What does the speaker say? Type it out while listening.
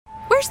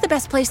the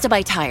best place to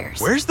buy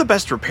tires? Where's the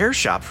best repair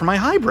shop for my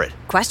hybrid?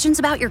 Questions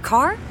about your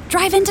car?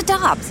 Drive into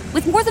Dobbs.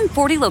 With more than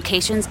 40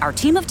 locations, our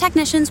team of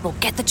technicians will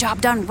get the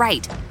job done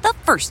right the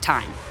first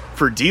time.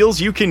 For deals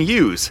you can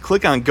use,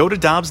 click on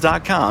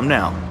GoToDobbs.com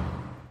now.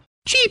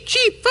 Cheap,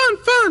 cheap, fun,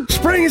 fun.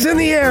 Spring is in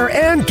the air,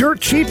 and Dirt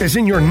Cheap is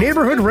in your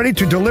neighborhood ready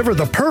to deliver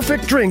the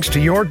perfect drinks to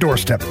your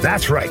doorstep.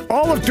 That's right.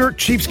 All of Dirt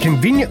Cheap's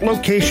convenient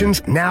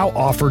locations now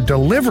offer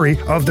delivery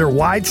of their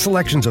wide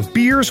selections of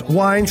beers,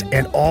 wines,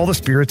 and all the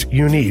spirits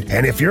you need.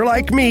 And if you're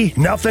like me,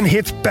 nothing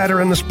hits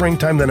better in the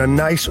springtime than a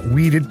nice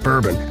weeded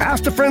bourbon.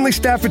 Ask the friendly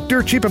staff at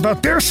Dirt Cheap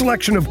about their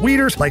selection of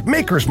weeders like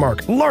Maker's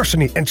Mark,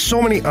 Larceny, and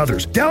so many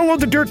others. Download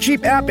the Dirt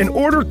Cheap app and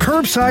order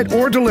curbside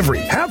or delivery.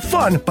 Have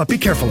fun, but be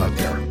careful out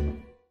there.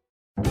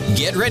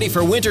 Get ready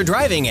for winter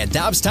driving at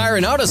Dobbs Tire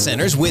and Auto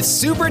Centers with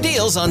super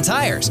deals on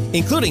tires,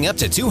 including up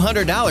to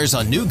 $200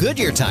 on new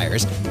Goodyear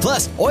tires,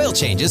 plus oil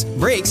changes,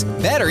 brakes,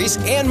 batteries,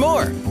 and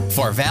more.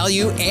 For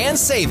value and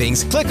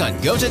savings, click on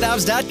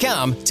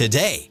GoToDobbs.com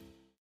today.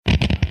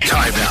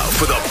 Time now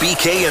for the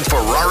BK and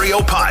Ferrario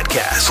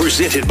podcast,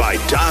 presented by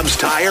Dobbs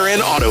Tire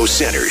and Auto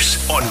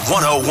Centers on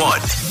 101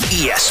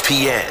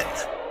 ESPN.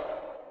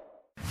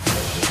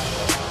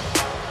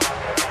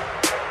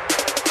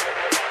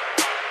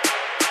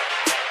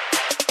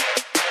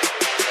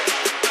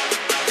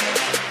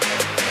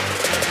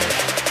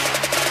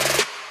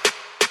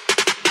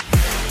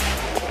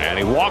 And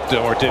he walked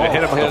him, or did it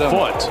hit him on the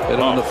foot? Hit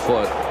him on the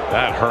foot.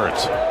 That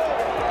hurts.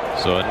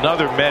 So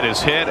another Met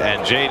is hit,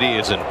 and JD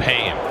is in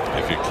pain.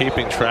 If you're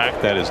keeping track,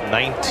 that is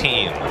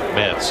 19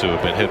 Mets who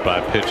have been hit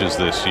by pitches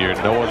this year.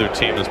 No other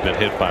team has been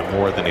hit by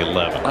more than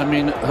 11. I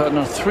mean, on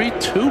a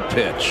 3-2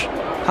 pitch,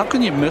 how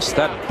can you miss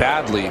that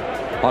badly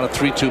on a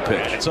 3-2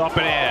 pitch? And it's up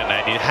and in,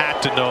 and you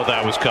had to know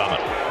that was coming.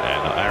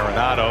 And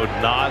Arenado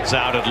nods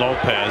out at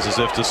Lopez as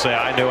if to say,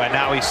 I knew, and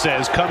now he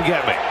says, come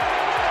get me.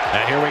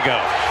 And here we go.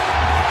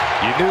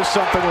 You knew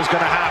something was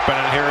going to happen,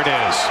 and here it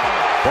is.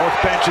 Both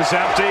benches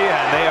empty,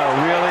 and they are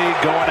really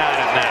going at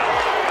it now.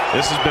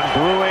 This has been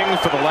brewing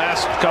for the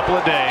last couple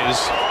of days.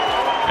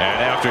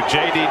 And after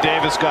J.D.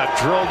 Davis got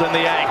drilled in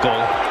the ankle,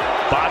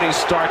 bodies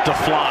start to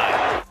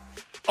fly.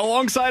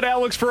 Alongside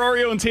Alex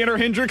Ferrario and Tanner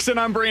Hendrickson,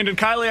 I'm Brandon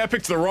Kiley. I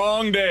picked the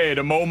wrong day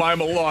to mow my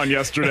lawn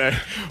yesterday.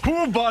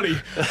 Ooh, buddy.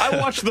 I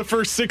watched the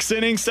first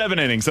 7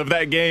 innings of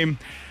that game.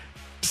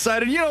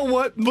 Decided, you know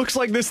what? Looks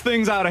like this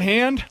thing's out of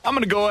hand. I'm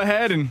going to go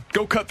ahead and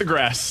go cut the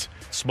grass.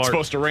 Smart. It's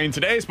supposed to rain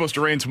today. It's supposed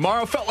to rain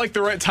tomorrow. Felt like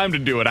the right time to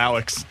do it,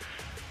 Alex.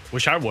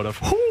 Wish I would have.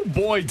 Oh,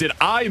 boy, did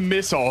I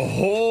miss a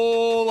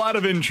whole lot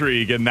of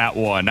intrigue in that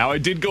one. Now, I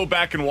did go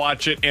back and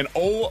watch it, and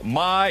oh,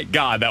 my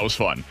God, that was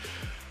fun.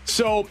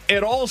 So,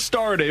 it all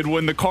started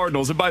when the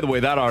Cardinals, and by the way,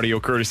 that audio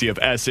courtesy of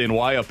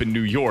SNY up in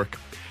New York,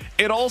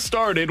 it all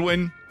started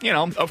when,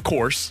 of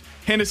course,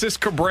 Genesis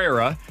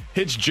Cabrera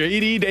hits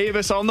J.D.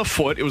 Davis on the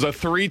foot. It was a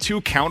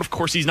 3-2 count. Of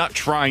course, he's not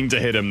trying to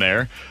hit him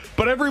there.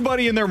 But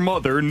everybody and their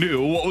mother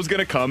knew what was going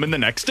to come in the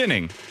next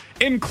inning,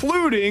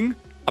 including,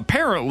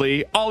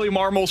 apparently, Ollie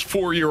Marmol's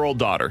 4-year-old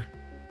daughter.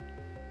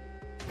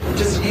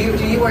 Do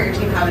you or your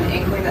team have an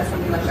inkling that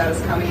something like that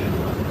is coming?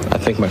 I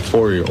think my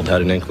 4-year-old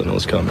had an inkling it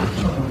was coming.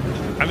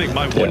 I think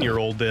my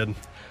 1-year-old did.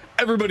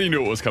 Everybody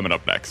knew it was coming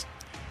up next.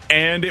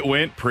 And it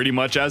went pretty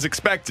much as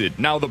expected.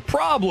 Now, the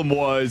problem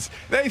was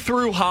they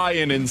threw high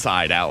and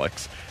inside,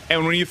 Alex.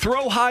 And when you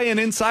throw high and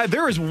inside,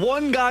 there is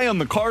one guy on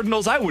the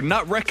Cardinals I would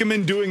not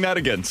recommend doing that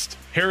against.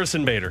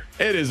 Harrison Bader.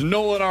 It is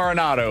Nolan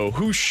Arenado,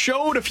 who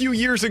showed a few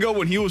years ago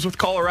when he was with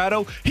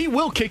Colorado, he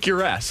will kick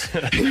your ass.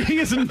 He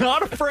is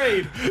not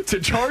afraid to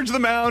charge the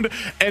mound,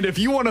 and if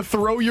you want to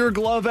throw your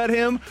glove at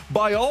him,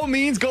 by all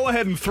means, go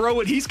ahead and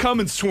throw it. He's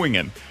coming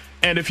swinging.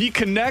 And if he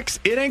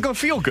connects, it ain't going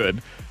to feel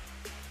good.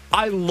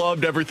 I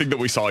loved everything that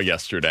we saw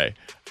yesterday.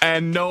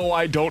 And no,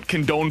 I don't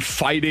condone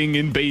fighting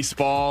in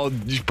baseball.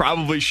 You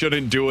probably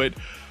shouldn't do it.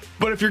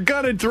 But if you're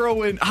going to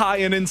throw it high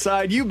and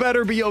inside, you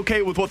better be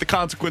okay with what the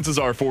consequences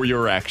are for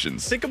your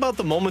actions. Think about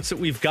the moments that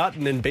we've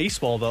gotten in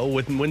baseball, though,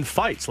 when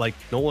fights, like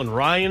Nolan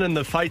Ryan and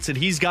the fights that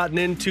he's gotten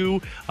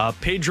into,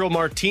 Pedro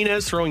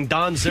Martinez throwing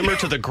Don Zimmer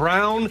to the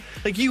ground.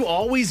 Like, you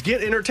always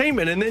get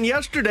entertainment. And then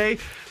yesterday,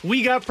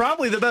 we got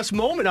probably the best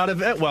moment out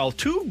of it. Well,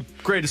 two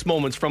greatest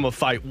moments from a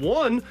fight.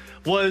 One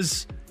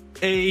was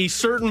a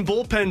certain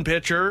bullpen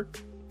pitcher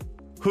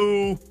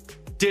who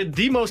did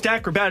the most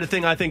acrobatic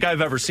thing I think I've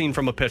ever seen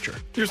from a pitcher.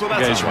 Here's what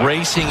that's like.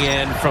 Racing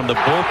in from the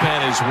bullpen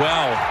as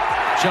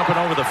well, jumping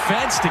over the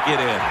fence to get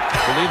in.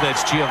 I believe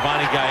that's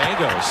Giovanni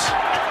Gallegos.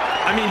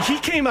 I mean, he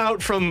came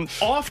out from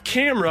off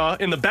camera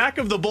in the back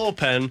of the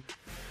bullpen,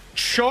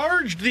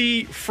 charged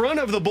the front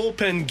of the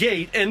bullpen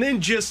gate, and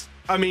then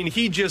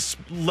he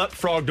just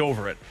leapfrogged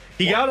over it.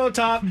 He got on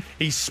top,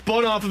 he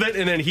spun off of it,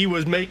 and then he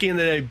was making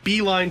a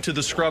beeline to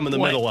the scrum in the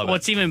middle of it.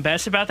 What's even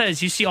best about that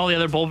is you see all the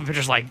other bullpen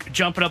pitchers like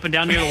jumping up and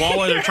down near the wall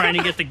while they're trying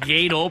to get the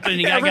gate open.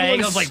 You got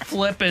Gallegos like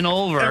flipping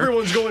over.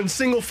 Everyone's going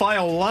single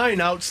file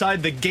line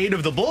outside the gate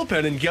of the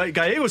bullpen, and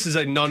Gallegos is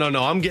like, no,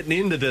 I'm getting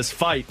into this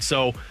fight.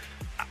 So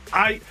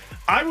I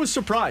was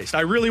surprised.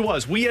 I really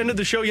was. We ended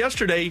the show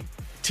yesterday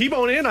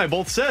T-Bone and I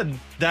both said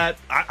that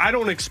I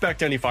don't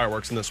expect any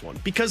fireworks in this one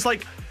because,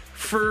 like,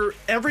 for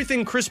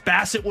everything Chris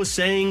Bassett was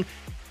saying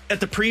at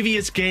the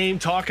previous game,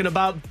 talking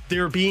about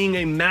there being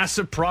a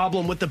massive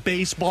problem with the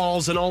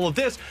baseballs and all of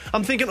this,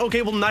 I'm thinking,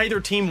 okay, well, neither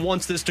team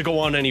wants this to go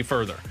on any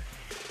further.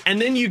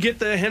 And then you get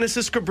the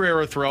Genesis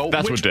Cabrera throw.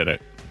 That's what did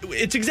it.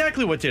 It's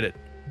exactly what did it.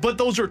 But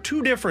those are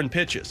two different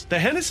pitches. The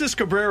Genesis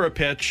Cabrera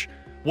pitch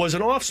was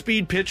an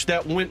off-speed pitch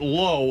that went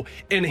low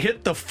and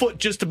hit the foot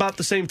just about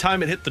the same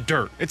time it hit the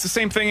dirt. It's the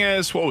same thing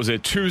as, what was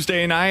it,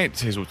 Tuesday night?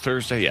 Today's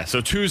Thursday? Yeah,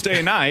 so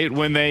Tuesday night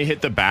when they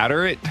hit the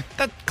batter,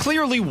 that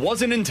clearly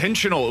wasn't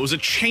intentional. It was a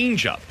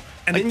changeup.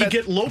 And then you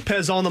get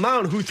Lopez on the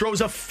mound who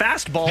throws a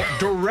fastball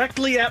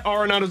directly at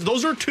Arenado.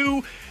 Those are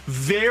two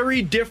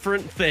very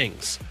different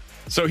things.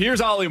 So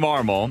here's Ollie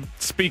Marmol,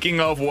 speaking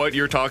of what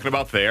you're talking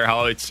about there,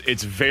 how it's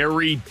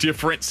very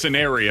different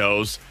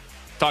scenarios,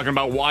 talking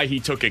about why he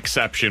took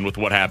exception with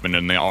what happened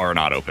in the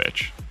Arenado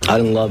pitch. I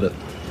didn't love it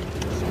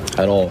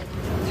at all.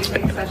 Do you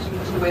take exception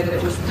to the way that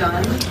it was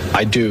done?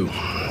 I do,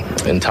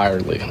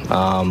 entirely.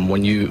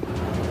 When you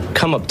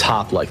come up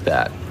top like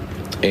that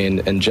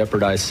and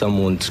jeopardize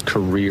someone's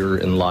career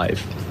in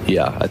life,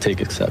 yeah, I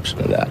take exception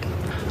to that.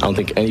 I don't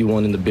think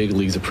anyone in the big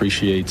leagues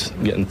appreciates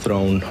getting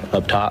thrown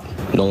up top.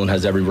 Nolan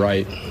has every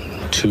right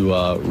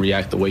to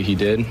react the way he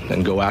did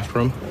and go after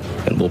him,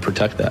 and we'll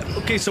protect that.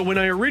 Okay, so when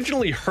I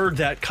originally heard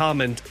that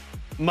comment,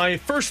 my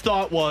first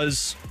thought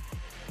was,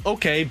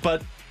 okay,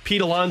 but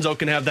Pete Alonso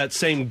can have that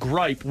same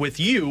gripe with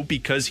you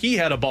because he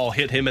had a ball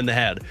hit him in the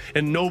head,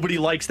 and nobody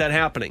likes that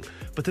happening.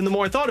 But then the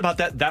more I thought about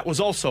that, that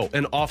was also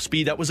an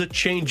off-speed. That was a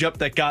changeup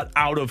that got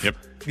out of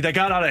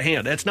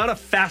hand. It's not a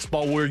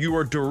fastball where you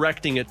are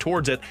directing it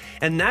towards it,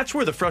 and that's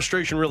where the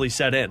frustration really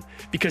set in.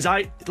 Because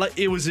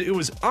it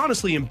was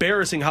honestly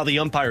embarrassing how the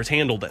umpires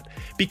handled it.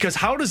 Because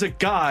how does a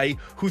guy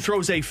who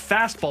throws a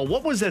fastball,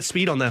 what was that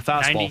speed on that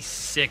fastball?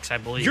 96, I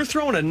believe. You're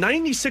throwing a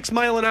 96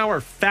 mile an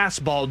hour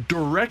fastball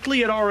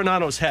directly at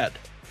Arenado's head.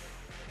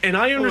 And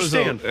I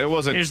understand. It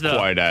wasn't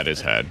quite at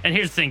his head. And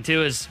here's the thing,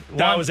 too, is...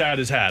 That was at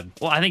his head.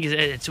 Well, I think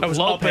it's that was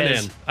Lopez. Up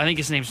and in. I think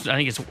his name's...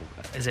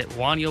 Is it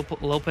Juan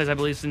Lopez, I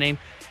believe is the name?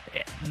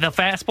 The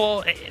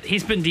fastball,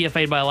 he's been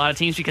DFA'd by a lot of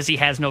teams because he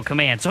has no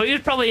command. So he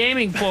was probably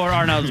aiming for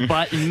Arenado's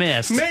butt and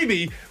missed.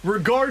 Maybe.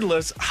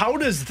 Regardless, how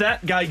does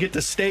that guy get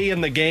to stay in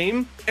the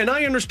game? And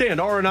I understand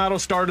Arenado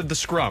started the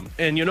scrum.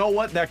 And you know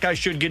what? That guy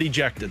should get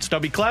ejected.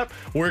 Stubby Clapp,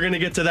 we're going to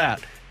get to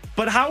that.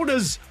 But how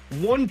does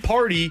one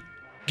party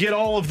get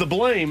all of the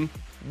blame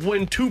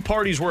when two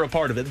parties were a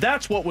part of it?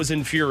 That's what was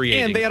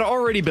infuriating. And they had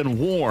already been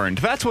warned.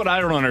 That's what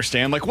I don't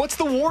understand. Like, what's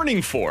the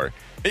warning for?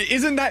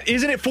 Isn't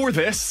it for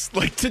this?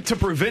 Like, to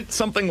prevent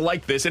something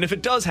like this? And if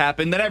it does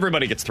happen, then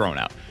everybody gets thrown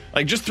out.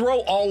 Like, just throw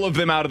all of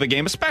them out of the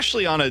game,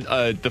 especially on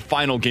the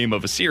final game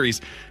of a series.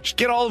 Just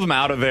get all of them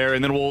out of there,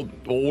 and then we'll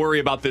worry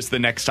about this the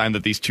next time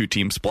that these two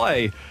teams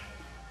play.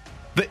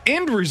 The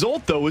end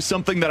result, though, is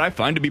something that I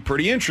find to be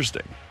pretty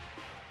interesting.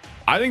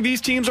 I think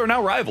these teams are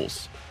now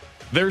rivals.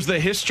 There's the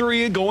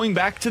history going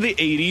back to the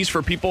 80s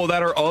for people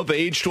that are of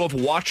age to have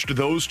watched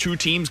those two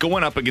teams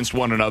going up against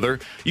one another.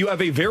 You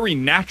have a very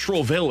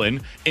natural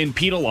villain in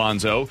Pete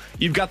Alonso.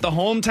 You've got the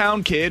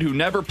hometown kid who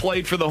never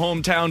played for the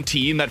hometown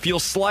team that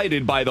feels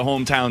slighted by the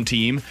hometown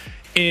team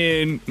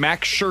in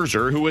Max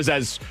Scherzer, who is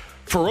as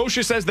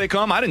ferocious as they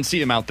come. I didn't see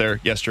him out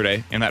there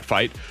yesterday in that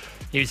fight.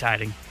 He was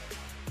hiding.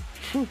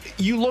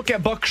 You look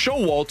at Buck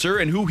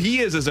Showalter and who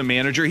he is as a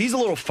manager. He's a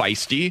little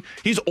feisty.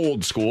 He's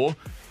old school.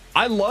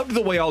 I loved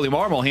the way Ollie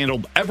Marmol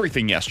handled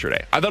everything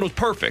yesterday. I thought it was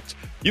perfect.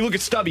 You look at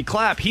Stubby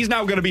Clapp, he's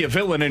now going to be a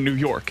villain in New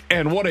York.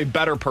 And what a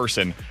better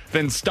person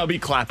than Stubby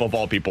Clapp, of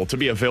all people, to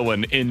be a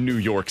villain in New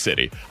York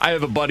City. I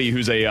have a buddy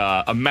who's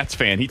a Mets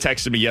fan. He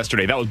texted me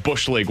yesterday. That was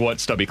Bush League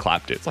what Stubby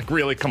Clapp did. It's like,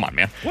 really? Come on,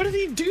 man. What did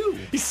he do?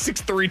 He's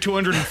 6'3",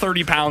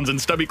 230 pounds,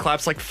 and Stubby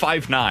Clapp's like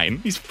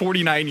 5'9". He's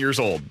 49 years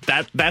old.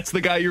 That's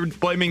the guy you're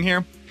blaming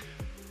here?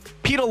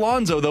 Pete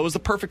Alonso, though, is the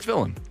perfect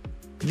villain.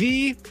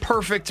 The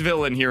perfect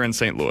villain here in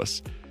St.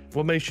 Louis.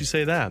 What makes you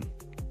say that?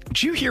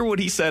 Did you hear what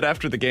he said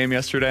after the game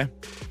yesterday?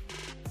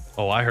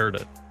 Oh, I heard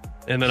it.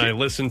 And then I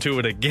listened to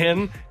it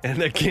again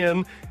and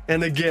again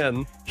and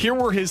again. Here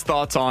were his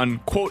thoughts on,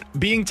 quote,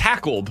 being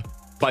tackled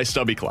by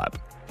Stubby Clapp.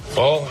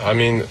 Well, I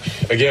mean,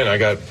 again, I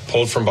got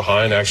pulled from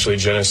behind. Actually,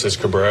 Genesis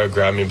Cabrera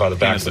grabbed me by the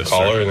back of the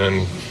collar,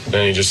 and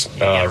then he just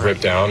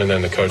ripped down, and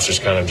then the coach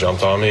just kind of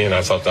jumped on me, and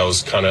I thought that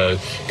was kind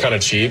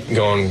of cheap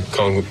going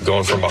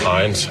from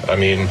behind. I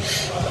mean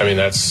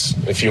that's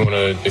if you want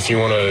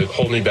to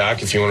hold me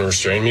back, if you want to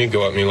restrain me,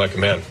 go at me like a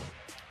man.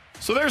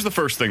 So there's the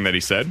first thing that he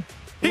said.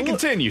 He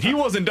continued. He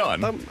wasn't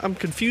done. I'm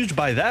confused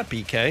by that,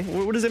 BK.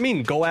 What does it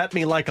mean? Go at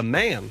me like a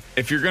man.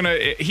 If you're gonna,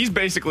 he's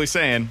basically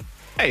saying,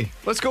 hey,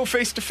 let's go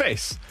face to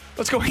face.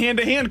 Let's go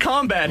hand-to-hand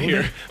combat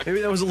here. Maybe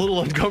that was a little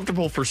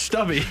uncomfortable for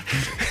Stubby.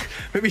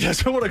 Maybe he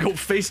doesn't want to go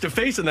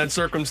face-to-face in that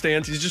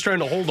circumstance. He's just trying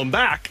to hold him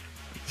back.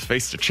 It's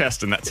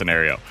face-to-chest in that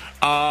scenario.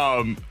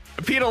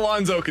 Pete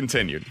Alonso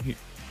continued.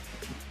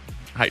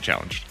 Height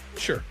challenged.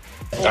 Sure.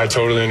 I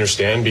totally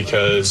understand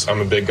because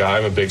I'm a big guy.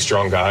 I'm a big,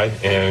 strong guy.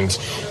 And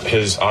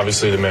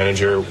obviously the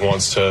manager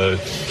wants to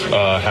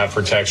have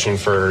protection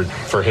for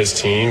his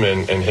team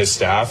and his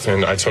staff.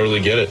 And I totally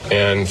get it.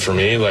 And for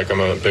me, like, I'm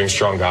a big,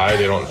 strong guy.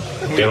 They don't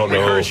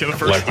know,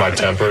 like, my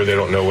temper. They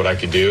don't know what I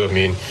could do. I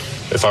mean,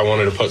 if I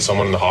wanted to put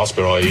someone in the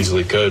hospital, I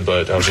easily could,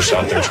 but I was just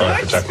out there trying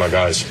to protect my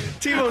guys.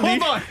 Hold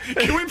on.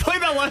 Can we play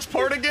that last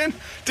part again?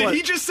 Did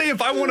he just say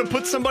if I want to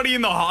put somebody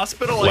in the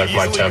hospital, like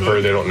my temper,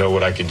 could? They don't know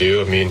what I could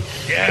do. I mean,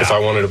 if I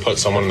wanted to put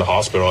someone in the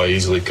hospital, I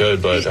easily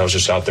could, but I was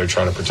just out there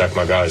trying to protect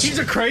my guys. He's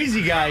a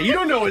crazy guy. You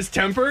don't know his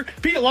temper.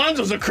 Pete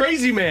Alonso's a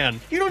crazy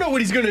man. You don't know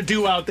what he's going to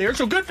do out there.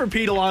 So good for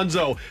Pete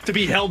Alonso to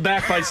be held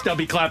back by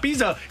Stubby Clapp.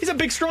 He's a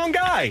big, strong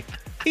guy.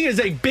 He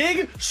is a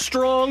big,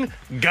 strong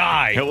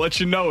guy. He'll let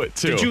you know it,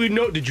 too.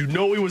 Did you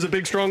know he was a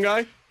big, strong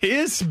guy? He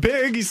is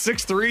big. He's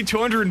 6'3",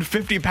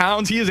 250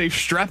 pounds. He is a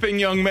strapping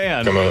young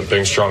man. I'm a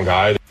big, strong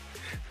guy.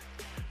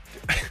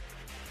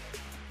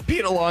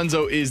 Pete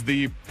Alonso is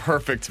the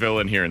perfect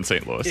villain here in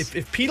St. Louis.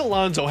 If Pete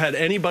Alonso had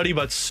anybody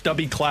but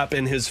Stubby Clapp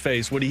in his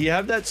face, would he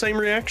have that same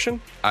reaction?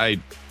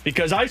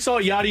 Because I saw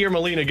Yadier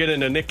Molina get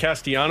into Nick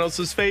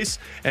Castellanos' face,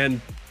 and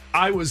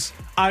I was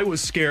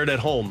scared at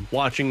home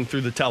watching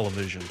through the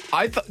television.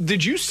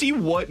 Did you see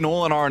what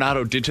Nolan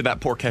Arenado did to that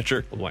poor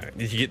catcher?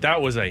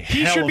 That was a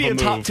hell of a move. He should be a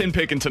top 10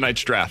 pick in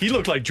tonight's draft. He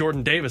looked like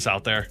Jordan Davis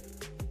out there.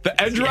 The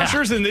edge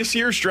rushers in this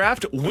year's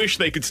draft wish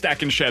they could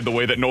stack and shed the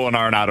way that Nolan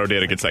Arenado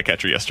did against that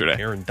catcher yesterday.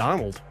 Aaron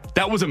Donald.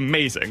 That was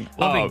amazing. It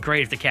would be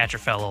great if the catcher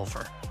fell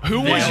over.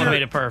 Who was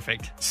made it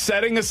perfect?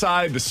 Setting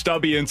aside the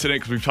Stubby incident,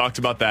 because we've talked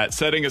about that,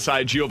 setting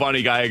aside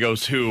Giovanni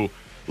Gallegos, who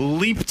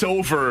leaped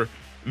over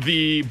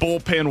the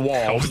bullpen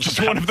wall, which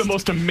is one of the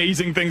most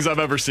amazing things I've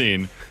ever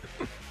seen.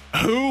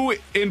 Who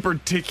in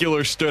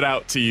particular stood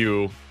out to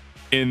you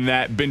in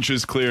that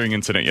benches clearing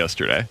incident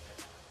yesterday?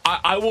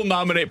 I will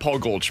nominate Paul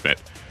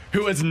Goldschmidt,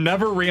 who has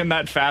never ran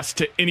that fast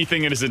to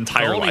anything in his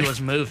entire life. He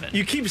was moving.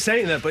 You keep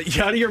saying that, but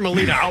Yadier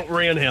Molina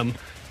outran him.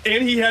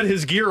 And he had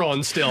his gear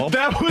on still.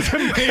 That was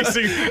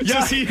amazing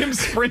to see him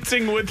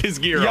sprinting with his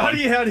gear on.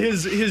 Yachty had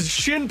his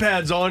shin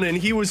pads on, and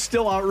he was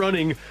still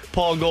outrunning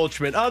Paul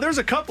Goldschmidt. There's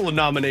a couple of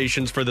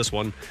nominations for this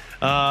one.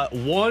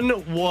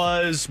 One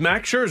was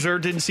Max Scherzer.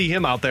 Didn't see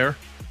him out there.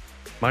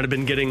 Might have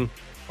been getting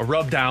a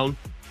rub down.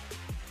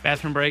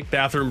 Bathroom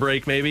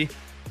break, maybe.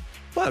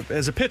 But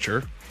as a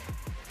pitcher.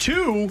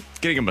 Two,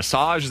 getting a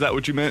massage, is that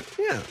what you meant?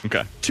 Yeah.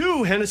 Okay.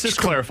 Two, Genesis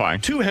clarifying.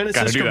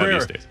 Genesis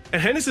Cabrera.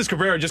 And Genesis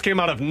Cabrera just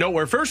came out of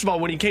nowhere. First of all,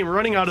 when he came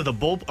running out of the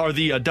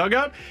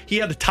dugout, he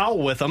had a towel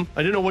with him.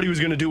 I didn't know what he was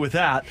going to do with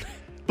that.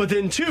 But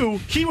then two,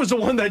 he was the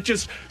one that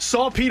just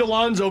saw Pete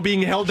Alonso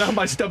being held down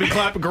by Stubby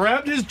Clapp,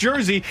 grabbed his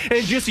jersey,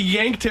 and just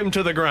yanked him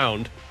to the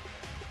ground.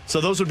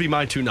 So those would be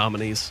my two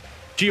nominees.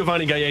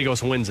 Giovanni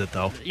Gallegos wins it,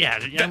 though. Yeah.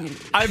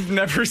 I've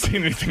never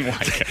seen anything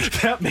like it.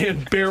 That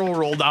man barrel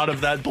rolled out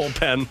of that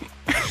bullpen.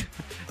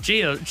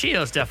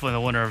 Gio's definitely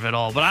the winner of it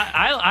all, but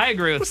I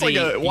agree with it's like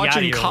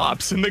watching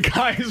Cops and the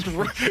guys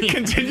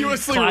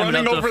continuously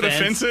running over the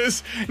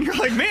fences. And you're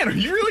like, man, are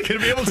you really going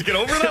to be able to get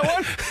over that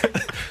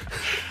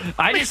one?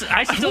 I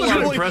still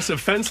want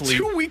impressive fence leap.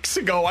 2 weeks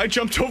ago, I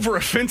jumped over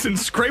a fence and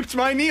scraped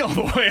my knee all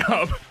the way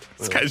up.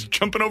 This guy's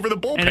jumping over the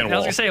bullpen wall. I was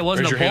going to say, it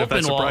wasn't a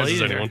bullpen wall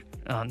either. Anyone.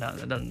 Oh, no,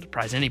 that doesn't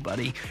surprise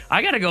anybody.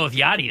 I got to go with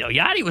Yachty, though.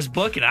 Yachty was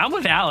booking. I'm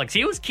with Alex.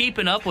 He was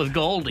keeping up with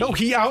Goldie. No,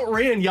 he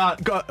outran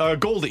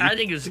Goldie. I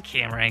think it was a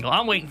camera angle.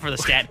 I'm waiting for the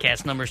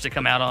StatCast numbers to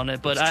come out on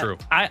it. But That's true.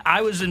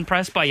 I was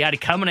impressed by Yachty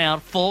coming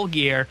out full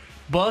gear,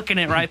 booking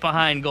it right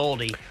behind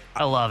Goldie.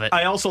 I love it.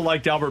 I also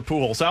liked Albert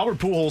Pujols. Albert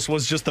Pujols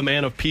was just the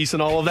man of peace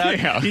and all of that.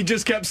 Yeah. He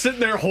just kept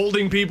sitting there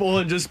holding people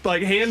and just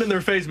like hand in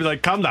their face, be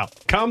like, calm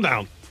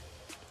down.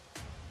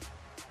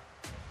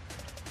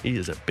 He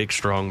is a big,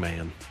 strong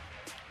man.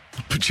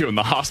 I'll put you in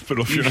the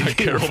hospital if you're not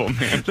careful,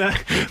 man.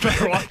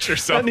 Better watch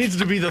yourself. That needs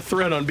to be the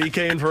threat on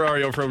BK and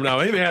Ferrario from now.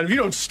 Hey, man, if you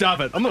don't stop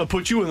it, I'm going to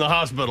put you in the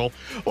hospital.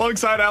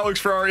 Alongside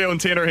Alex Ferrario and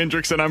Tanner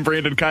Hendrickson, I'm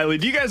Brandon Kiley.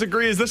 Do you guys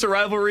agree? Is this a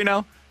rivalry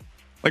now?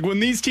 Like, when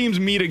these teams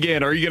meet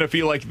again, are you going to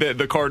feel like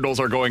the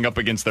Cardinals are going up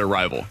against their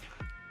rival?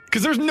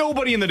 Because there's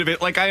nobody in the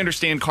division. Like, I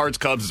understand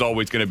Cards-Cubs is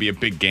always going to be a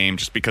big game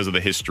just because of the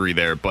history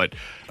there, but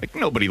like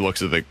nobody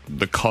looks at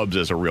the Cubs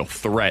as a real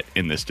threat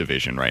in this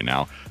division right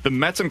now. The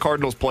Mets and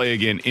Cardinals play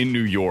again in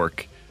New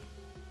York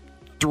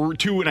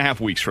 2.5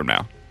 weeks from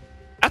now.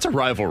 That's a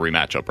rivalry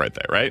matchup right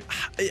there, right?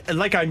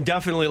 Like, I'm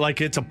definitely, like,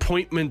 it's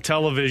appointment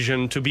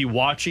television to be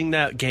watching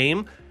that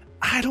game.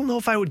 I don't know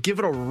if I would give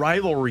it a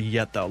rivalry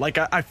yet, though. Like,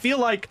 I feel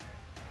like...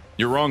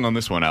 You're wrong on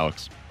this one,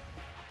 Alex.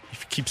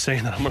 If you keep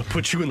saying that, I'm going to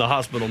put you in the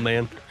hospital,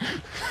 man.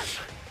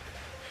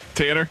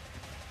 Tanner?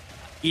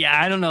 Yeah,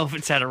 I don't know if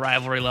it's at a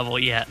rivalry level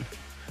yet.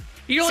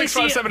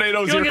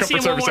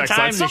 65780 service text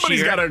line.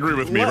 Somebody's got to agree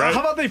with me, right? How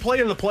about they play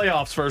in the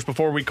playoffs first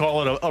before we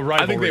call it a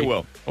rivalry? I think they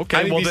will. Okay,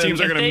 I think these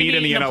teams are going to meet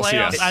in the NLCS.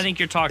 Playoffs, I think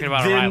you're talking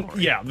about a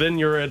rivalry. Yeah, then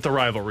you're at the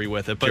rivalry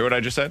with it. But hear what I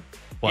just said?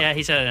 What? Yeah,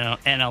 he said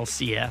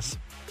NLCS.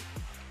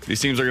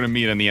 These teams are going to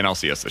meet in the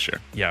NLCS this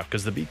year. Yeah,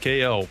 because the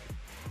BKO.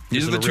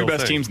 These are the two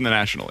best teams in the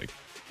National League.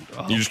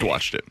 You just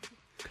watched it.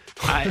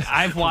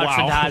 I've watched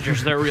the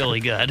Dodgers. They're really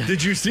good.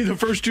 Did you see the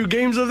first 2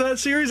 games of that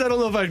series? I don't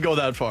know if I'd go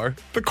that far.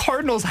 The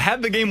Cardinals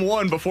had the game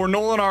won before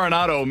Nolan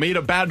Arenado made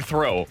a bad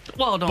throw.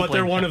 Well, but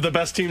they're one of the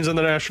best teams in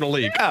the National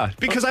League. Yeah,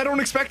 because I don't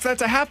expect that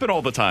to happen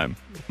all the time.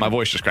 My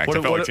voice just cracked. What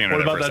about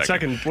that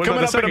second?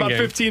 Coming up in about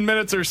 15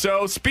 minutes or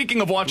so.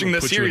 Speaking of watching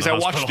this series, I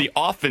watched The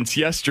Offense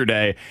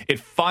yesterday. It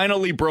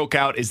finally broke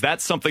out. Is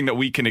that something that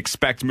we can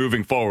expect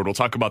moving forward? We'll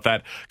talk about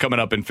that coming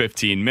up in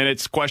 15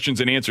 minutes.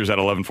 Questions and answers at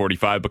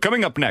 11:45. But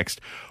coming up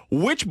next,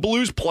 which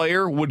Blues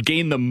player would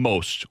gain the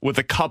most with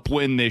a cup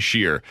win this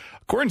year?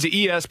 According to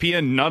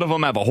ESPN, none of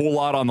them have a whole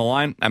lot on the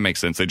line. That makes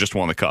sense. They just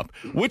won the cup.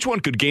 Which one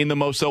could gain the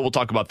most, though? We'll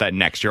talk about that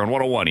next year on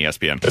 101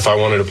 ESPN. If I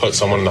wanted to put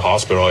someone in the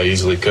hospital, I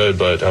easily could,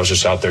 but I was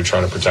just out there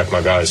trying to protect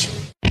my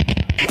guys.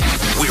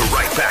 We're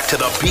right back to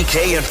the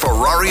BK and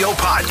Ferrario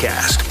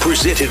podcast,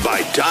 presented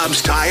by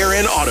Dobbs Tire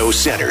and Auto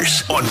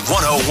Centers on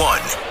 101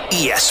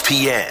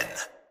 ESPN.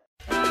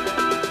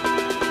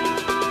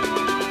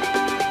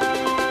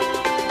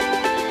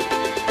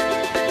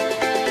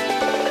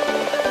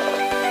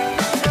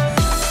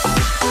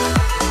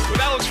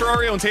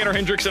 Ferrario and Tanner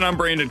Hendrickson, I'm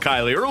Brandon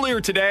Kiley. Earlier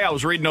today, I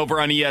was reading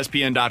over on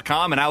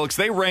ESPN.com, and Alex,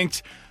 they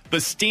ranked the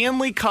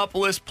Stanley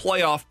Cup-less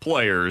playoff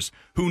players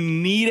who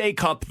need a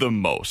cup the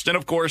most. And,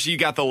 of course, you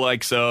got the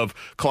likes of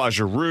Claude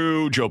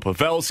Giroux, Joe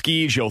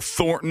Pavelski, Joe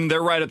Thornton.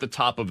 They're right at the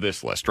top of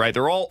this list, right?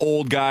 They're all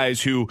old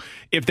guys who,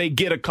 if they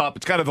get a cup,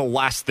 it's kind of the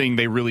last thing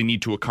they really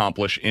need to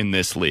accomplish in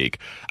this league.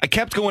 I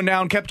kept going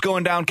down.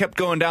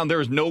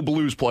 There is no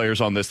Blues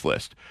players on this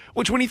list,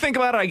 which, when you think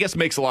about it, I guess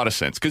makes a lot of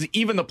sense, because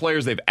even the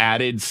players they've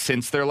added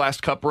since their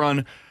last cup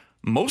run,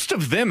 most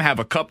of them have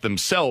a cup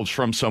themselves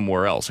from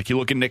somewhere else. Like, you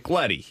look at Nick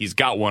Leddy, he's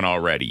got one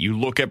already. You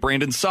look at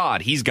Brandon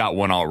Saad, he's got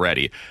one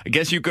already. I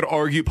guess you could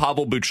argue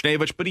Pavel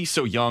Buchnevich, but he's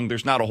so young,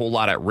 there's not a whole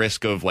lot at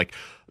risk of, like,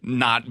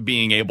 not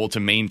being able to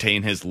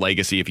maintain his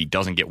legacy if he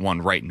doesn't get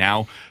one right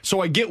now.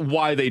 So I get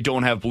why they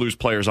don't have Blues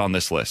players on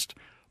this list.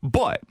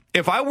 But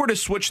if I were to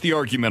switch the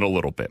argument a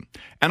little bit,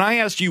 and I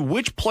asked you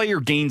which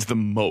player gains the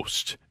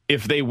most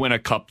if they win a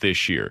cup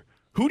this year,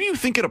 who do you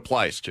think it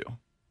applies to?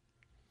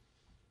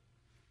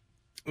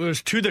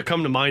 There's 2 that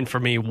come to mind for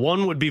me.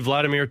 One would be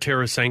Vladimir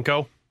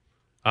Tarasenko,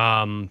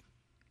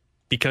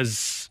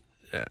 because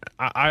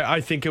I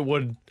think it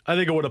would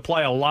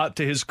apply a lot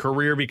to his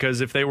career,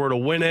 because if they were to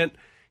win it,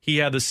 he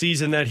had the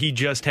season that he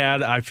just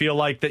had. I feel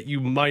like that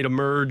you might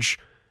emerge,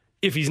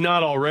 if he's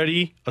not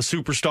already, a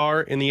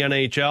superstar in the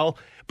NHL.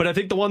 But I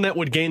think the one that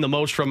would gain the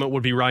most from it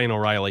would be Ryan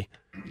O'Reilly.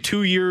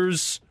 2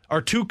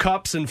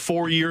 cups in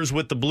 4 years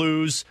with the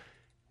Blues,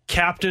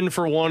 captain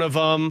for one of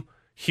them.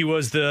 He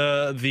was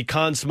the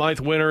Conn Smythe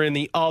winner in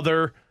the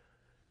other.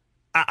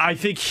 I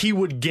think he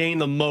would gain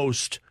the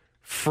most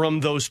from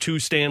those 2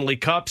 Stanley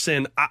Cups,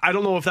 and I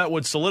don't know if that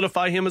would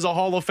solidify him as a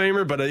Hall of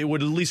Famer, but it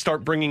would at least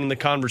start bringing the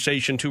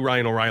conversation to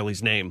Ryan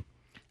O'Reilly's name.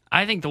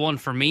 I think the one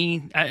for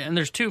me, and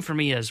there's 2 for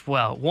me as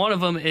well. One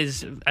of them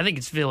is, I think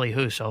it's Ville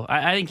Husso.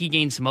 I think he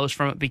gains the most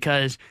from it,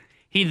 because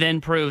he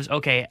then proves,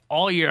 okay,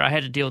 all year I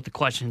had to deal with the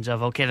questions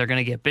of, okay, they're going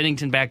to get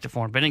Binnington back to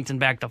form.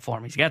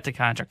 He's got the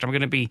contract. I'm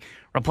going to be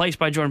replaced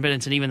by Jordan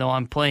Binnington even though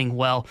I'm playing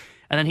well.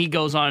 And then he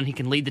goes on and he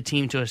can lead the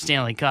team to a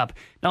Stanley Cup.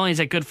 Not only is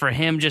that good for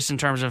him just in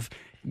terms of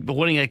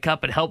winning a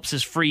cup, it helps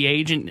his free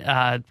agent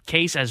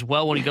case as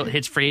well when he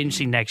hits free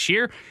agency next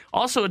year.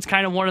 Also, it's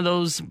kind of one of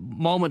those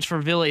moments for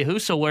Ville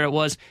Husso where it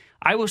was,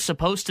 I was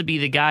supposed to be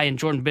the guy in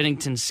Jordan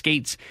Binnington's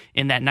skates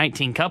in that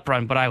 19 Cup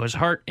run, but I was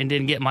hurt and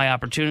didn't get my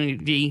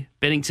opportunity.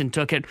 Binnington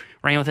took it,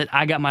 ran with it.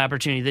 I got my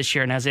opportunity this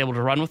year and I was able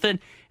to run with it.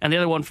 And the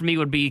other one for me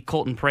would be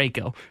Colton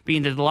Parayko,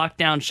 being the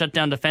lockdown,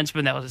 shutdown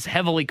defenseman that was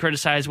heavily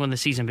criticized when the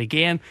season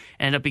began,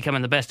 ended up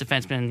becoming the best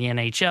defenseman in the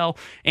NHL,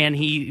 and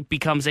he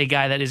becomes a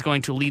guy that is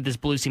going to lead this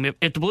Blues team.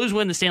 If the Blues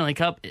win the Stanley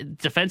Cup,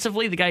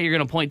 defensively, the guy you're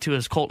going to point to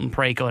is Colton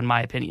Parayko, in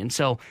my opinion.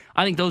 So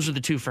I think those are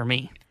the 2 for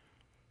me.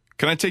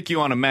 Can I take you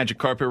on a magic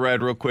carpet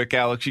ride real quick,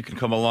 Alex? You can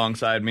come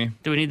alongside me.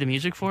 Do we need the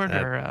music for it?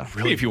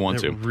 Really, if you want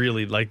to.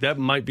 Really, that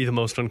might be the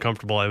most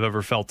uncomfortable I've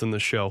ever felt in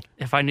this show.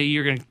 If I knew you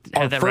were going to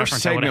have that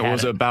reference, I would have had it. Our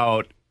first segment was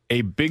about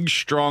a big,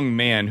 strong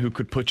man who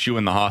could put you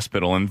in the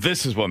hospital, and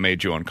this is what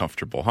made you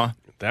uncomfortable, huh?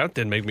 That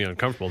didn't make me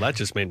uncomfortable. That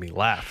just made me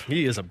laugh.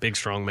 He is a big,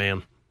 strong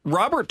man.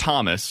 Robert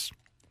Thomas,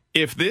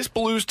 if this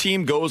Blues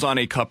team goes on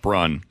a cup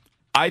run,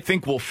 I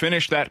think will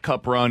finish that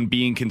cup run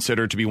being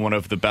considered to be one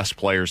of the best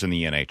players in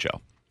the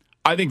NHL.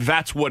 I think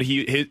that's what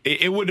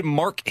it would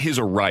mark his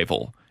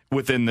arrival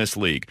within this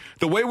league.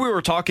 The way we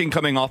were talking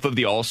coming off of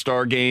the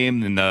All-Star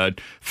game and the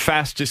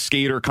fastest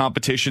skater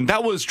competition,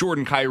 that was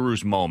Jordan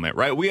Kyrou's moment,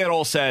 right? We had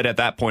all said at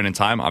that point in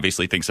time,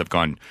 obviously things have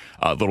gone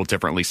a little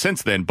differently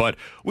since then, but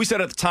we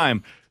said at the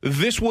time,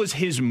 this was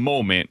his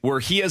moment where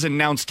he has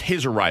announced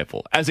his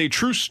arrival as a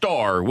true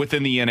star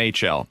within the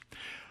NHL.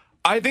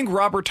 I think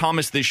Robert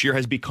Thomas this year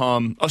has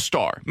become a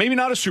star. Maybe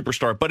not a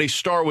superstar, but a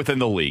star within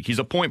the league. He's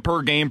a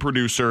point-per-game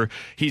producer.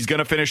 He's going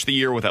to finish the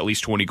year with at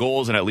least 20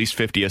 goals and at least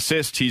 50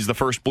 assists. He's the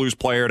first Blues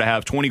player to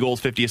have 20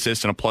 goals, 50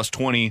 assists, and a plus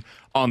 20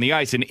 on the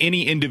ice in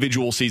any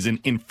individual season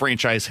in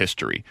franchise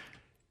history.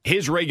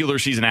 His regular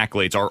season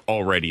accolades are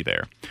already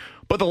there.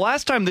 But the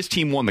last time this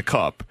team won the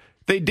Cup,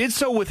 they did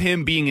so with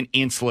him being an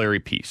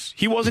ancillary piece.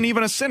 He wasn't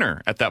even a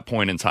center at that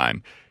point in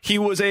time. He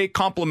was a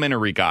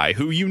complimentary guy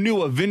who you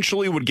knew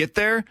eventually would get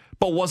there,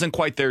 but wasn't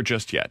quite there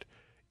just yet.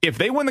 If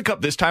they win the Cup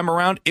this time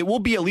around, it will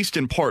be at least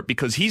in part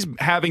because he's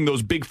having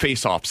those big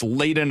face-offs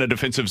late in a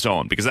defensive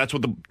zone, because that's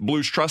what the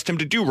Blues trust him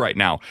to do right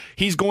now.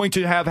 He's going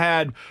to have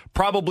had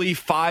probably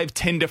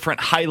 5-10 different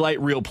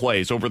highlight reel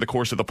plays over the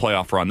course of the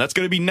playoff run. That's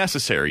going to be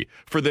necessary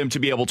for them to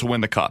be able to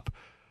win the Cup.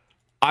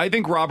 I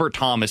think Robert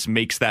Thomas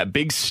makes that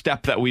big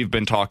step that we've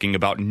been talking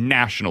about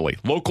nationally.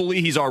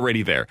 Locally, he's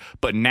already there.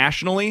 But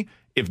nationally,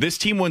 if this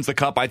team wins the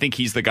Cup, I think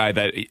he's the guy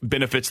that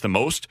benefits the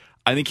most.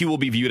 I think he will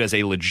be viewed as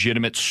a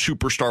legitimate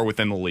superstar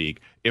within the league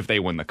if they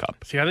win the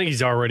Cup. See, I think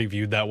he's already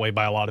viewed that way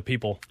by a lot of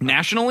people.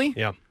 Nationally?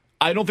 Yeah.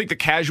 I don't think the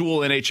casual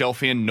NHL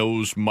fan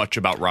knows much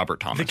about Robert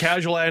Thomas. The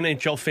casual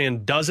NHL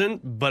fan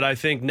doesn't, but I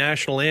think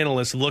national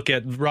analysts look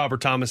at Robert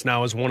Thomas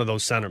now as one of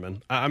those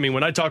centermen. I mean,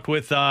 when I talked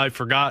with, I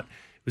forgot,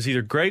 it was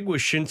either Greg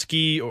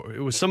Wyshynski or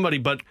it was somebody,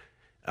 but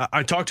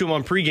I talked to him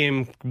on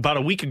pregame about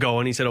a week ago,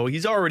 and he said,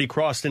 he's already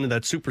crossed into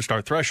that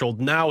superstar threshold.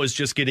 Now is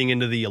just getting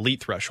into the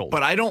elite threshold.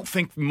 But I don't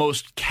think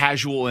most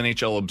casual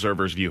NHL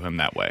observers view him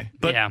that way.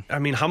 But, I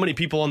mean, how many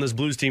people on this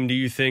Blues team do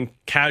you think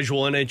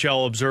casual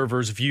NHL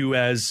observers view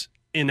as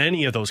in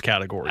any of those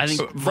categories? I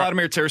think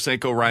Vladimir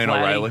Tarasenko, Ryan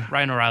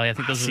O'Reilly. I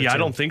think those are the two. I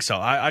don't think so.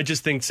 I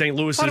just think St.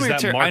 Louis is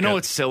that market. I know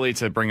it's silly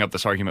to bring up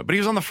this argument, but he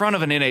was on the front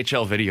of an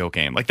NHL video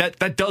game. Like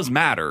that does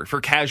matter for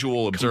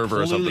casual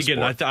observers of the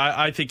sport.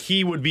 I think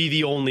he would be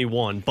the only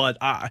one, but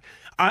I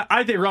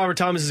think Robert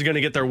Thomas is going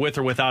to get there with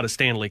or without a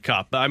Stanley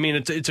Cup. I mean,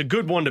 it's a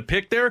good one to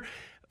pick there.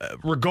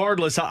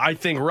 Regardless, I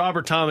think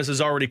Robert Thomas has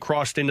already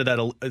crossed into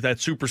that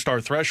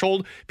superstar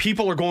threshold.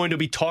 People are going to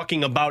be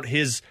talking about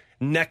his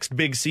next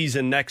big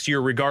season next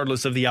year,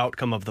 regardless of the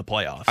outcome of the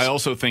playoffs. I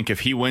also think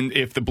if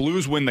the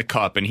Blues win the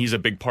Cup, and he's a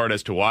big part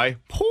as to why,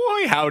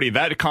 boy, howdy,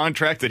 that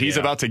contract that he's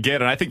about to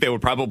get, and I think they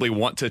would probably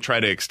want to try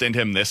to extend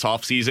him this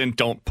offseason.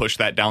 Don't push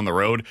that down the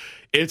road.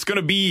 It's going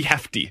to be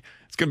hefty.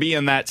 It's going to be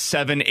in that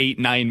 $7, $8,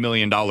 $9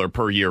 million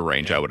per year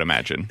range, I would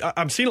imagine.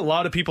 I'm seeing a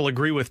lot of people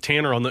agree with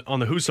Tanner on the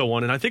Husso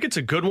one, and I think it's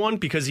a good one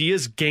because he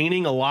is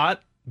gaining a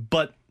lot,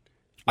 but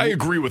I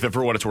agree with it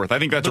for what it's worth. I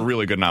think that's a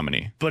really good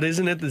nominee. But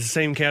isn't it the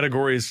same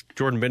category as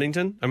Jordan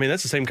Binnington? I mean,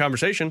 that's the same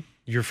conversation.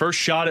 Your first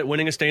shot at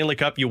winning a Stanley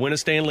Cup, you win a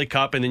Stanley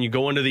Cup, and then you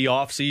go into the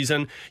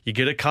offseason, you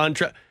get a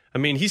contract. I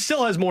mean, he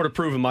still has more to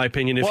prove, in my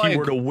opinion, if he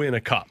were to win a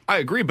cup. I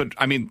agree, but,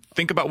 I mean,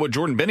 think about what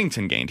Jordan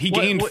Binnington gained. He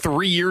gained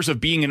 3 years of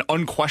being an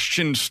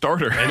unquestioned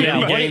starter.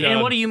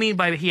 And what do you mean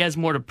by he has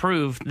more to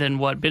prove than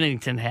what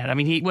Binnington had? I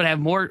mean, he would have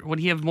more. Would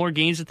he have more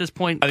games at this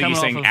point? I think he's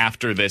saying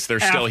after this. He's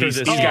got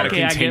to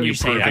continue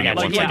proving it.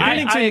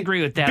 I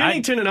agree with that.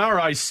 Binnington, in our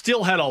eyes,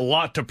 still had a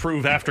lot to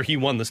prove after he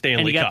won the Stanley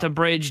Cup. And he got the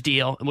bridge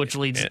deal, which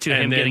leads to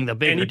him getting the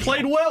bigger deal. And he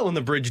played well in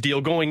the bridge deal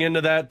going into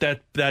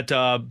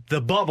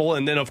the bubble,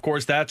 and then, of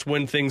course, that's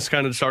when things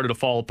kind of started to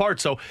fall apart.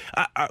 So,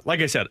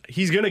 like I said,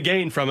 he's going to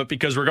gain from it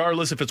because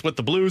regardless if it's with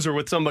the Blues or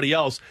with somebody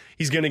else,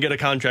 he's going to get a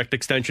contract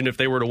extension if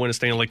they were to win a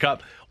Stanley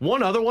Cup.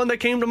 One other one that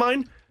came to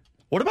mind,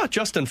 what about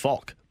Justin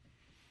Falk?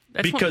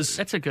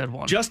 That's a good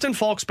one. Justin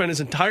Falk spent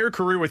his entire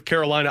career with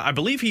Carolina. I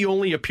believe he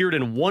only appeared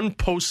in one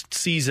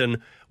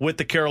postseason with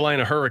the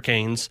Carolina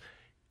Hurricanes,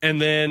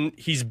 and then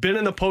he's been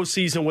in the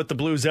postseason with the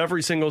Blues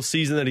every single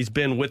season that he's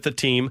been with the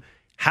team.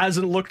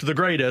 Hasn't looked the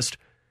greatest.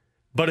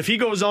 But if he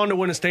goes on to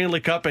win a Stanley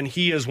Cup and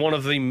he is one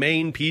of the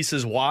main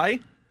pieces,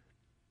 why?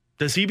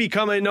 Does he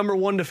become a number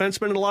one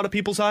defenseman in a lot of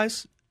people's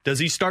eyes? Does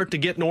he start to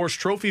get Norris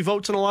Trophy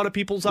votes in a lot of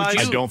people's eyes?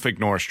 I don't think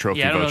Norris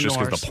Trophy votes just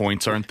because the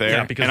points aren't there.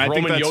 Yeah, because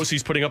Roman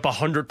Josi's putting up a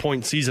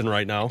 100-point season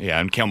right now.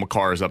 Yeah, and Cale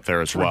Makar is up there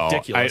as well.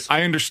 Ridiculous.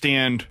 I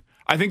understand.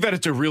 I think that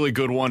it's a really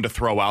good one to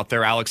throw out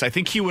there, Alex. I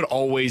think he would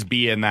always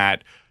be in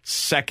that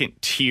second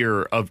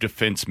tier of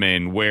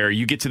defensemen where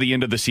you get to the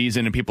end of the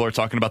season and people are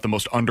talking about the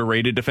most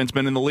underrated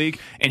defenseman in the league,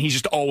 and he's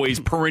just always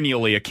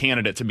perennially a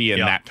candidate to be in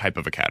that type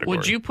of a category.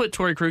 Would you put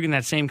Torrey Krug in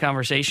that same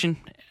conversation?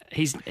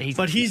 He's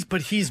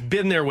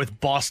been there with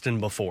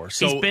Boston before.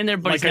 So he's been there,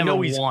 but he's never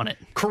won it.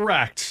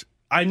 Correct.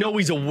 I know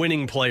he's a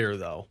winning player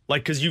though,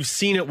 because you've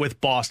seen it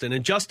with Boston.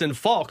 And Justin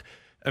Falk,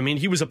 I mean,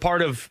 he was a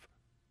part of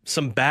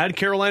some bad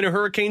Carolina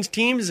Hurricanes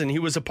teams, and he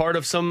was a part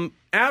of some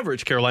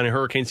average Carolina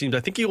Hurricanes teams.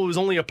 I think he was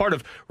only a part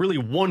of really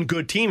one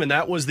good team, and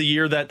that was the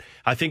year that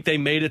I think they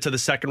made it to the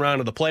second round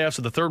of the playoffs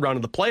or the third round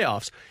of the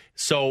playoffs.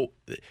 So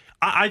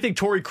I think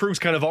Torrey Krug's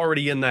kind of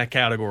already in that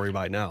category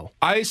by now.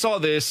 I saw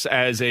this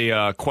as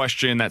a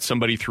question that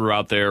somebody threw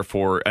out there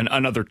for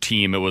another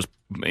team. It was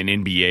an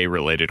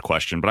NBA-related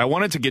question, but I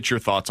wanted to get your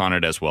thoughts on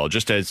it as well,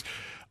 just as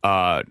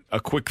a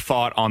quick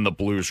thought on the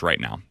Blues right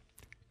now.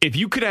 If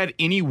you could add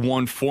any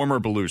one former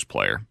Blues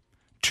player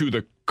to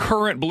the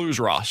current Blues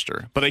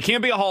roster, but they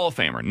can't be a Hall of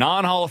Famer,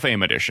 non-Hall of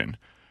Fame edition,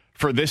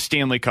 for this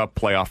Stanley Cup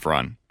playoff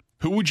run,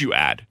 who would you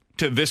add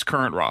to this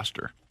current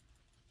roster?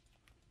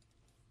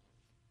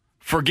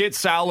 Forget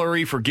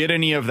salary, forget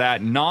any of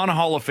that.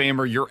 Non-Hall of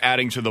Famer you're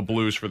adding to the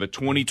Blues for the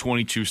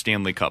 2022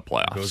 Stanley Cup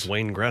playoffs. It was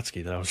Wayne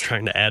Gretzky that I was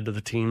trying to add to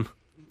the team.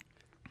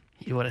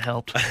 He would have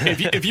helped.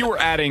 If you were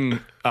adding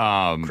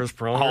Chris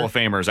Pronger. Hall of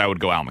Famers, I would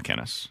go Al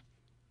McInnes.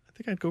 I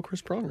think I'd go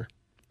Chris Pronger.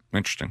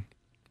 Interesting.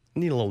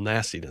 Need a little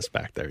nastiness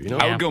back there, you know?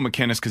 I would go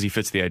McInnes because he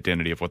fits the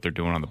identity of what they're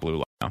doing on the blue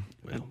line now.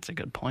 Well, that's a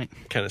good point.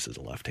 McInnes is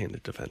a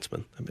left-handed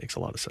defenseman. That makes a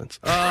lot of sense.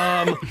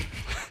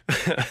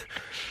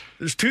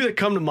 There's two that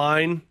come to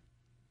mind.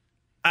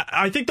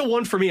 I think the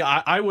one for me,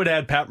 I would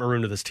add Pat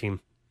Maroon to this team.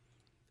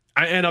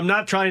 And I'm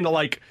not trying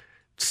to,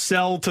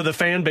 sell to the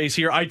fan base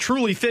here. I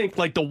truly think,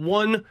 the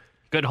one...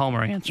 Good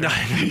homer answer.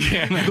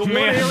 The one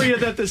area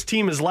that this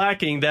team is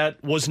lacking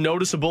that was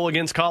noticeable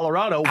against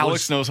Colorado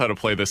Alex knows how to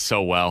play this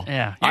so well.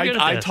 Yeah,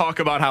 I talk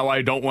about how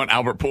I don't want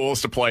Albert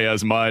Pujols to play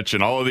as much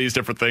and all of these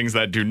different things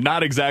that do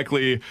not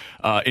exactly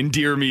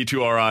endear me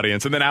to our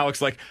audience. And then Alex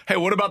hey,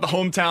 what about the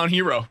hometown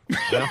hero?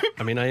 Well,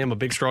 I am a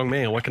big, strong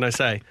man. What can I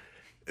say?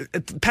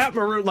 Pat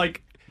Maroon,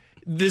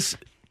 this,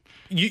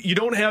 you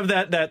don't have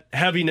that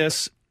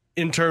heaviness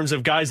in terms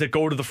of guys that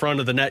go to the front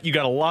of the net. You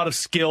got a lot of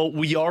skill.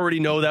 We already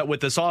know that with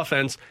this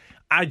offense.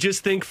 I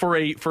just think for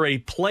a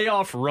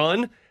playoff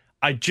run,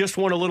 I just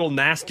want a little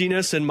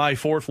nastiness in my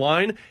fourth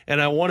line,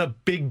 and I want a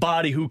big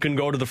body who can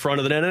go to the front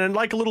of the net, and I'd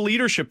like a little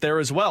leadership there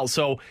as well.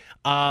 So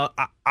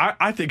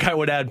I think I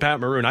would add Pat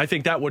Maroon. I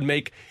think that would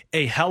make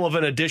a hell of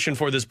an addition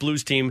for this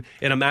Blues team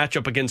in a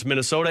matchup against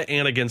Minnesota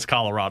and against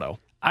Colorado.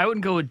 I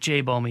would go with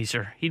Jay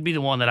Bouwmeester. He'd be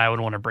the one that I would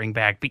want to bring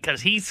back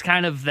because he's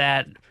kind of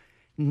that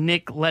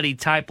Nick Leddy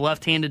type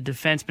left-handed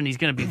defenseman. He's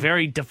going to be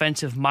very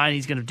defensive minded.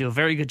 He's going to do a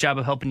very good job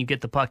of helping you get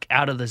the puck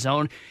out of the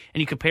zone.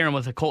 And you compare him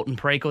with a Colton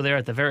Parayko there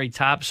at the very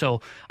top.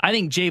 So I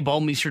think Jay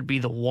Bouwmeester would be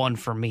the one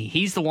for me.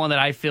 He's the one that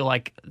I feel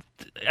like,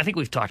 I think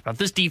we've talked about.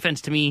 This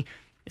defense to me,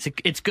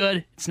 it's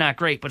good. It's not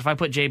great. But if I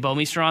put Jay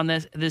Bouwmeester on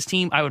this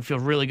team, I would feel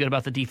really good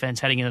about the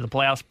defense heading into the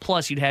playoffs.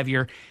 Plus, you'd have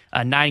your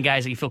 9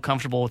 guys that you feel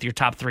comfortable with your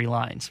top 3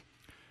 lines.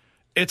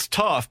 It's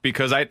tough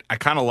because I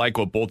kind of like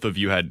what both of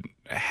you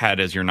had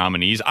as your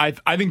nominees. I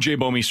think Jay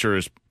Bouwmeester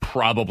is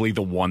probably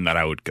the one that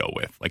I would go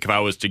with. If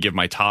I was to give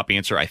my top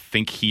answer, I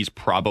think he's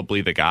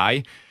probably the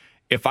guy.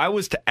 If I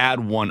was to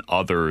add one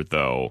other,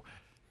 though,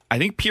 I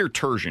think Pierre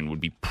Turgeon would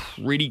be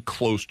pretty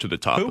close to the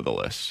top of the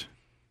list.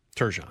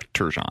 Turgeon.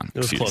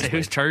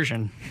 Who's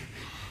Turgeon?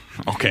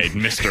 Okay,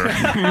 mister.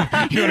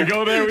 You want to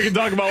go there? We can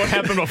talk about what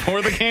happened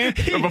before the game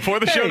or before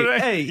the show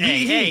today.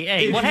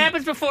 Hey! What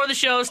happens before the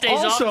show stays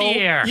off the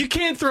air? You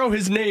can't throw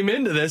his name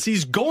into this.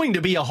 He's going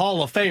to be a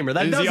Hall of Famer.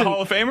 Is he a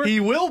Hall of Famer? He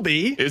will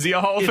be. Is he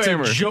a Hall of Famer?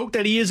 It's a joke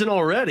that he isn't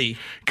already.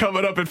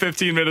 Coming up in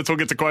 15 minutes, we'll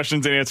get to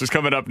questions and answers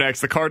coming up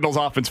next. The Cardinals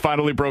offense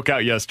finally broke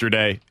out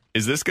yesterday.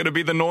 Is this going to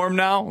be the norm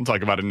now? We'll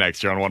talk about it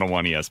next year on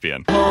 101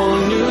 ESPN. Whole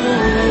new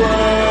world,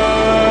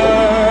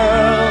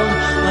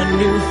 a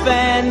new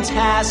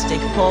fantastic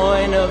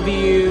point of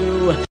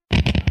view.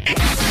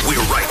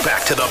 We're right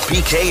back to the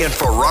BK and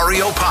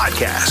Ferrario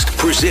podcast,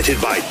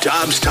 presented by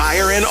Dobbs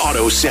Tire and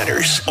Auto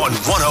Centers on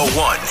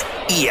 101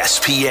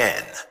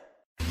 ESPN.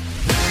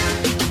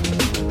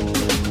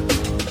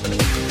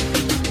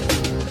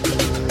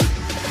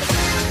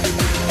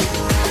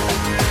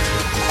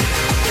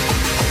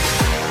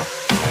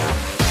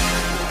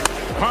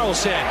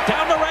 Carlson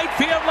down the right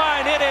field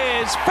line. It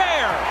is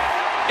fair.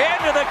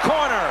 Into the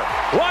corner.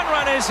 One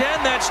run is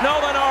in. That's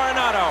Nolan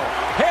Arenado.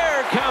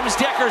 Here comes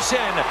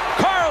Dickerson.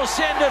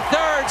 Carlson to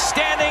third,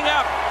 standing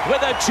up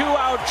with a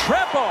 2-out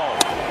triple.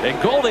 And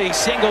Goldie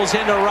singles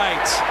into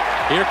right.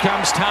 Here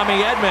comes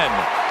Tommy Edman.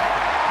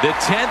 The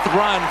 10th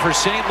run for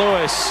St.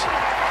 Louis.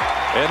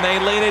 And they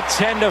lead it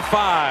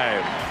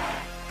 10-5.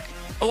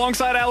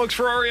 Alongside Alex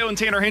Ferrario and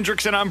Tanner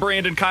Hendrickson, I'm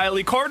Brandon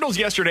Kiley. Cardinals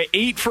yesterday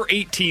 8 for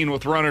 18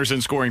 with runners in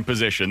scoring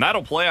position.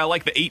 That'll play. I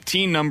like the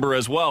 18 number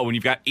as well when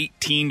you've got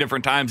 18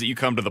 different times that you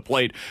come to the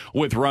plate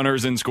with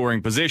runners in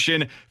scoring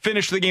position.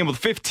 Finished the game with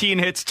 15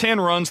 hits,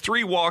 10 runs,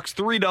 3 walks,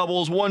 3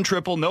 doubles, 1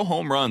 triple, no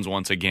home runs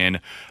once again.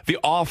 The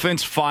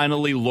offense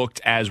finally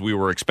looked as we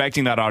were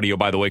expecting. That audio,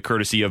 by the way,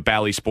 courtesy of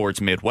Bally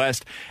Sports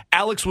Midwest.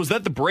 Alex, was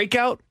that the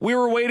breakout we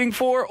were waiting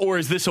for, or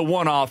is this a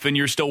one-off and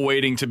you're still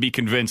waiting to be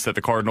convinced that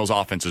the Cardinals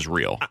offense is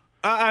real?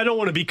 I don't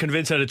want to be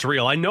convinced that it's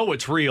real. I know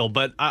it's real,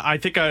 but I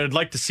think I'd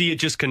like to see it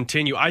just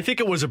continue. I think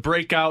it was a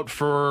breakout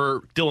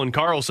for Dylan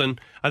Carlson.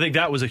 I think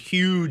that was a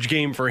huge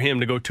game for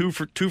him to go 2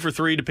 for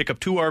 3 to pick up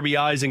 2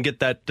 RBIs and get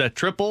that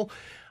triple.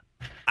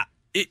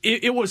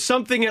 It was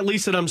something at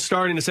least that I'm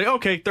starting to say,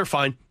 okay, they're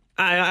fine.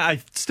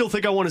 I still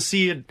think I want to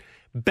see it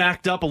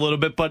backed up a little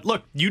bit, but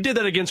look, you did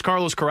that against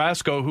Carlos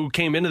Carrasco, who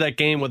came into that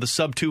game with a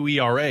sub-2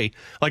 ERA.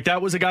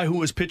 That was a guy who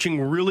was pitching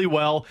really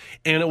well,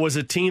 and it was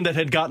a team that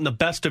had gotten the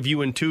best of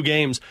you in 2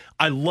 games.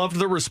 I loved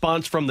the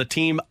response from the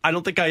team. I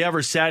don't think I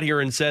ever sat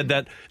here and said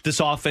that this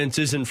offense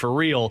isn't for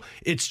real.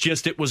 It's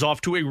just it was off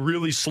to a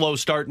really slow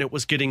start, and it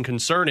was getting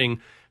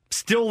concerning.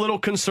 Still a little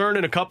concern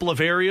in a couple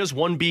of areas,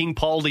 one being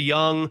Paul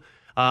DeJong,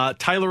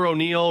 Tyler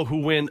O'Neill,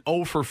 who went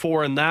 0 for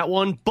 4 in that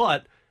one,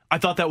 but I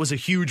thought that was a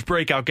huge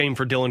breakout game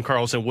for Dylan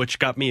Carlson, which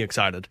got me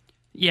excited.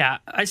 Yeah,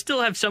 I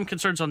still have some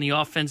concerns on the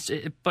offense,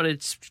 but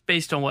it's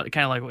based on what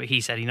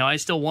he said. I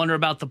still wonder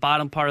about the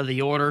bottom part of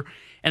the order.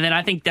 And then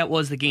I think that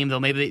was the game, though,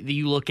 maybe that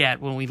you look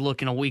at when we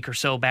look in a week or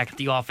so back at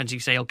the offense, you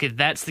say, okay,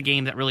 that's the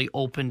game that really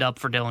opened up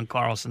for Dylan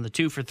Carlson. The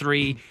 2 for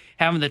 3,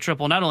 having the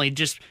triple, not only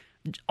just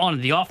on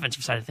the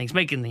offensive side of things,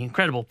 making the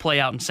incredible play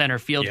out in center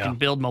field can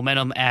build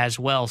momentum as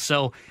well.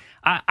 So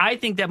I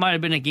think that might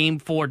have been a game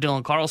for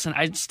Dylan Carlson.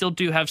 I still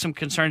do have some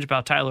concerns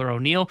about Tyler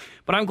O'Neill,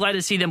 but I'm glad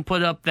to see them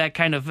put up that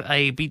kind of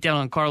a beatdown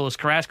on Carlos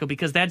Carrasco,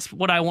 because that's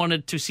what I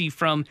wanted to see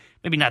from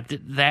maybe not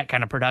that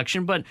kind of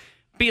production, but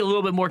be a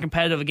little bit more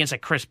competitive against a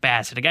Chris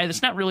Bassett, a guy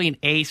that's not really an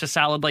ace, a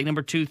solid like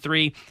number 2,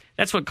 3.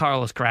 That's what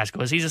Carlos Carrasco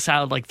is. He's a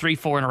solid like 3,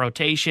 4 in a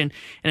rotation,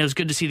 and it was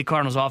good to see the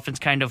Cardinals offense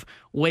kind of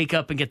wake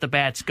up and get the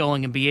bats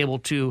going and be able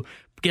to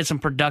get some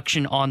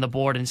production on the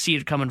board and see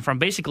it coming from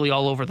basically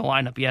all over the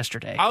lineup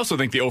yesterday. I also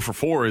think the 0 for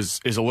 4 is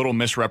a little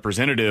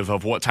misrepresentative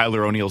of what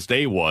Tyler O'Neill's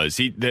day was.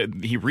 He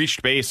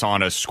reached base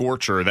on a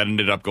scorcher that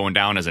ended up going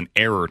down as an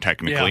error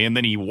technically, and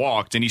then he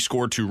walked and he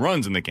scored 2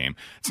 runs in the game.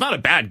 It's not a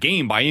bad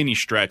game by any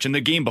stretch. In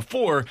the game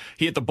before,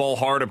 he hit the ball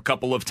hard a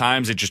couple of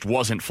times. It just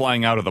wasn't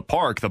flying out of the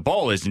park. The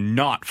ball is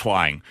not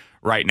flying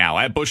right now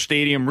at Busch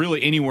Stadium,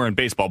 really anywhere in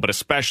baseball, but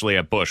especially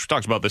at Busch. We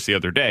talked about this the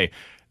other day.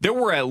 There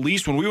were at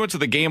least, when we went to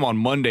the game on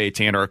Monday,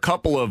 Tanner, a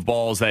couple of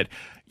balls that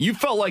you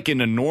felt like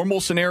in a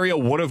normal scenario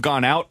would have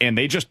gone out, and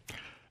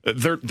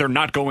they're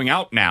not going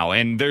out now.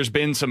 And there's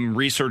been some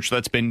research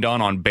that's been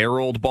done on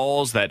barreled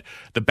balls that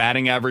the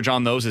batting average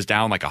on those is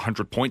down like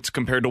 100 points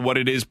compared to what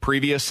it is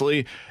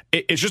previously.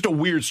 It's just a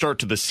weird start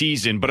to the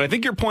season, but I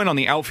think your point on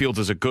the outfield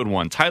is a good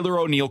one. Tyler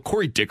O'Neill,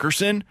 Corey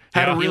Dickerson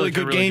had a really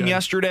good game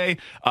yesterday.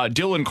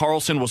 Dylan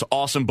Carlson was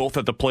awesome both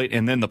at the plate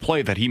and then the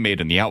play that he made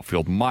in the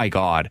outfield. My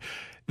God.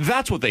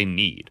 That's what they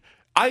need.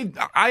 I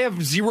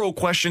have zero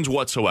questions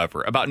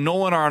whatsoever about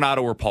Nolan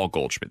Arenado or Paul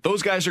Goldschmidt.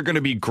 Those guys are going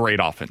to be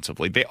great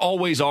offensively. They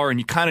always are, and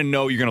you kind of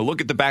know you're going to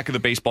look at the back of the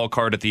baseball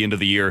card at the end of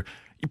the year.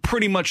 You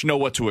pretty much know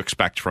what to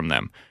expect from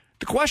them.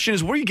 The question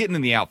is, what are you getting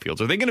in the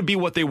outfield? Are they going to be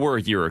what they were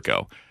a year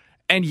ago?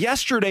 And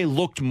yesterday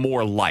looked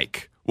more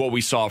like what we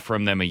saw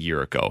from them a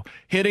year ago.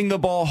 Hitting the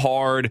ball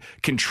hard,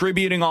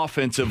 contributing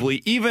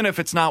offensively, even if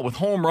it's not with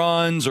home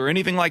runs or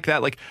anything like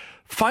that. Like,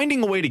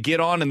 finding a way to get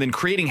on and then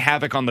creating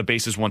havoc on the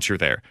bases once you're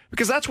there.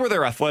 Because that's where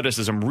their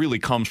athleticism really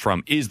comes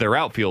from, is their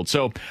outfield.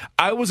 So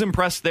I was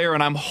impressed there,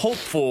 and I'm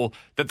hopeful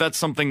that that's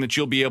something that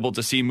you'll be able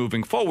to see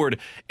moving forward.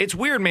 It's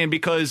weird, man,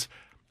 because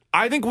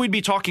I think we'd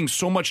be talking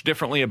so much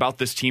differently about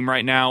this team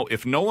right now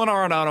if Nolan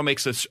Arenado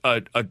makes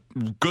a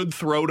good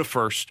throw to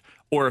first,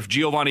 or if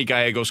Giovanni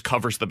Gallegos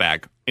covers the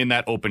bag in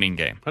that opening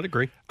game. I'd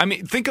agree. I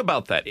mean, think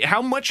about that.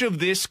 How much of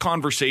this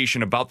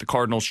conversation about the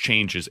Cardinals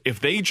changes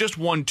if they just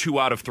won 2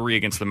 out of 3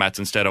 against the Mets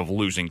instead of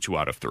losing 2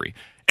 out of 3?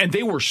 And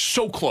they were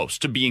so close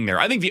to being there.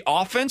 I think the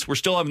offense, we're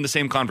still having the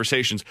same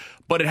conversations,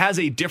 but it has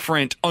a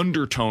different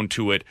undertone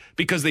to it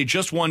because they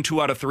just won 2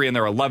 out of 3 and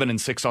they're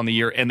 11-6 on the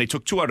year, and they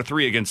took 2 out of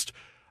 3 against,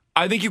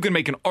 I think you can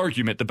make an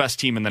argument, the best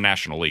team in the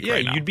National League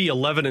right now. You'd be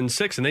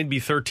 11-6, and they'd be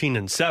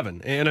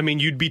 13-7. And, I mean,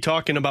 you'd be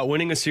talking about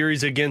winning a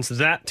series against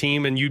that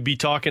team, and you'd be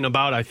talking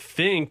about, I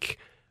think,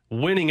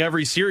 winning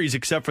every series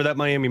except for that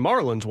Miami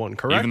Marlins one,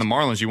 correct? Even the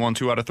Marlins, you won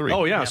 2 out of 3.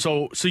 Oh, yeah.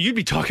 So you'd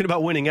be talking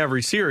about winning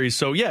every series.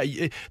 So, yeah,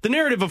 the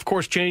narrative, of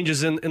course,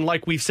 changes, and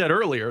like we've said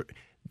earlier,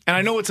 and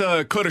I know it's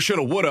a coulda,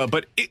 shoulda, woulda,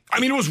 but it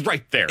was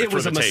right there. It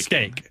was a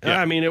mistake. Yeah.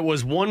 I mean, it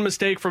was one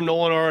mistake from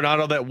Nolan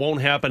Arenado that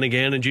won't happen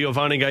again, and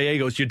Giovanni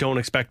Gallegos, you don't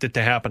expect it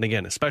to happen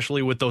again,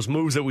 especially with those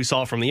moves that we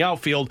saw from the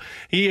outfield.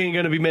 He ain't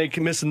going to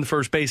be missing the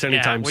first base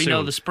anytime soon. We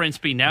know the sprint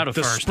speed now to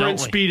first, The sprint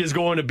speed is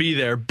going to be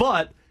there,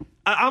 but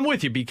I'm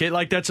with you, BK.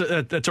 Like, that's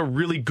a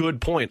really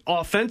good point.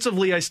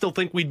 Offensively, I still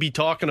think we'd be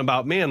talking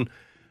about, man,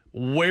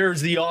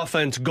 where's the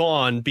offense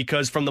gone?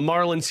 Because from the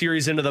Marlins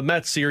series into the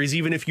Mets series,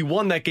 even if you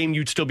won that game,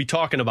 you'd still be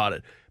talking about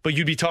it. But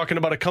you'd be talking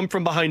about a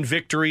come-from-behind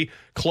victory,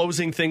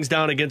 closing things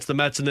down against the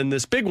Mets, and then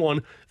this big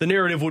one, the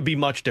narrative would be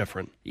much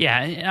different.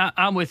 Yeah,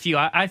 I'm with you.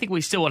 I think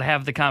we still would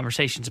have the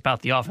conversations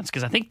about the offense,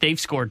 because I think they've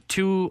scored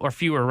 2 or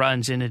fewer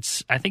runs, and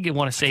I think I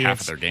want to say half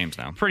of their games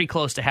now. Pretty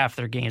close to half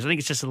their games. I think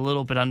it's just a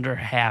little bit under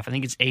half. I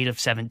think it's 8 of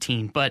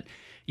 17. But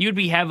you'd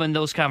be having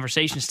those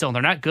conversations still, and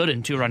they're not good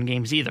in 2-run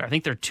games either. I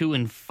think they're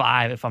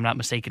 2-5, if I'm not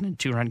mistaken, in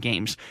 2-run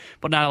games.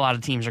 But not a lot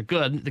of teams are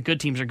good. The good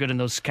teams are good in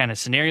those kind of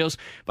scenarios.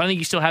 But I think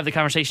you still have the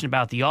conversation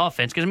about the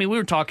offense. Because, I mean, we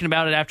were talking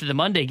about it after the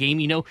Monday game.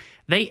 You know,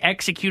 they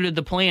executed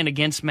the plan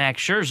against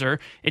Max Scherzer.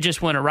 It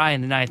just went awry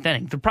in the 9th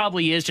inning. There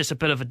probably is just a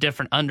bit of a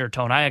different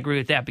undertone. I agree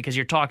with that, because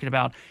you're talking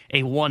about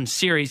a 1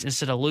 series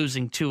instead of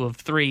losing 2 of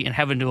 3 and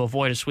having to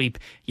avoid a sweep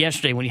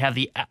yesterday when you have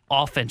the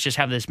offense just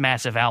have this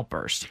massive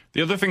outburst.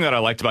 The other thing that I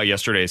liked about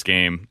yesterday's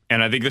game,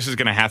 and I think this is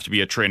going to have to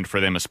be a trend for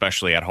them,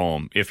 especially at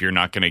home, if you're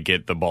not going to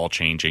get the ball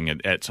changing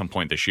at some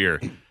point this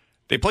year,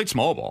 they played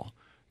small ball.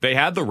 They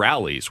had the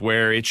rallies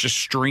where it's just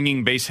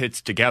stringing base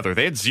hits together.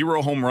 They had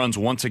 0 home runs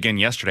once again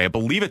yesterday. I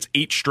believe it's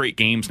 8 straight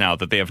games now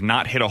that they have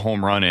not hit a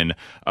home run in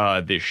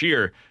this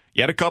year.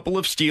 You had a couple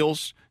of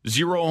steals,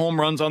 0 home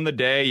runs on the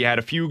day. You had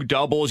a few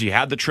doubles. You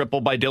had the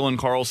triple by Dylan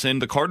Carlson.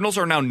 The Cardinals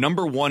are now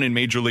number 1 in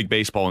Major League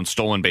Baseball in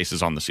stolen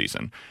bases on the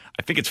season.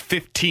 I think it's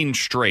 15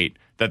 straight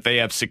that they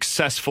have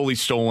successfully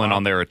stolen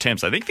on their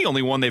attempts. I think the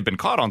only one they've been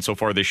caught on so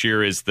far this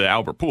year is the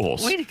Albert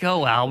Pujols. Way to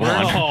go, Albert.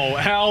 Oh,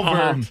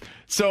 Albert.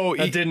 So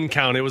that didn't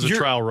count. It was a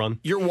trial run.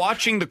 You're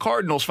watching the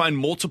Cardinals find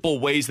multiple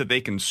ways that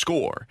they can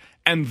score.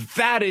 And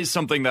that is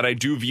something that I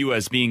do view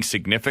as being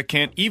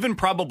significant, even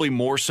probably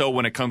more so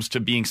when it comes to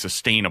being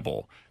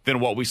sustainable than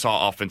what we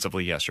saw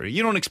offensively yesterday.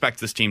 You don't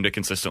expect this team to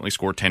consistently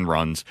score 10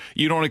 runs.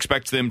 You don't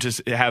expect them to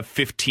have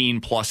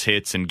 15-plus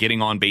hits and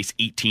getting on base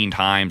 18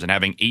 times and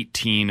having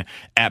 18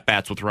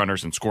 at-bats with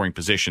runners in scoring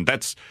position.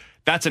 That's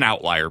an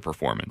outlier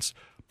performance.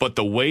 But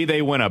the way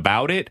they went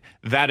about it,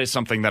 that is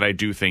something that I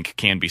do think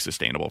can be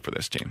sustainable for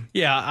this team.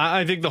 Yeah,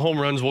 I think the home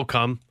runs will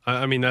come.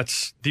 I mean,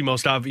 that's the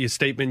most obvious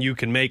statement you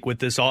can make with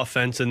this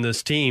offense and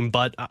this team.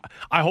 But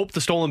I hope the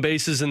stolen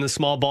bases and the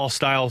small ball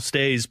style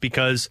stays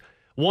because,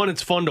 one,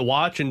 it's fun to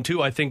watch, and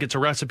two, I think it's a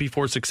recipe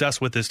for success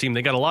with this team.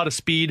 They got a lot of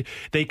speed.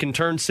 They can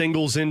turn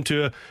singles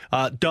into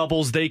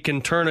doubles. They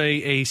can turn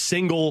a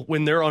single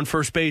when they're on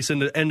first base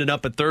and ending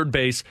up at third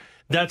base.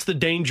 That's the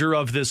danger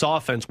of this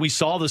offense. We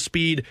saw the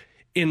speed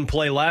in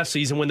play last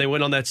season when they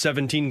went on that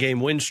 17-game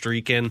win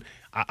streak, and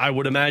I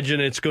would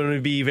imagine it's going to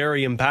be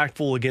very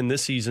impactful again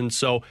this season.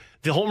 So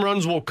the home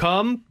runs will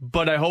come,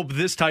 but I hope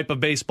this type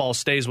of baseball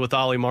stays with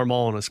Oli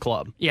Marmol and his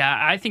club. Yeah,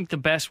 I think the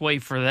best way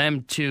for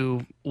them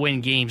to win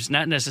games,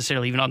 not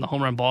necessarily even on the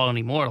home run ball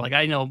anymore. Like,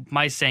 I know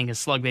my saying is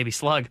slug, baby,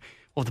 slug.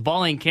 Well, if the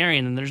ball ain't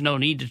carrying, then there's no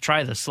need to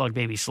try the slug,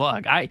 baby,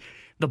 slug.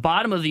 The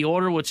bottom of the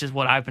order, which is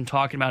what I've been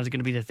talking about, is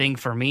going to be the thing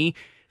for me.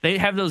 They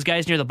have those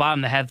guys near the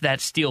bottom that have that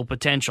steal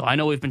potential. I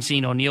know we've been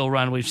seeing O'Neill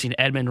run, we've seen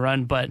Edman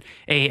run, but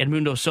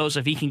Edmundo Sosa,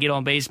 if he can get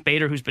on base,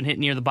 Bader, who's been hitting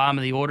near the bottom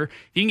of the order,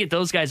 if you can get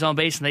those guys on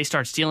base and they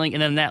start stealing,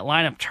 and then that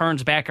lineup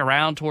turns back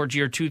around towards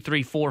your 2,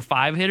 3, 4,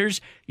 5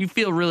 hitters, you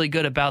feel really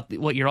good about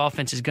what your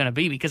offense is going to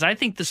be. Because I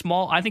think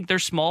their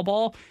small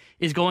ball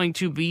is going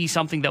to be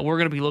something that we're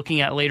going to be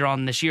looking at later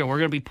on this year. We're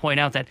going to be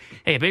pointing out that,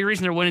 hey, a big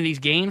reason they're winning these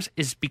games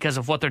is because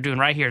of what they're doing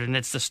right here, and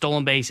it's the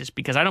stolen bases.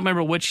 Because I don't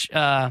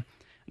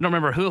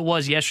remember who it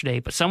was yesterday,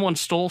 but someone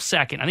stole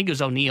second. I think it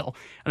was O'Neill.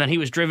 And then he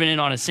was driven in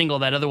on a single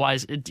that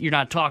otherwise you're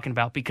not talking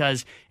about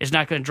because it's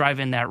not going to drive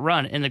in that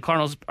run. And the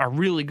Cardinals are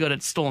really good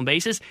at stolen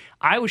bases.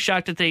 I was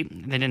shocked that they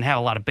didn't have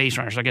a lot of base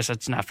runners. I guess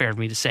that's not fair of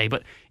me to say.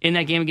 But in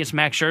that game against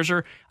Max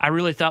Scherzer, I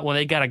really thought when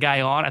they got a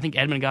guy on, I think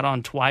Edman got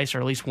on twice or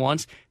at least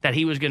once, that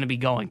he was going to be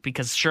going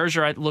because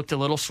Scherzer looked a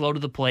little slow to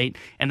the plate.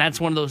 And that's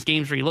one of those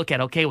games where you look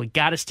at, okay, we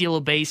got to steal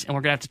a base and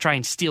we're going to have to try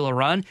and steal a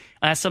run. And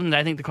that's something that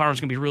I think the Cardinals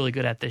are going to be really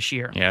good at this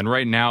year. Yeah, and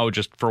right now,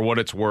 just for what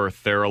it's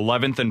worth, they're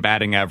 11th in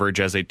batting average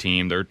as a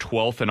team. They're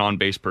 12th in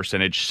on-base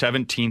percentage,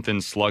 17th in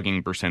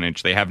slugging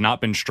percentage. They have not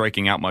been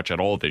striking out much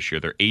at all this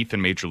year. They're 8th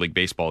in Major League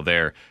Baseball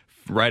there,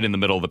 right in the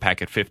middle of the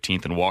pack at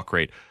 15th in walk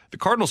rate. The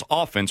Cardinals'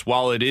 offense,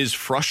 while it is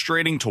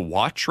frustrating to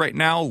watch right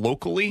now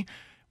locally,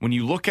 when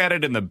you look at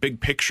it in the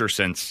big picture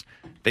sense,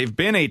 they've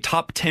been a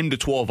top 10 to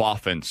 12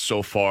 offense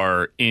so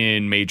far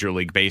in Major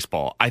League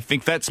Baseball. I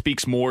think that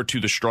speaks more to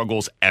the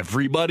struggles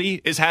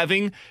everybody is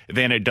having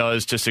than it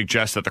does to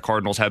suggest that the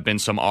Cardinals have been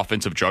some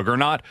offensive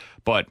juggernaut.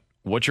 But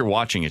what you're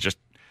watching is just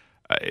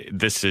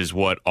this is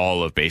what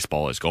all of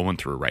baseball is going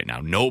through right now.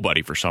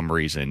 Nobody, for some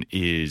reason,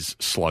 is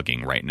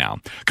slugging right now.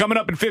 Coming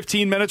up in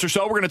 15 minutes or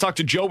so, we're going to talk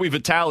to Joey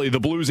Vitale, the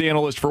Blues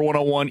analyst for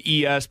 101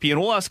 ESPN.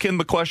 We'll ask him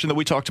the question that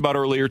we talked about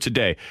earlier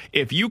today.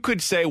 If you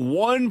could say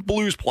one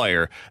Blues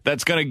player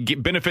that's going to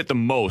benefit the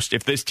most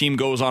if this team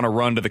goes on a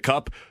run to the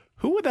Cup,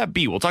 who would that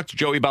be? We'll talk to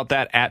Joey about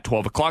that at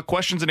 12 o'clock.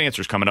 Questions and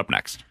answers coming up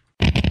next.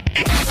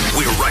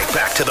 We're right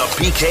back to the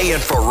BK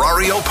and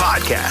Ferrario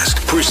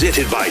podcast,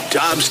 presented by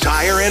Dobbs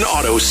Tire and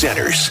Auto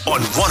Centers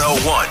on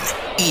 101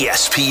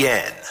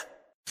 ESPN.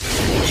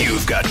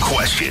 You've got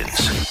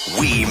questions.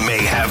 We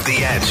may have the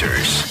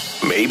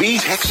answers. Maybe?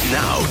 Text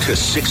now to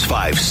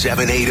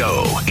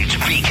 65780. It's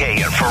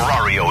BK and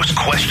Ferrario's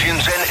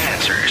questions and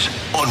answers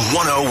on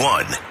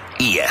 101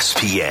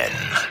 ESPN.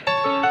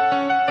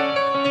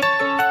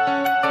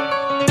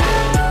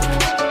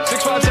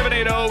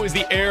 65780 is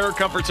the Air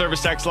Comfort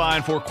Service text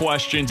line for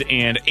questions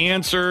and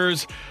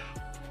answers.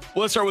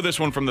 Let's start with this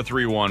one from the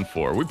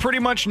 314. We pretty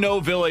much know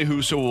Ville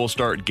Husso will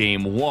start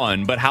game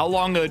one, but how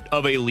long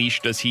of a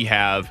leash does he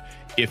have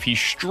if he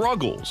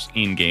struggles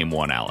in game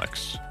one,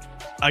 Alex?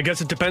 I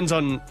guess it depends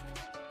on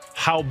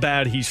how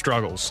bad he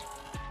struggles.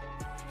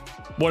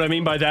 What I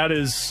mean by that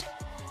is,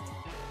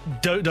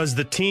 does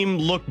the team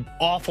look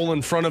awful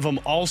in front of him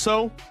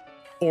also,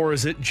 or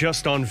is it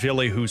just on Ville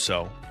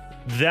Husso?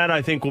 That,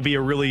 I think, will be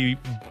a really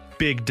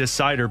big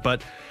decider.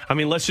 But, I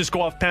mean, let's just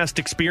go off past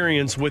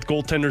experience with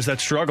goaltenders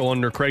that struggle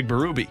under Craig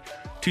Berube.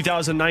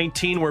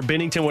 2019, where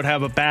Binnington would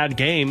have a bad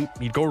game,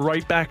 you'd go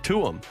right back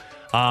to him.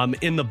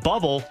 In the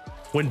bubble,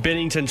 when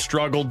Binnington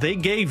struggled, they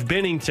gave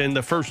Binnington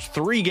the first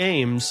 3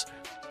 games,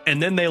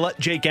 and then they let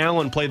Jake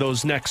Allen play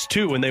those next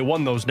 2, and they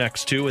won those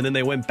next 2, and then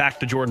they went back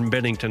to Jordan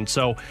Binnington.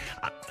 So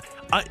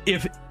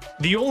if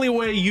The only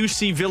way you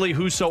see Ville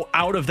Husso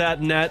out of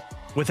that net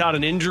without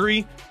an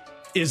injury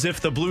is if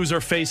the Blues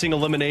are facing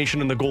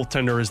elimination and the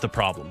goaltender is the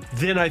problem.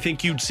 Then I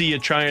think you'd see a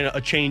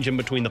change in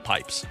between the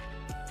pipes.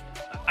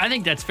 I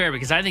think that's fair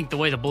because I think the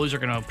way the Blues are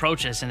going to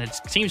approach this, and it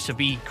seems to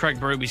be Craig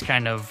Berube's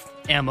kind of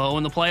MO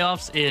in the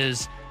playoffs,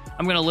 is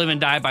I'm going to live and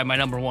die by my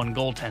number one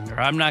goaltender.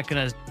 I'm not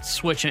going to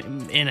switch it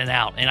in and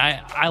out. And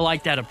I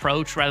like that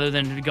approach rather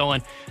than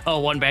going, oh,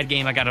 one bad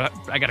game, I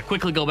gotta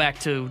quickly go back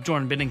to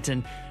Jordan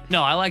Binnington.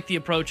 No, I like the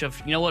approach of,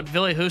 you know what,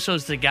 Ville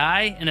Husso's the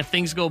guy, and if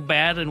things go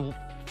bad in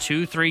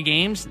 2-3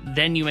 games,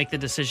 then you make the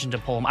decision to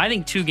pull him. I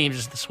think 2 games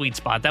is the sweet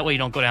spot. That way you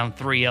don't go down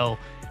 3-0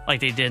 like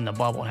they did in the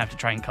bubble and have to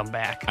try and come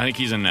back. I think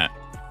he's in net.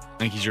 I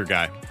think he's your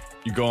guy.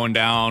 You're going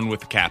down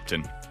with the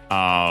captain.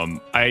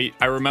 I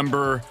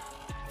remember,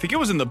 I think it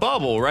was in the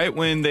bubble, right,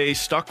 when they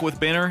stuck with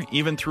Binner,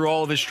 even through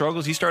all of his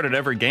struggles. He started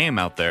every game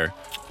out there,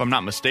 if I'm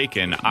not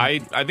mistaken. I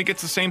think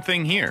it's the same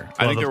thing here.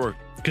 Well, I think there were...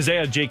 Because they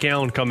had Jake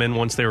Allen come in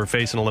once they were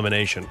facing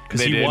elimination.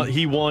 Because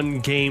he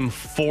won game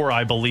 4,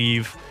 I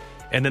believe,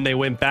 and then they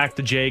went back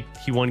to Jake.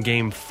 He won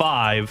game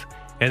 5,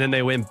 and then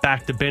they went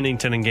back to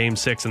Binnington in game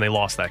 6, and they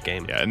lost that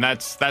game. Yeah, and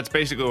that's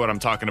basically what I'm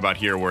talking about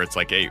here, where it's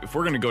like, hey, if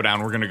we're going to go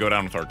down, we're going to go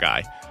down with our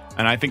guy.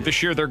 And I think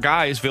this year their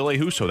guy is Ville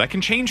Husso. That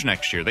can change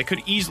next year. They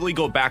could easily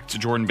go back to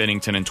Jordan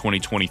Binnington in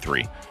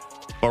 2023.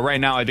 But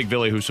right now, I think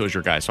Ville Husso is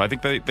your guy, so I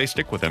think they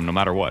stick with him no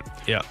matter what.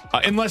 Yeah.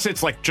 Unless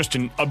it's like just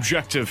an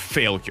objective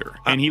failure,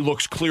 and he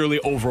looks clearly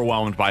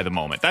overwhelmed by the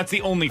moment. That's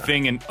the only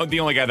thing, and the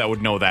only guy that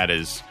would know that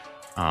is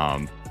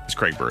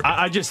Craig Berube.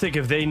 I just think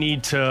if they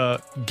need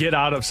to get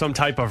out of some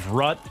type of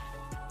rut,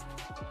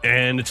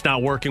 and it's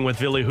not working with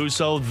Ville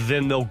Husso,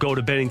 then they'll go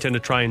to Binnington to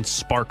try and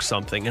spark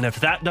something. And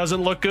if that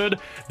doesn't look good,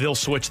 they'll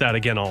switch that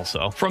again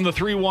also. From the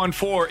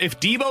 314, if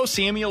Deebo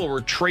Samuel were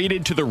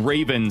traded to the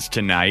Ravens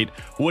tonight,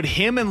 would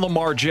him and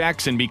Lamar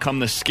Jackson become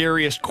the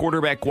scariest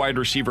quarterback-wide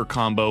receiver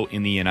combo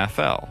in the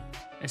NFL?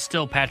 It's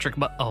still Patrick,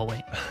 but oh,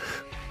 wait.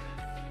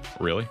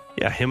 Really?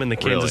 Yeah, him and the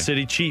Kansas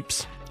City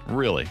Chiefs.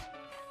 Really?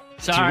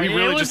 Sorry, Did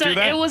we really just do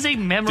that? It was a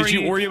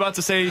memory. Were you about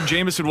to say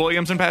Jamison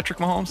Williams and Patrick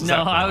Mahomes?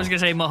 I was going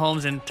to say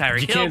Mahomes and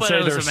Tyreek Hill, but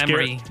it was a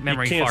memory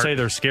You can't say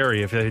they're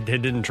scary if they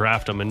didn't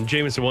draft them, and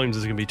Jamison Williams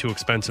is going to be too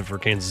expensive for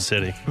Kansas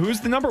City. Who's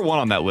the number one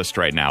on that list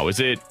right now? Is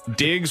it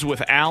Diggs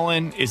with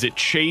Allen? Is it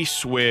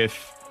Chase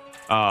with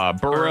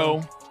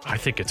Burrow? I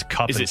think it's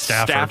Kupp and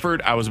Stafford.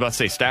 Stafford? I was about to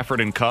say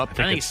Stafford and Kupp. I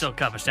think it's still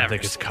Kupp and Stafford. I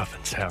think it's Kupp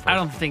and Stafford. I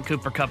don't think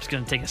Cooper Kupp's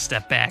going to take a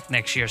step back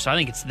next year, so I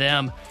think it's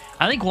them.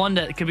 I think one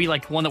that could be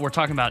like one that we're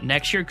talking about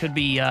next year could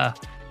be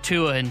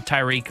Tua and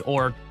Tyreek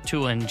or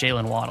Tua and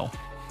Jalen Waddle.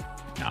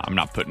 No, I'm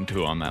not putting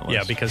Tua on that list.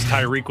 Yeah, because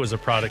Tyreek was a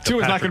product of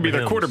Tua's not going to be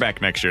their Mahomes.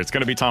 Quarterback next year. It's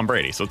going to be Tom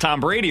Brady. So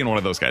Tom Brady and one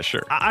of those guys,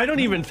 sure. I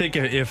don't even think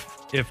if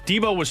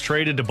Deebo was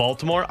traded to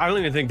Baltimore, I don't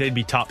even think they'd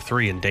be top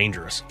 3 and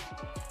dangerous.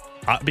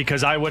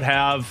 Because I would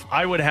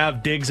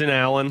have Diggs and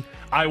Allen,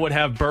 I would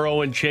have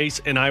Burrow and Chase,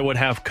 and I would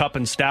have Kupp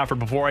and Stafford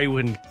before I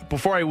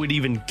would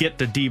even get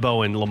to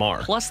Deebo and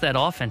Lamar. Plus, that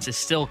offense is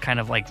still kind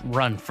of like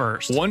run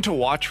first. One to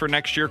watch for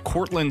next year: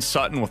 Courtland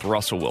Sutton with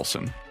Russell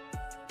Wilson.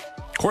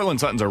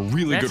 Courtland Sutton's a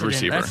really good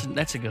receiver.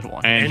 That's a good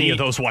one. And any of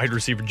those wide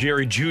receivers,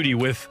 Jerry Jeudy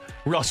with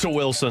Russell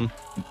Wilson.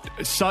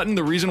 Sutton,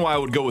 the reason why I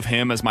would go with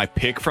him as my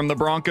pick from the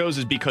Broncos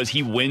is because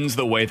he wins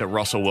the way that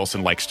Russell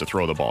Wilson likes to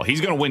throw the ball.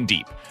 He's going to win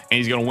deep, and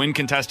he's going to win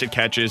contested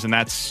catches, and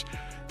that's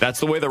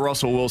the way that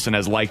Russell Wilson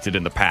has liked it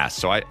in the past.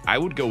 So I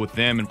would go with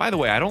them. And by the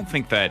way, I don't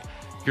think that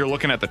if you're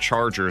looking at the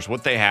Chargers,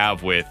 what they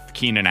have with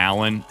Keenan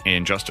Allen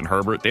and Justin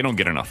Herbert, they don't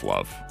get enough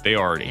love. They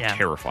are a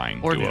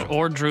terrifying duo.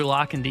 Or Drew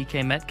Lock and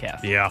DK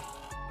Metcalf. Yeah.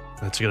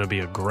 That's going to be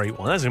a great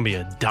one. That's going to be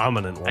a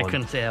dominant one. I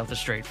couldn't say that with a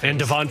straight face.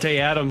 And Devontae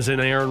Adams and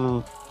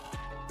Aaron...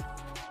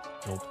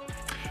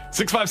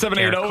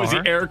 65780 is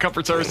the Air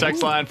Comfort Service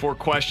text line for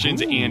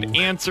questions and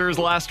answers.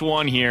 Last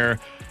one here.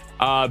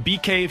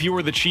 BK, if you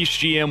were the Chiefs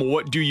GM,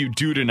 what do you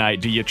do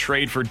tonight? Do you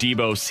trade for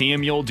Deebo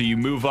Samuel? Do you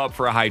move up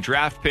for a high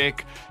draft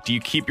pick? Do you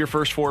keep your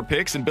first 4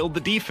 picks and build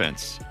the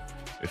defense?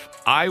 If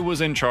I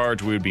was in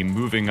charge, we would be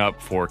moving up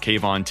for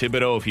Kayvon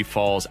Thibodeau if he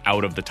falls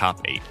out of the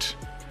top 8.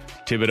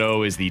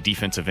 Thibodeau is the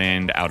defensive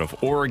end out of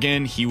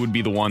Oregon. He would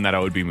be the one that I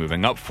would be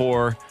moving up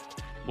for.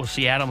 Will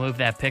Seattle move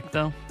that pick,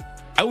 though?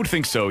 I would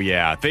think so,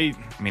 yeah. They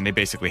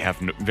basically have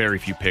very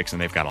few picks,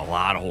 and they've got a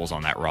lot of holes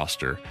on that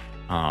roster.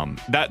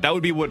 That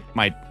would be what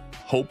my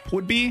hope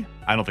would be.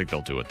 I don't think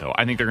they'll do it, though.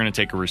 I think they're going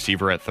to take a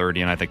receiver at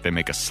 30, and I think they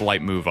make a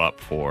slight move up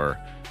for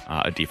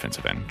a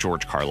defensive end,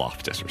 George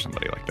Karlaftis or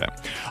somebody like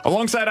that.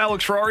 Alongside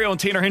Alex Ferrario and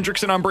Tanner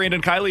Hendrickson, I'm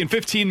Brandon Kiley. In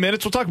 15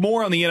 minutes, we'll talk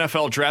more on the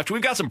NFL draft.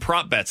 We've got some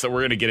prop bets that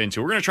we're going to get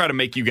into. We're going to try to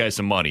make you guys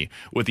some money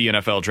with the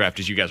NFL draft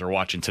as you guys are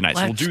watching tonight.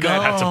 So we'll do that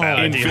That's a bad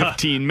in idea.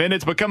 15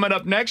 minutes. But coming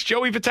up next,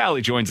 Joey Vitale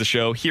joins the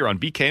show here on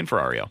BK and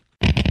Ferrario.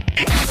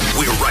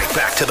 We're right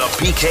back to the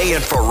BK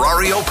and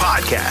Ferrario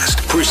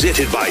podcast,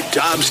 presented by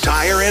Dobbs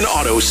Tire and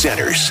Auto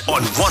Centers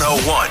on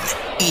 101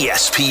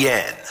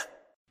 ESPN.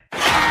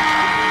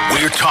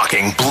 We're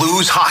talking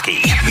Blues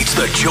hockey. It's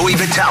the Joey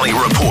Vitale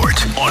Report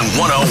on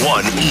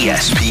 101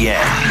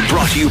 ESPN.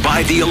 Brought to you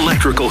by The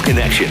Electrical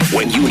Connection.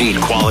 When you need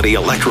quality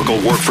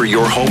electrical work for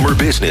your home or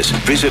business,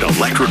 visit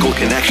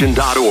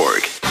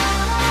electricalconnection.org.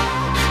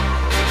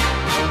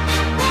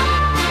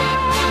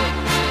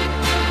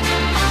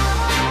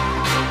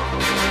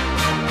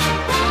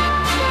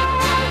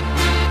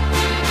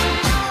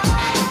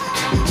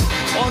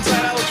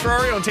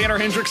 Tanner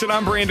Hendrickson,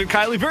 I'm Brandon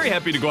Kiley. Very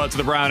happy to go out to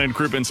the Brown and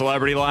Crouppen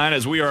Celebrity Line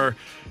as we are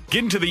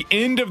getting to the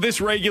end of this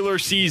regular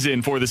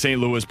season for the St.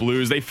 Louis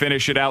Blues. They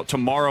finish it out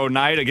tomorrow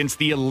night against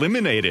the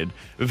eliminated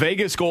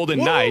Vegas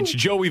Golden Knights.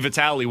 Joey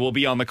Vitale will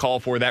be on the call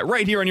for that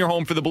right here on your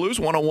home for the Blues,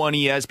 101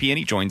 ESPN.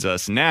 He joins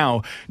us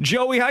now.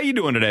 Joey, how you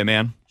doing today,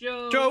 man?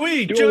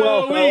 Joey. A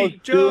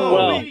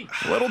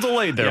little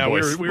delayed there,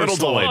 boys. We were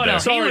delayed there.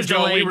 Sorry,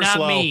 Joe, we were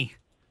slow. Me.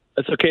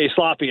 That's okay,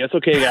 sloppy. That's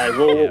okay, guys.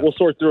 We'll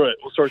sort through it.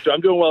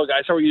 I'm doing well,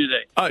 guys. How are you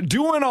today?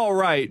 Doing all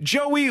right,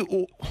 Joey.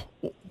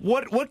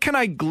 What can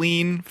I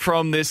glean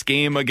from this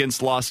game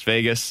against Las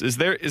Vegas? Is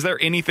there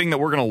anything that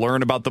we're going to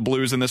learn about the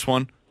Blues in this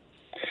one?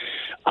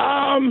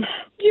 Yeah.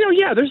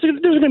 There's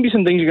going to be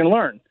some things you're going to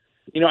learn.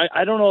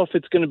 I don't know if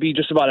it's going to be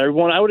just about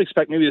everyone. I would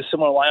expect maybe a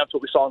similar lineup to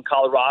what we saw in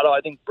Colorado. I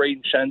think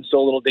Braden Schen's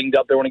still a little dinged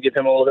up. They want to give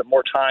him a little bit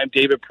more time.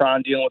 David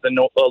Perron dealing with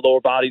a lower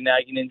body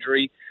nagging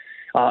injury.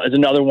 Is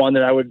another one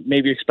that I would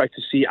maybe expect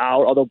to see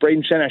out, although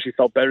Braden Schenn actually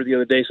felt better the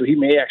other day, so he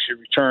may actually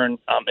return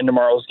in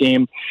tomorrow's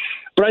game.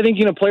 But I think,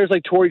 players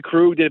like Torrey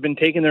Krug that have been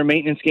taking their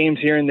maintenance games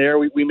here and there,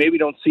 we maybe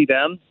don't see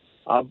them.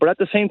 But at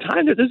the same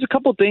time, there's a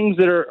couple things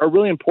that are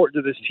really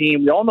important to this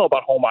team. We all know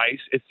about home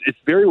ice. It's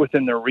very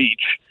within their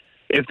reach.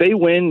 If they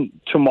win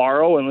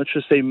tomorrow, and let's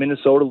just say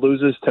Minnesota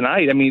loses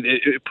tonight,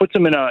 it puts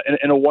them in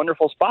a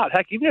wonderful spot.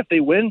 Heck, even if they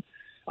win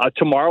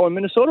tomorrow and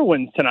Minnesota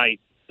wins tonight,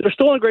 they're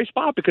still in a great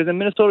spot because then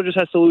Minnesota just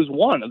has to lose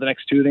one of the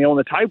next two. They own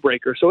the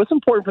tiebreaker. So it's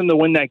important for them to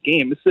win that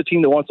game. This is a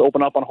team that wants to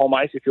open up on home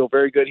ice. They feel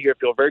very good here,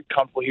 feel very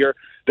comfortable here.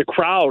 The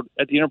crowd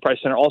at the Enterprise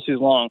Center all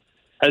season long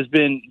has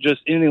been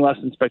just anything less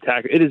than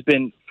spectacular. It has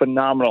been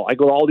phenomenal. I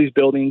go to all these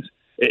buildings.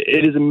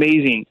 It is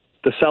amazing.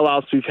 The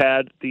sellouts we've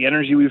had, the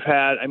energy we've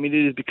had.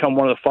 It has become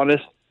one of the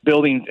funnest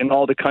buildings in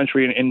all the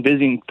country, and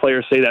visiting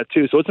players say that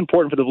too. So it's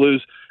important for the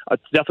Blues to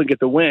definitely get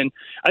the win.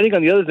 I think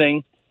on the other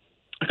thing,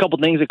 a couple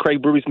things that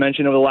Craig Berube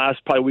mentioned over the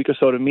last probably week or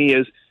so to me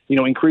is,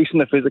 increasing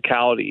the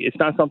physicality. It's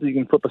not something you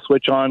can flip a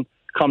switch on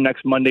come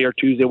next Monday or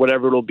Tuesday,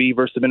 whatever it'll be,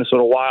 versus the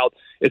Minnesota Wild.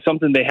 It's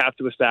something they have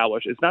to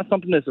establish. It's not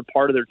something that's a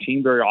part of their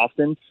team very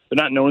often.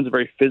 They're not known as a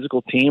very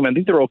physical team. I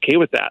think they're okay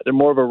with that. They're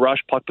more of a rush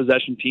puck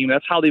possession team.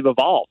 That's how they've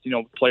evolved.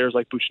 Players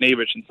like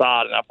Buchnevich and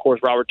Saad, and of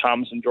course Robert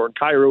Thomas and Jordan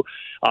Kyrou,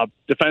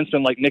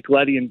 defensemen like Nick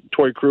Leddy and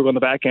Torrey Krug on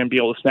the back end be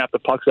able to snap the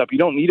pucks up. You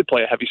don't need to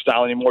play a heavy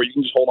style anymore. You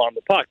can just hold on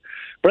to the puck.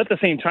 But at the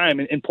same time,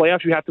 in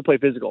playoffs, you have to play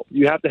physical.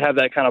 You have to have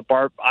that kind of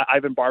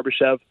Ivan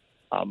Barbashev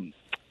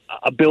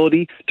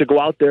ability to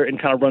go out there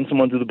and kind of run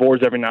someone through the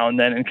boards every now and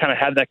then and kind of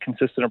have that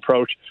consistent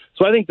approach.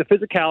 So I think the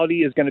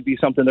physicality is going to be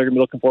something they're going to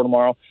be looking for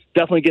tomorrow.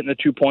 Definitely getting the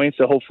 2 points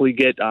to hopefully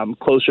get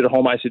closer to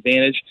home ice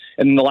advantage.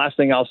 And then the last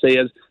thing I'll say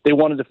is they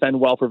want to defend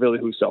well for Ville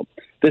Husso.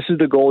 This is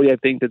the goalie I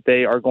think that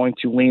they are going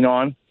to lean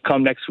on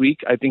come next week.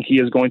 I think he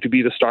is going to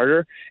be the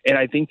starter. And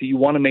I think that you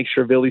want to make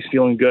sure Ville's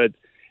feeling good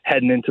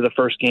heading into the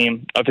first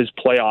game of his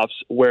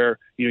playoffs where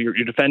you're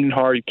defending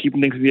hard, you're keeping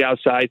things to the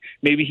outside.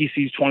 Maybe he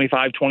sees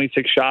 25,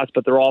 26 shots,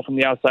 but they're all from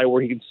the outside where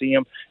he can see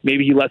them.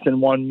 Maybe he lets in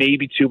one,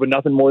 maybe two, but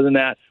nothing more than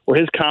that, where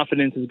his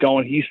confidence is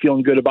going. He's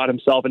feeling good about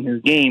himself and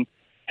his game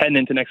heading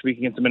into next week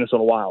against the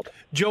Minnesota Wild.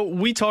 Joe,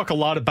 we talk a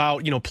lot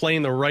about,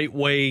 playing the right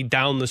way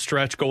down the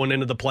stretch going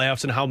into the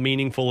playoffs and how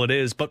meaningful it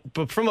is.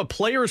 But from a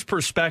player's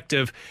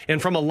perspective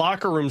and from a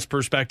locker room's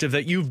perspective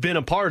that you've been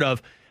a part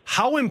of,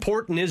 how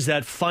important is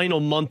that final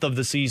month of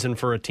the season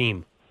for a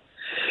team?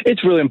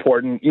 It's really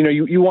important.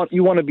 You want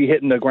to be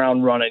hitting the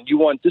ground running.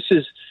 This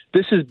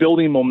is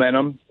building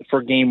momentum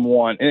for game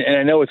one. And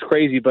I know it's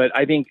crazy, but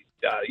I think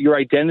your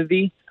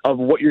identity of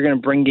what you're going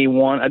to bring game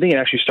one, I think it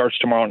actually starts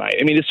tomorrow night.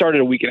 It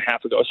started a week and a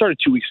half ago. It started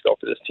 2 weeks ago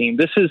for this team.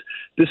 This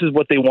is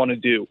what they want to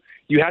do.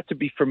 You have to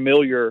be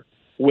familiar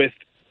with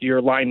your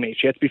line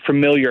mates. You have to be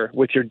familiar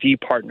with your D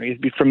partner. You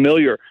have to be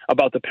familiar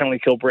about the penalty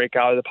kill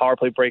breakout or the power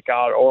play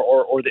breakout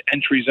or the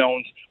entry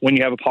zones when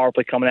you have a power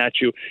play coming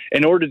at you.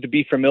 In order to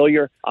be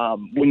familiar,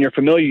 when you're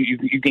familiar,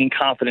 you gain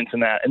confidence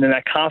in that. And then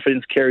that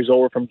confidence carries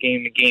over from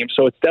game to game.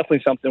 So it's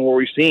definitely something where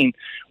we've seen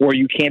where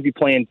you can't be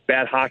playing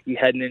bad hockey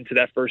heading into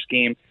that first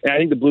game. And I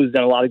think the Blues have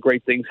done a lot of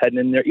great things heading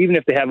in there, even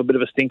if they have a bit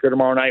of a stinker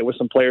tomorrow night with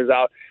some players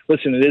out.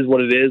 Listen, it is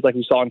what it is. Like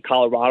we saw in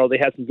Colorado, they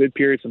had some good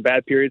periods, some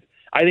bad periods.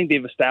 I think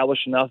they've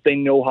established enough. They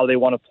know how they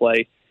want to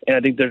play, and I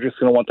think they're just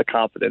going to want the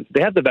confidence.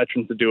 They have the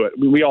veterans to do it.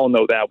 We all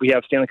know that. We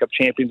have Stanley Cup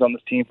champions on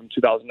this team from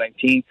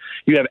 2019.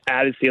 You have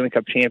added Stanley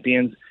Cup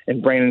champions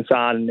in Brandon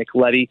Saad and Nick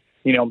Leddy.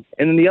 And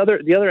then the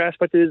other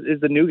aspect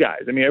is the new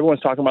guys.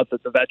 Everyone's talking about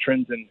the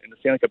veterans and the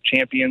Stanley Cup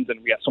champions,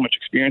 and we have so much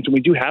experience, and we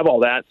do have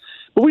all that.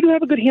 But we do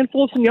have a good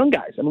handful of some young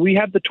guys. We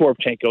have the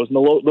Toropchenkos, and the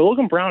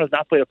Logan Brown has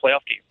not played a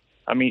playoff game.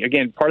 I mean,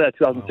 again, part of that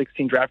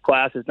 2016 draft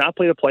class, has not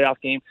played a playoff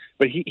game,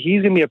 but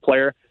he's going to be a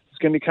player who's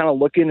going to be kind of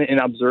looking and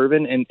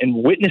observing and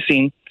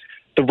witnessing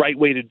the right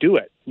way to do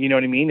it. You know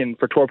what I mean? And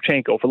for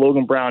Toropchenko, for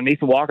Logan Brown,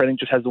 Nathan Walker, I think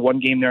just has the one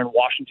game there in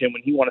Washington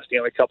when he won a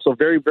Stanley Cup. So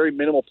very, very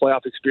minimal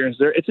playoff experience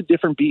there. It's a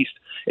different beast.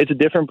 It's a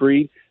different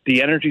breed.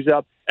 The energy's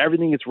up.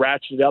 Everything gets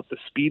ratcheted up. The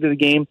speed of the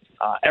game,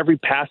 every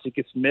pass that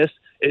gets missed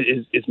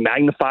is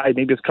magnified.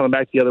 Maybe it's coming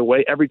back the other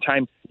way. Every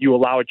time you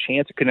allow a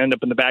chance, it can end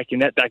up in the back of your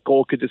net. That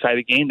goal could decide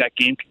a game. That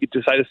game could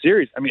decide a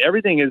series. I mean,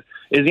 everything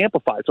is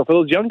amplified. So for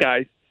those young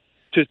guys,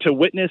 to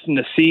witness and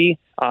to see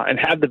and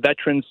have the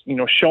veterans,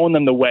 showing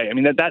them the way. I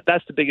mean,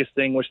 that's the biggest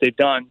thing which they've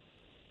done.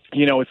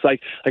 It's like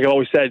I've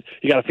always said,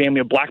 you got a family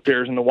of black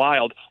bears in the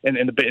wild, and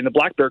the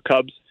black bear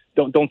cubs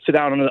don't sit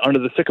down under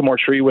the sycamore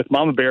tree with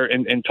mama bear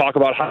and talk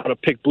about how to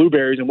pick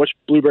blueberries and which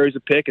blueberries to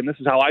pick, and this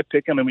is how I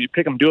pick them, and when you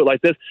pick them, do it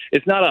like this.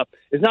 It's not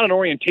an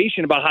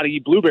orientation about how to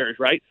eat blueberries,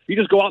 right? You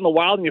just go out in the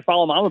wild and you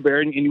follow mama bear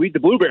and you eat the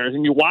blueberries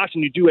and you watch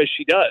and you do as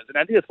she does. And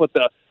I think that's what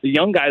the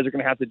young guys are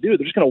going to have to do.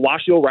 They're just going to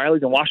watch the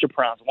O'Reillys and watch the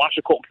Browns and watch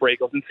the Colton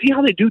Paraycos and see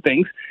how they do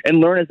things and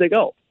learn as they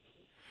go.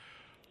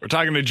 We're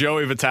talking to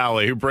Joey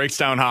Vitale, who breaks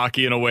down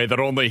hockey in a way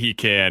that only he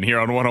can here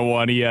on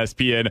 101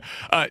 ESPN.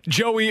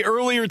 Joey,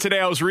 earlier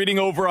today I was reading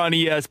over on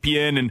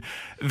ESPN, and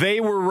they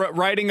were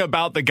writing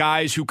about the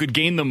guys who could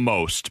gain the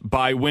most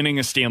by winning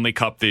a Stanley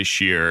Cup this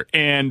year.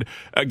 And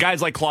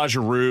guys like Claude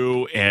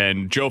Giroux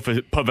and Joe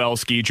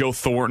Pavelski, Joe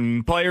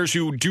Thornton, players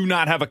who do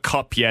not have a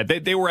cup yet,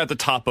 they were at the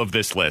top of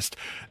this list.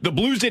 The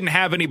Blues didn't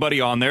have anybody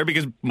on there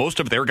because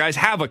most of their guys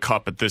have a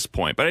cup at this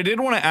point. But I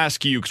did want to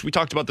ask you, because we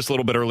talked about this a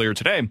little bit earlier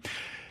today,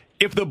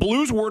 if the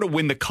Blues were to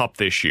win the Cup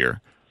this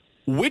year,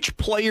 which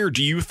player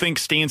do you think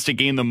stands to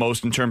gain the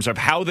most in terms of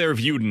how they're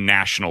viewed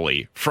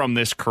nationally from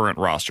this current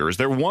roster? Is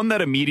there one that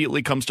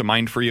immediately comes to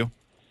mind for you?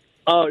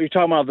 Oh, you're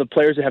talking about the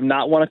players that have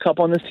not won a Cup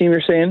on this team,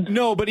 you're saying?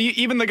 No, but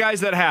even the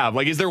guys that have.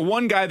 Like, is there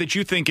one guy that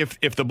you think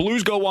if the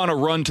Blues go on a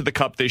run to the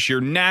Cup this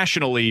year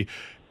nationally,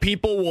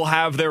 people will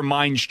have their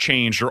minds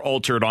changed or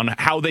altered on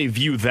how they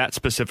view that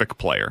specific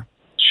player?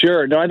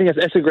 Sure. No, I think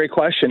that's a great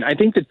question. I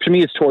think that, to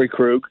me, it's Torrey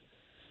Krug.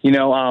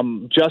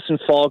 Justin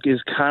Falk is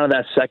kind of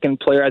that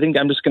second player. I think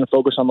I'm just going to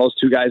focus on those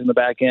two guys in the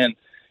back end.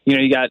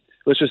 You got,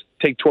 let's just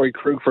take Torrey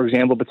Krug, for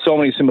example, but so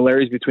many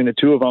similarities between the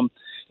two of them.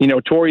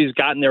 Torrey's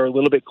gotten there a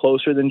little bit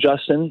closer than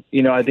Justin.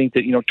 I think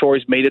that,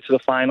 Torrey's made it to the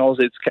finals.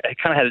 It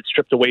kind of had it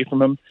stripped away from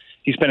him.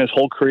 He spent his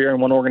whole career in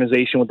one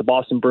organization with the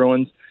Boston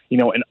Bruins,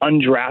 an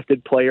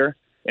undrafted player,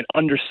 an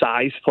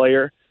undersized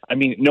player. I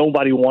mean,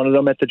 nobody wanted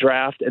him at the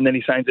draft, and then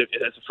he signs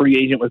as a free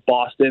agent with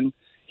Boston.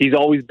 He's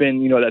always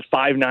been, that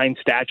 5'9"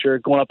 stature,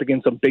 going up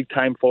against some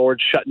big-time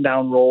forwards, shutting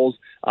down roles.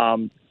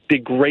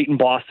 Did great in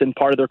Boston,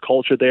 part of their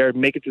culture there.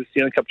 Make it to the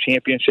Stanley Cup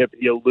championship,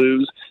 you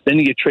lose. Then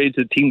you get traded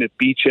to the team that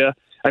beat you.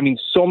 I mean,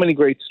 so many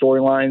great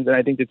storylines, and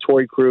I think that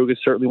Torrey Krug is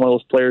certainly one of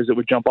those players that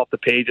would jump off the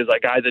page as a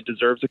guy that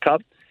deserves a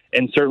Cup,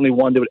 and certainly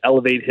one that would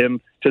elevate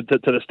him to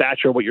the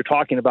stature of what you're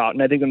talking about.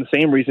 And I think in the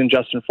same reason,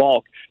 Justin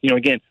Falk,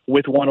 again,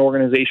 with one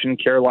organization in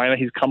Carolina,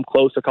 he's come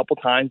close a couple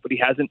times, but he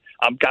hasn't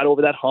got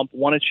over that hump,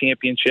 won a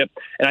championship.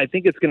 And I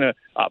think it's going to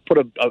put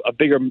a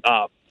bigger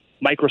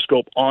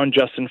microscope on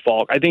Justin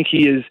Falk. I think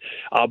he is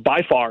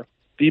by far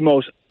the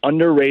most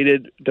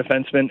underrated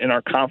defenseman in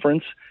our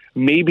conference,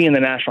 maybe in the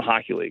National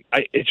Hockey League.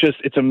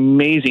 It's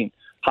amazing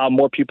how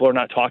more people are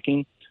not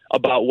talking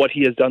about what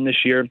he has done this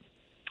year.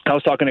 I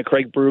was talking to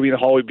Craig Berube in the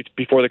hallway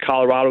before the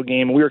Colorado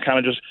game, and we were kind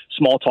of just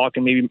small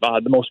talking, maybe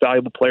the most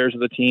valuable players of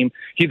the team.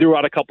 He threw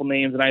out a couple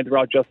names, and I threw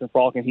out Justin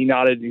Falk, and he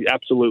nodded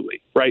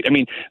absolutely, right? I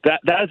mean,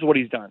 that is what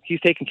he's done. He's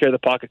taking care of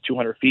the puck at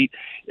 200 feet.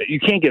 You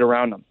can't get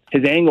around him.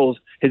 His angles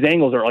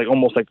are like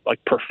almost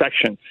like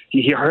perfection.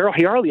 He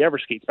hardly ever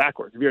skates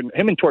backwards.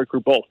 Him and Torrey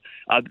Krug both,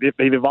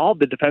 they've evolved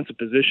the defensive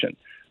position.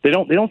 They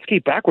don't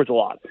skate backwards a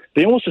lot.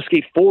 They almost just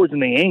skate forwards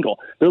and they angle.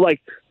 They're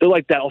like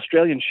that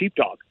Australian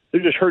sheepdog. They're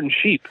just herding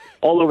sheep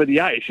all over the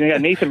ice. You got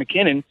Nathan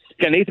McKinnon.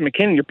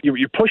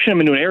 You're pushing him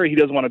into an area he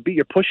doesn't want to be.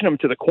 You're pushing him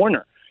to the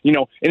corner.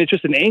 And it's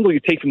just an angle you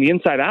take from the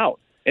inside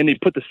out. And they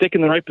put the stick in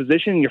the right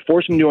position, and you're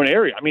forcing them into an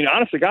area. I mean,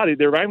 honest to God,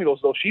 they remind me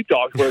of those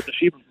sheepdogs where the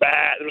sheep are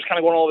bad. They're just kind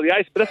of going all over the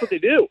ice. But that's what they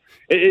do.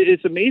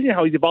 It's amazing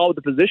how he's evolved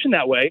the position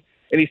that way,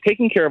 and he's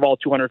taking care of all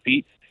 200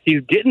 feet.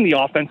 He's getting the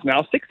offense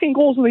now. 16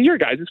 goals in the year,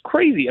 guys. It's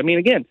crazy. I mean,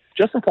 again,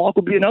 Justin Falk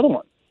would be another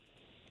one.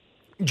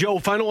 Joe,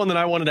 final one that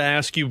I wanted to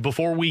ask you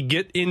before we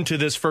get into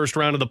this first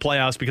round of the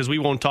playoffs, because we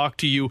won't talk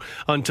to you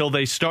until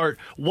they start.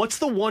 What's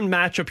the one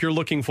matchup you're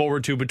looking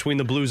forward to between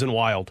the Blues and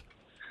Wild?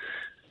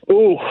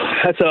 Oh,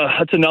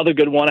 that's another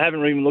good one. I haven't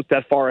even looked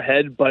that far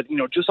ahead, but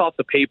just off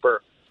the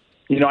paper,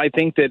 I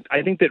think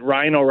that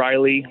Ryan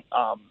O'Reilly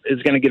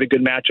is going to get a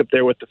good matchup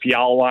there with the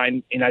Fiala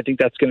line, and I think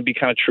that's going to be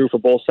kind of true for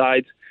both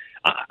sides.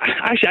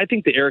 Actually, I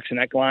think the Eriksson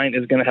Ek line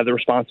is going to have the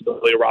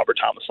responsibility of Robert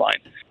Thomas line.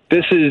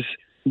 This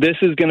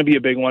is going to be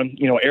a big one.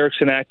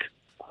 Eriksson Ek,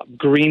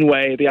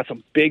 Greenway, they got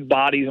some big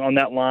bodies on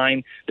that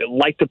line that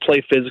like to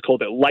play physical,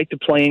 that like to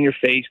play in your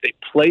face. They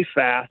play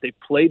fast. They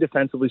play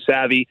defensively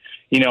savvy.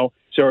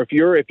 So if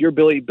you're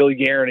Billy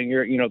Guerin and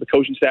you're the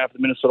coaching staff of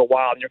the Minnesota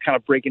Wild and you're kind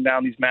of breaking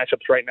down these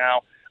matchups right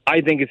now,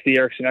 I think it's the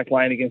Eriksson Ek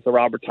line against the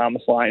Robert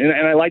Thomas line.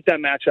 And I like that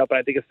matchup, and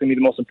I think it's going to be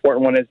the most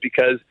important one is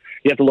because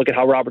you have to look at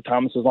how Robert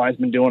Thomas's line's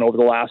been doing over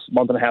the last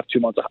month and a half,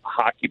 2 months of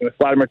hockey. With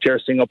Vladimir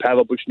Tarasenko,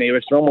 Pavel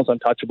Buchnevich, they're almost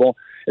untouchable.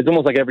 It's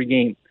almost like every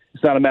game.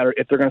 It's not a matter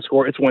if they're going to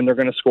score, it's when they're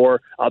going to score.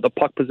 The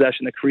puck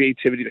possession, the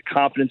creativity, the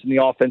confidence in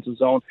the offensive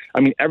zone.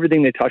 I mean,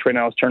 everything they touch right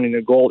now is turning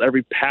to gold.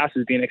 Every pass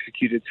is being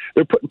executed.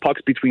 They're putting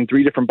pucks between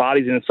 3 different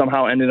bodies, and it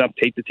somehow ended up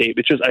tape to tape.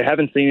 It's just, I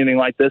haven't seen anything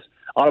like this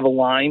out of a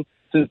line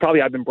since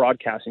probably I've been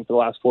broadcasting for the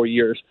last 4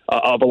 years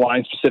of a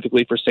line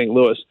specifically for St.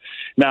 Louis.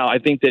 Now, I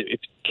think that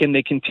can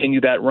they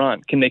continue that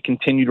run? Can they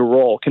continue to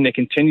roll? Can they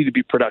continue to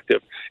be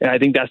productive? And I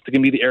think that's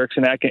going to be the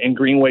Eriksson Ek and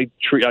Greenway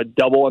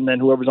double, and then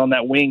whoever's on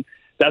that wing,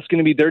 that's going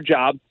to be their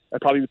job.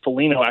 Probably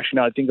Foligno, actually,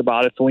 now that I think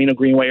about it. Foligno,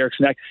 Greenway,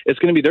 Eriksson Ek. It's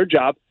going to be their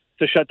job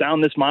to shut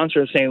down this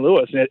monster of St.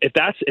 Louis. And if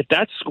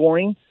that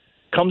scoring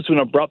comes to an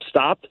abrupt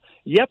stop,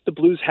 yep, the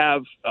Blues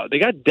have they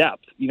got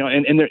depth,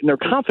 and they're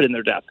confident in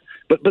their depth.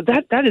 But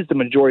that is the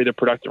majority of their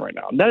production right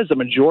now. And that is the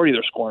majority of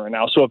their scoring right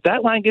now. So if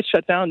that line gets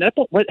shut down,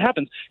 what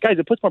happens? Guys,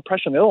 it puts more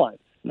pressure on the other line.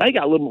 Now you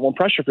got a little bit more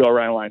pressure for the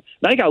Ryan line.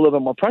 Now you got a little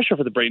bit more pressure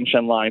for the Braden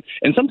Shen line.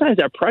 And sometimes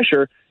that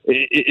pressure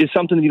is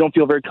something that you don't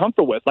feel very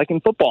comfortable with. Like in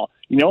football,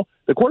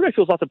 the quarterback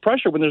feels lots of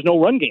pressure when there's no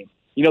run game.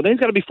 Then he's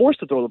got to be forced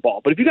to throw the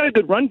ball. But if you got a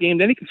good run game,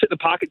 then he can sit in the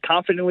pocket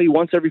confidently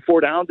once every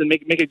 4 downs and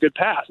make a good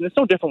pass. And it's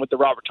no different with the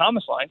Robert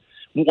Thomas line.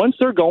 Once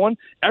they're going,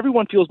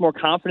 everyone feels more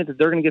confident that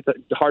they're going to get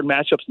the hard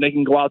matchups and they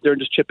can go out there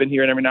and just chip in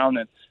here and every now and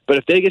then. But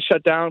if they get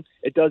shut down,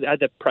 it does add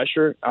that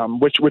pressure,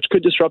 which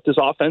could disrupt this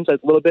offense a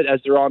little bit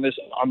as they're on this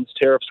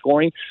tear of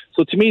scoring.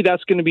 So to me,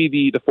 that's going to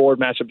be the forward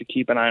matchup to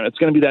keep an eye on. It's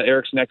going to be that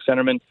Eriksson Ek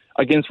centerman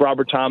against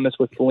Robert Thomas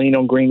with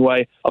Foligno and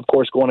Greenway, of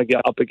course, going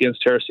up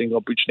against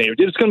Tarasenko, Buchnevich.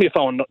 It's going to be a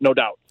fun one, no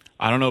doubt.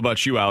 I don't know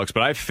about you, Alex,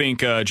 but I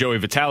think Joey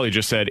Vitale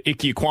just said Ike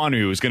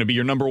Ekwonu is going to be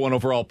your number 1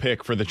 overall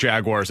pick for the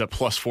Jaguars at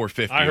plus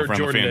 450 over on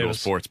the FanDuel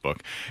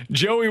Sportsbook.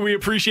 Joey, we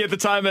appreciate the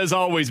time as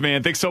always,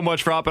 man. Thanks so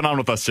much for hopping on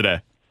with us today.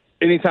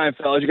 Anytime,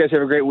 fellas. You guys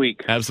have a great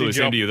week. Absolutely.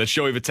 Same to you. That's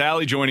Joey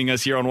Vitale joining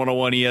us here on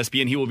 101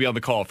 ESPN. He will be on the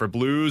call for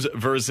Blues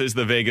versus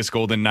the Vegas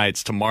Golden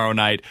Knights tomorrow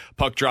night.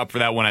 Puck drop for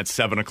that one at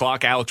 7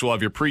 o'clock. Alex will have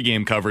your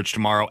pregame coverage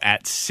tomorrow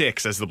at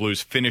 6 as the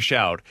Blues finish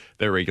out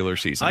their regular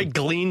season. I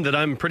gleaned that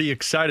I'm pretty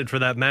excited for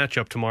that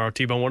matchup tomorrow,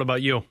 T-Bone. What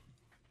about you?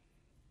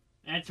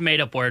 That's a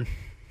made-up word.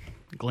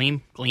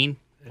 Gleam.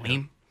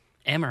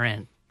 M or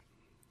N?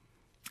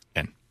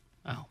 N.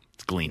 Oh.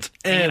 It's gleaned.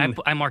 And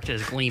I marked it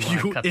as gleam when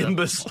I cut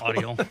imbecile. the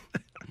audio.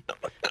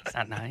 Is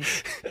that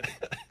nice?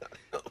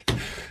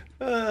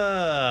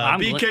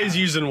 BK's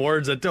using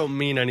words that don't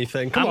mean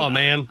anything. Come on,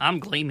 man. I'm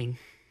gleaming.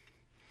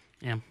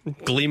 Yeah.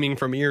 Gleaming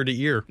from ear to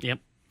ear. Yep.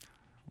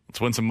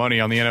 Let's win some money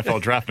on the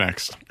NFL draft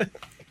next. I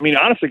mean,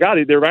 honest to God,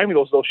 they remind me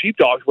of those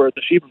sheepdogs where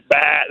the sheep are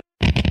bad.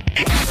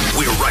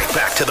 We're right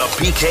back to the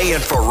BK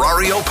and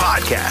Ferrario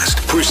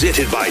podcast,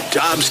 presented by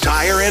Dobbs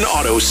Tire and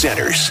Auto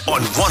Centers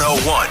on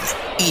 101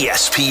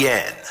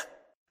 ESPN.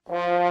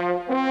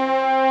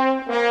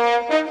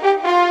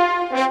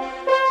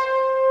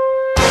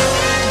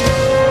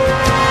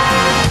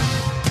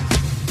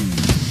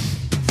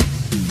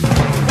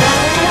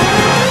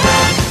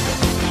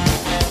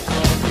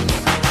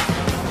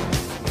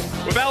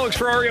 With Alex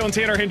Ferrario and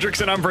Tanner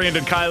Hendrickson, I'm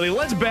Brandon Kiley.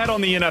 Let's bet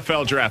on the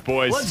NFL draft,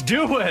 boys. Let's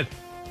do it.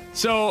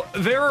 So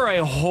there are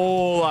a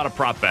whole lot of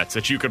prop bets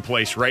that you could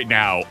place right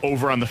now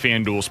over on the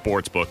FanDuel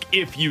Sportsbook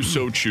if you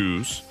so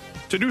choose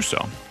to do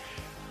so.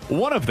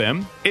 One of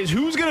them is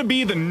who's going to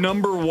be the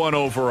number 1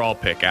 overall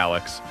pick,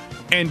 Alex.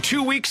 And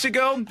 2 weeks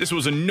ago, this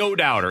was a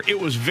no-doubter. It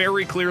was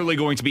very clearly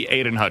going to be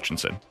Aiden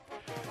Hutchinson.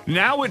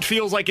 Now it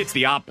feels like it's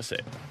the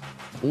opposite.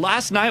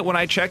 Last night when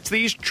I checked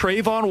these,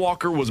 Trayvon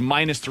Walker was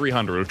minus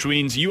 300, which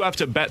means you have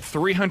to bet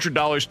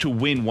 $300 to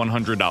win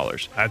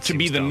 $100 to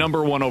be the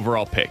number 1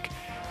 overall pick.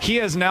 He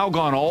has now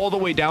gone all the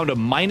way down to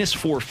minus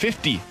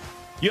 450.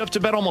 You have to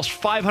bet almost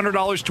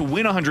 $500 to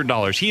win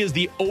 $100. He is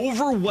the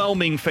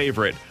overwhelming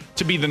favorite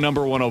to be the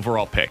number 1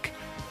 overall pick.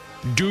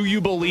 Do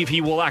you believe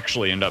he will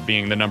actually end up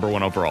being the number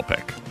 1 overall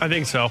pick? I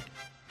think so.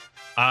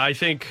 I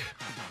think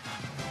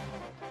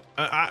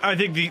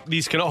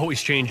these can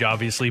always change,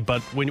 obviously,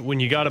 but when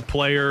you got a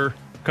player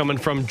coming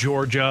from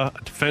Georgia,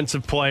 a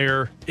defensive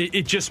player,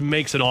 it just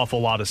makes an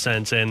awful lot of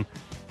sense. And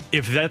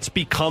if that's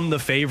become the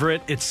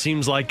favorite, it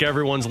seems like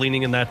everyone's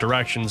leaning in that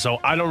direction. So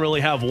I don't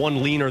really have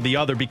one lean or the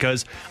other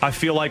because I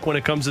feel like when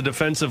it comes to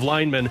defensive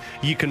linemen,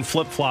 you can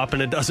flip-flop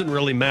and it doesn't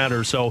really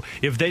matter. So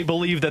if they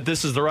believe that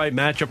this is the right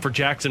matchup for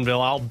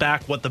Jacksonville, I'll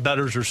back what the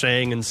bettors are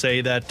saying and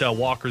say that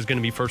Walker's going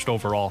to be first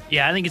overall.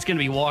 Yeah, I think it's going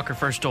to be Walker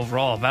first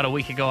overall. About a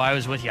week ago, I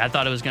was with you. I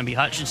thought it was going to be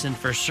Hutchinson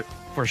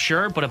for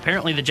sure, but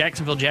apparently the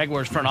Jacksonville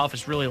Jaguars front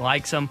office really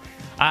likes him.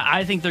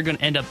 I think they're going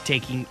to end up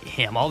taking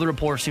him. All the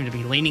reports seem to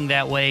be leaning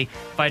that way.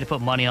 If I had to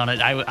put money on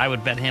it, I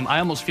would bet him. I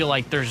almost feel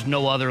like there's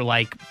no other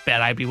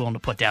bet I'd be willing to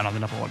put down on the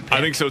number 1 pick. I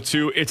think so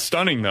too. It's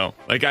stunning though.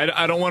 Like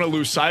I don't want to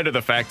lose sight of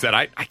the fact that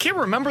I can't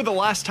remember the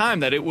last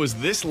time that it was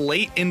this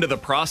late into the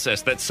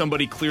process that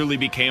somebody clearly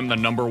became the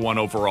number 1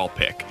 overall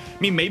pick. I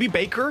mean, maybe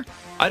Baker.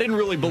 I didn't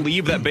really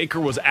believe that Baker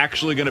was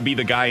actually going to be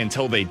the guy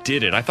until they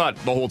did it. I thought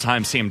the whole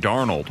time Sam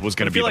Darnold was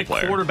going to be the player.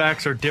 I feel like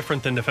quarterbacks are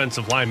different than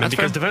defensive linemen. That's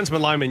because fair.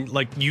 defensive linemen,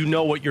 you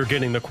know what you're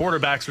getting. The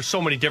quarterbacks, there's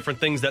so many different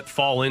things that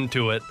fall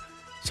into it.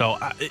 So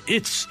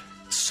it's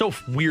so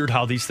weird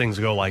how these things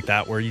go like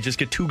that, where you just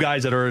get 2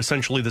 guys that are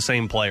essentially the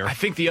same player. I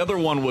think the other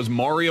one was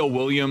Mario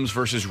Williams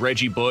versus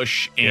Reggie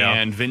Bush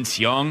and Vince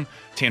Young.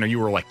 Tanner, you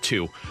were like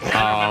 2.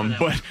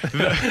 But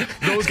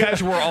those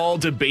guys were all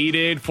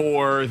debated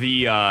for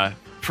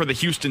the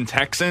Houston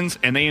Texans,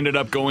 and they ended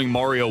up going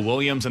Mario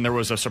Williams, and there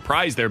was a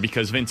surprise there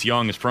because Vince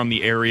Young is from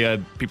the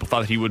area. People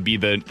thought that he would be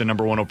the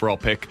number 1 overall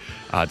pick.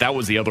 That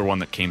was the other one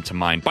that came to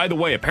mind. By the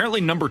way,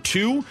 apparently number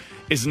 2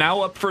 is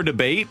now up for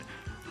debate.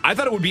 I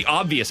thought it would be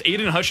obvious.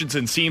 Aiden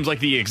Hutchinson seems like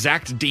the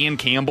exact Dan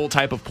Campbell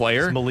type of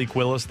player. Is Malik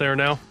Willis there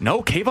now?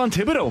 No, Kayvon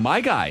Thibodeau,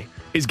 my guy,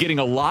 is getting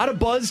a lot of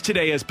buzz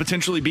today as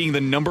potentially being the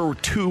number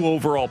 2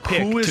 overall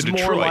pick. Who is to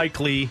Detroit. more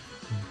likely,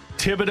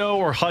 Thibodeau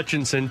or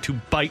Hutchinson, to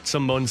bite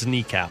someone's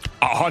kneecap?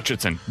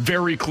 Hutchinson.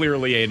 Very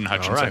clearly Aiden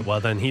Hutchinson. All right,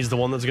 well then he's the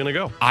one that's going to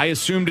go. I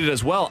assumed it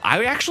as well.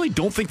 I actually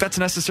don't think that's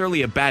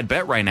necessarily a bad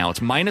bet right now. It's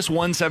minus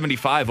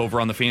 175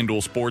 over on the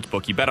FanDuel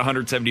Sportsbook. You bet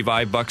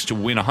 $175 to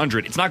win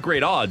 100. It's not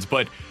great odds,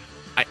 but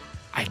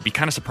I'd be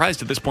kind of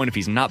surprised at this point if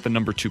he's not the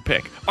number 2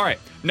 pick. All right,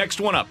 next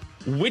one up.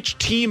 Which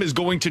team is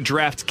going to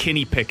draft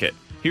Kenny Pickett?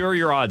 Here are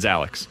your odds,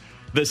 Alex.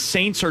 The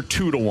Saints are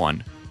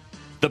 2-1.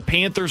 The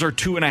Panthers are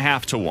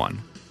 2.5-1.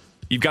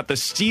 You've got the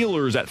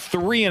Steelers at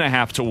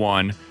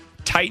 3.5-1.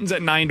 Titans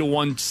at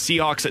 9-1.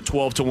 Seahawks at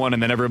 12-1,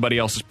 and then everybody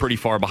else is pretty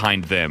far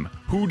behind them.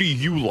 Who do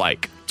you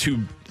like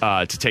to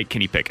take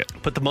Kenny Pickett?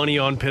 Put the money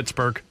on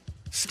Pittsburgh.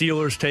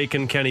 Steelers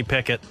taking Kenny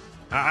Pickett.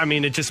 I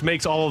mean, it just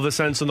makes all of the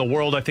sense in the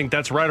world. I think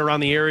that's right around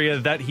the area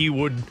that he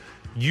would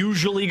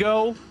usually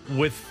go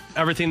with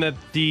everything that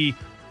the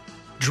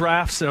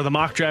drafts or the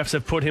mock drafts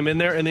have put him in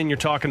there. And then you're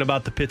talking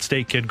about the Pitt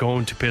State kid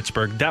going to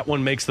Pittsburgh. That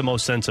one makes the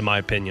most sense in my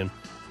opinion.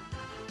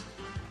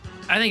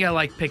 I think I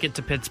like Pickett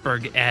to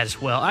Pittsburgh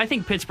as well. I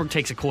think Pittsburgh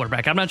takes a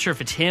quarterback. I'm not sure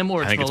if it's him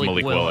or it's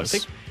Malik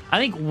Willis. I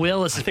think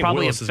Willis is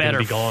probably a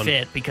better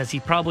fit because he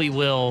probably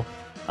will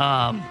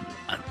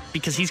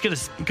because he's going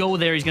to go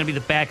there. He's going to be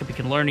the backup. He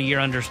can learn a year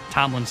under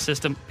Tomlin's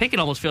system. Pickett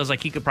almost feels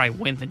like he could probably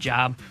win the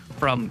job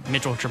from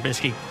Mitchell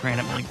Trubisky.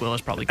 Granted, Malik Willis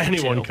probably could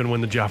Anyone can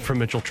win the job from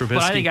Mitchell Trubisky.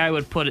 But I think I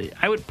would put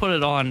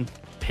it on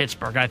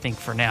Pittsburgh, I think,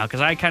 for now,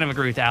 because I kind of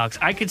agree with Alex.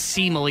 I could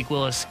see Malik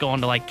Willis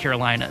going to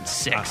Carolina at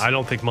 6. I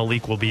don't think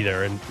Malik will be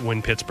there and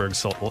when Pittsburgh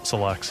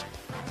selects.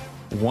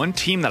 One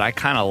team that I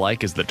kind of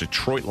like is the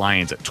Detroit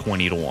Lions at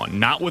 20-1.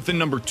 Not with the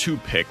number 2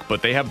 pick,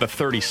 but they have the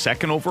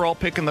 32nd overall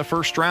pick in the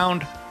first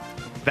round.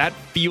 That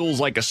feels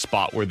like a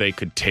spot where they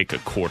could take a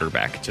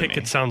quarterback to me.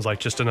 It sounds like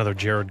just another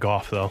Jared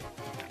Goff, though.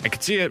 I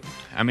could see it.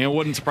 I mean, it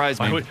wouldn't surprise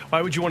me.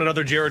 Why would you want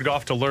another Jared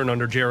Goff to learn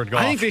under Jared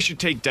Goff? I think they should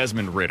take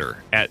Desmond Ridder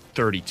at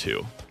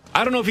 32.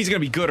 I don't know if he's going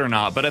to be good or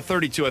not, but at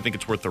 32, I think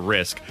it's worth the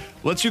risk.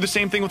 Let's do the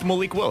same thing with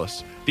Malik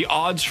Willis. The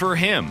odds for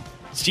him,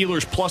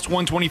 Steelers plus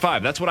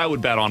 125. That's what I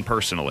would bet on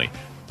personally.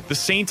 The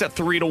Saints at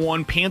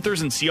 3-1.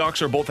 Panthers and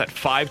Seahawks are both at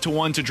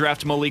 5-1 to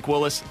draft Malik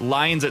Willis.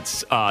 Lions at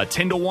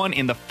 10-1,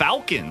 and the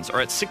Falcons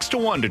are at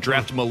 6-1 to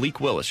draft Malik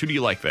Willis. Who do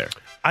you like there?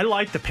 I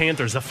like the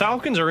Panthers. The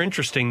Falcons are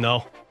interesting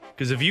though,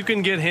 because if you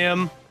can get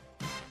him,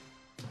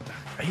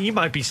 he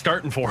might be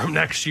starting for him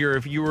next year.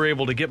 If you were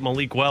able to get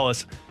Malik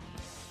Willis,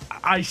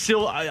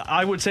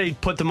 I would say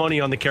put the money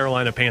on the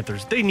Carolina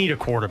Panthers. They need a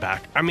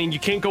quarterback. I mean, you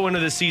can't go into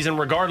this season,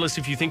 regardless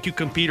if you think you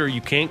compete or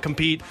you can't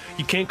compete.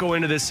 You can't go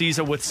into this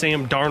season with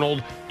Sam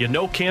Darnold. You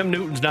know Cam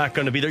Newton's not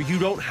going to be there. You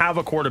don't have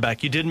a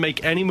quarterback. You didn't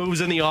make any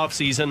moves in the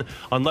offseason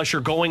unless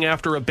you're going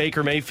after a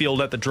Baker Mayfield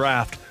at the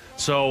draft.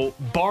 So,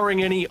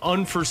 barring any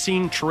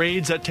unforeseen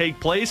trades that take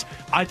place,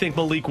 I think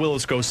Malik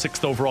Willis goes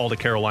 6th overall to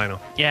Carolina.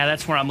 Yeah,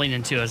 that's where I'm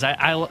leaning to. Is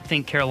I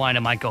think Carolina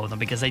might go with them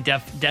because they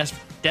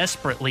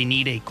desperately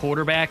need a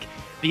quarterback.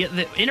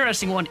 The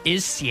interesting one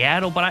is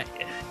Seattle, but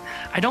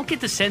I don't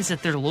get the sense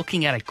that they're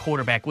looking at a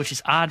quarterback, which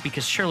is odd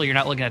because surely you're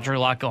not looking at Drew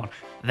Lock going,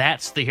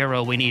 that's the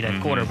hero we need at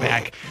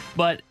quarterback.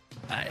 But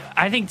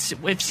I think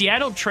if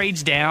Seattle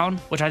trades down,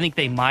 which I think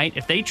they might,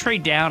 if they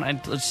trade down,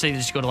 and let's say they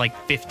just go to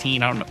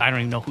 15, I don't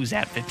even know who's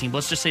at 15, but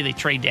let's just say they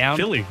trade down.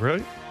 Philly,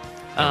 right?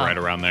 Right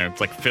around there.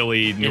 It's like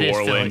Philly, New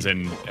Orleans,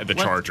 and the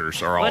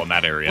Chargers are all in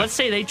that area. Let's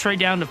say they trade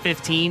down to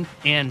 15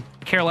 and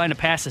Carolina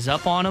passes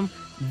up on them.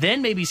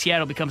 Then maybe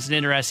Seattle becomes an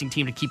interesting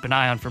team to keep an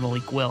eye on for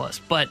Malik Willis.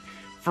 But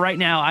for right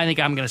now, I think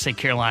I'm going to say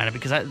Carolina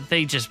because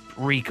they just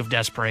reek of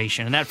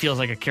desperation, and that feels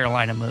like a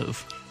Carolina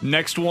move.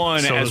 Next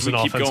one, So as does we an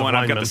keep offensive going,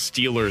 I've got lineman. the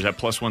Steelers at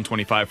plus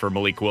 125 for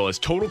Malik Willis.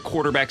 Total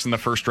quarterbacks in the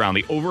first round.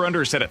 The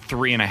over-under is set at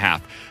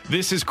 3.5.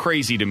 This is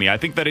crazy to me. I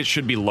think that it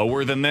should be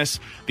lower than this.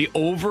 The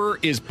over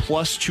is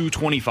plus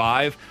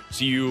 225.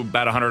 So you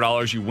bet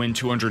 $100, you win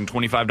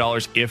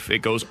 $225 if it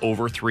goes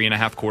over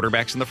 3.5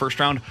 quarterbacks in the first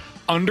round.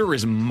 Under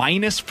is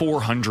minus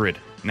 400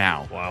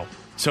 now. Wow.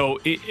 So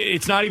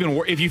it's not even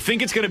worth. If you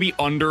think it's going to be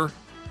under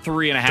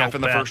 3.5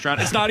 in the first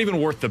round, it's not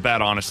even worth the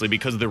bet, honestly,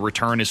 because the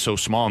return is so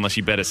small unless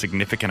you bet a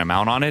significant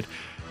amount on it.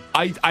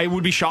 I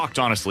would be shocked,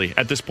 honestly,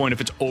 at this point if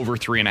it's over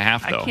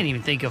 3.5, though. I can't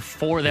even think of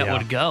 4 that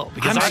would go.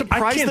 Because I'm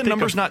surprised the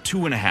number's not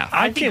 2.5.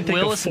 I think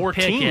Willis and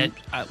Pickett.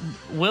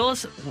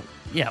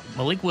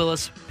 Malik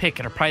Willis,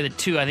 Pickett are probably the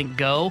 2 I think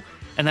go.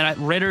 And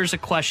then Ritter's a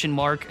question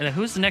mark. And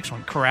who's the next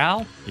one?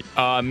 Corral?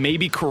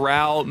 Maybe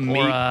Corral.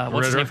 Or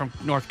what's his name from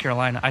North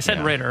Carolina? I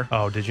said Ritter.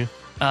 Oh, did you?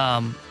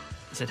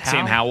 Is it Howell?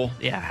 Sam Howell?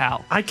 Yeah,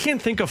 Howell. I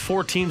can't think of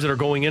 4 teams that are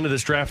going into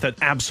this draft that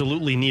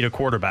absolutely need a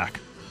quarterback.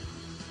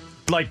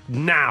 Like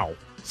now.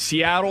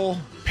 Seattle,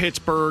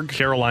 Pittsburgh,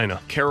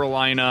 Carolina,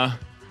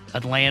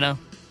 Atlanta.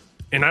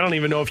 And I don't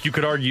even know if you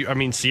could argue. I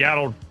mean,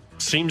 Seattle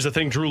seems to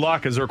think Drew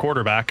Lock is their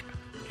quarterback.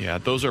 Yeah,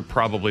 those are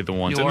probably the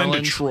ones. New And then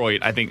Orleans.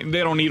 Detroit, I think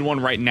they don't need one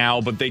right now,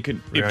 but they could,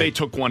 if they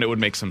took one, it would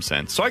make some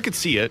sense. So I could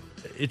see it.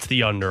 It's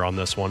the under on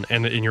this one,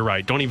 and you're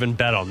right. Don't even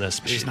bet on this.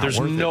 There's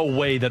no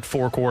way that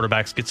 4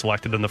 quarterbacks get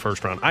selected in the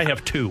first round. I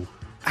have 2.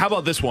 How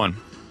about this one?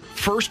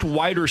 First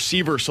wide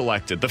receiver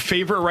selected. The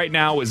favorite right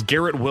now is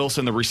Garrett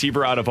Wilson, the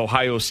receiver out of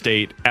Ohio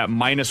State, at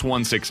minus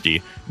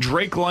 160.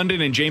 Drake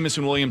London and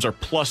Jamison Williams are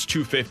plus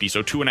 250,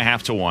 so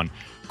 2.5 to 1.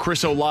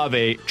 Chris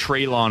Olave,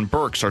 Treylon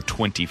Burks are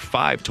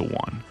 25 to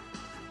 1.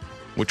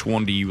 Which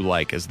one do you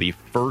like as the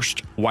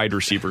first wide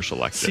receiver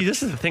selected? See,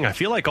 this is the thing. I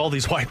feel like all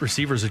these wide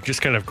receivers are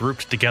just kind of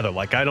grouped together.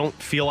 Like, I don't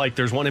feel like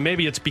there's one, and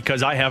maybe it's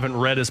because I haven't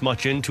read as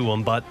much into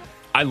them, but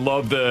I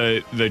love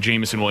the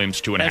Jamison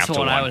Williams 2.5 to 1. That's the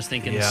one I was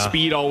thinking. Yeah.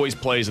 Speed always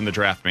plays in the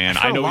draft, man.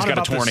 I know he's got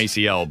a torn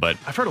ACL, but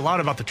I've heard a lot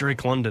about the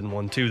Drake London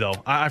one too, though.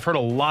 I've heard a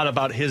lot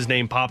about his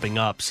name popping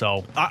up.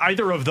 So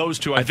either of those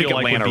two, I think feel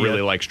like Atlanta would be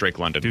really likes Drake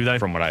London. Do they?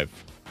 From what I've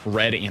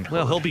read and heard.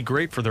 Well, he'll be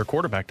great for their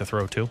quarterback to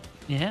throw to.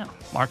 Yeah,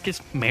 Marcus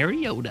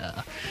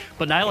Mariota.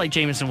 But I like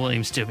Jamison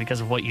Williams, too,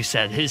 because of what you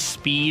said. His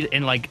speed,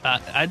 and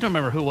I don't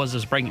remember who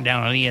was breaking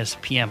down on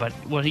ESPN,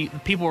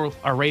 but people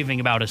are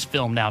raving about his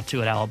film now,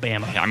 too, at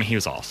Alabama. Yeah, I mean, he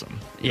was awesome.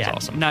 He was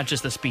awesome. Not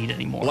just the speed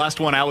anymore. Last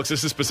one, Alex,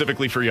 this is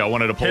specifically for you. I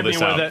wanted to pull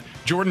this out.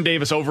 Jordan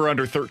Davis over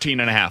under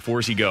 13.5.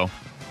 Where's he go?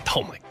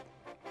 Oh, my.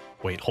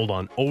 Wait, hold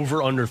on.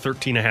 Over under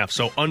 13.5.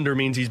 So under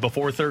means he's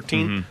before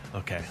 13? Mm-hmm.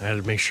 Okay, I had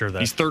to make sure that.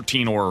 He's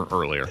 13 or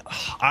earlier.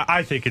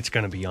 I think it's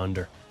going to be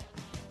under.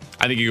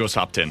 I think he goes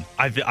top 10.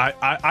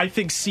 I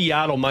think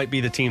Seattle might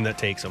be the team that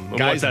takes him.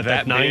 Guys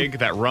that big,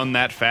 that run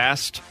that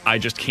fast, I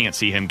just can't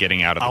see him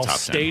getting out of the top 10. I'll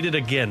state it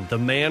again. The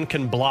man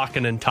can block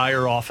an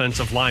entire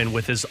offensive line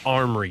with his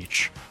arm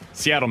reach.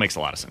 Seattle makes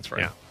a lot of sense for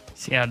him. Yeah.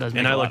 Seattle does make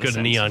and a I lot look good of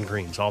in sense. neon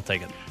green, so I'll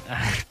take it.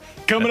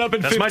 Coming up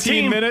in That's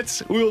 15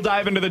 minutes, we will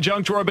dive into the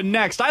junk drawer. But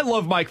next, I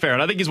love Mike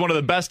Farron. I think he's one of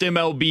the best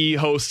MLB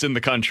hosts in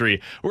the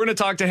country. We're going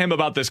to talk to him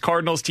about this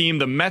Cardinals team,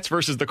 the Mets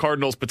versus the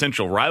Cardinals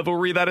potential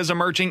rivalry that is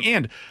emerging,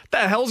 and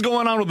the hell's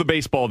going on with the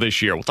baseball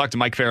this year. We'll talk to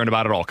Mike Farron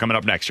about it all coming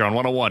up next here on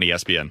 101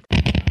 ESPN.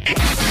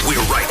 We're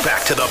right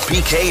back to the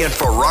BK and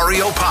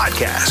Ferrario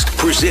podcast,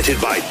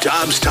 presented by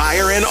Dobbs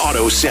Tire and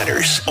Auto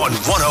Centers on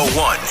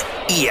 101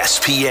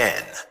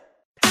 ESPN.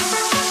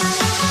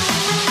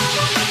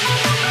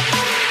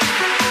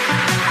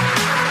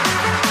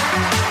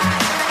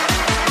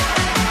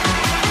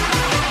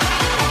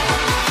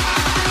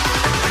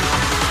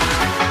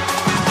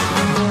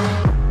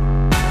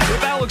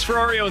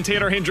 Ferrario and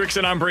Tanner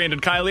Hendrickson. I'm Brandon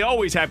Kiley.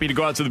 Always happy to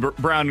go out to the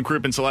Brown and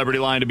Crouppen Celebrity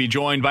Line to be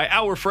joined by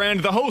our friend,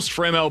 the host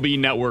for MLB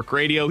Network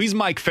Radio. He's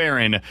Mike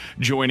Farron,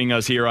 joining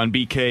us here on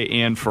BK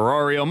and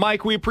Ferrario.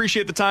 Mike, we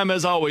appreciate the time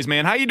as always,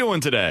 man. How you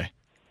doing today?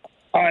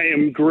 I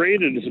am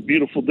great. It is a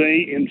beautiful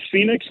day in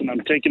Phoenix, and I'm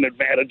taking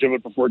advantage of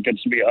it before it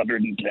gets to be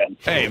 110.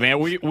 Hey, man,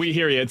 we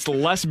hear you. It's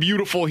less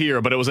beautiful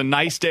here, but it was a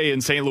nice day in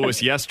St.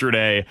 Louis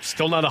yesterday.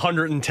 Still not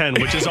 110,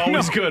 which is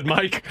always good,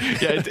 Mike.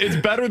 Yeah, it's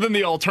better than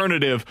the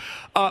alternative.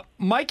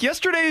 Mike,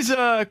 yesterday's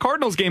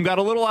Cardinals game got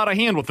a little out of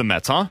hand with the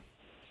Mets, huh?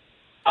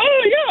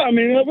 Oh, yeah. I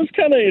mean, that was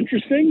kind of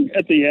interesting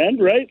at the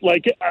end, right?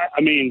 Like, I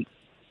mean,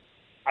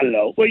 I don't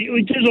know. Like,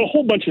 there's a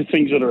whole bunch of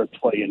things that are at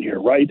play in here,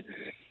 right?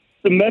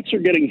 The Mets are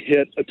getting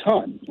hit a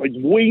ton, like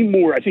way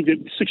more. I think that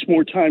 6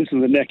 more times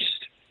than the next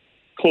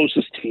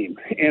closest team.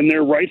 And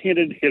their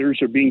right-handed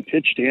hitters are being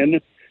pitched in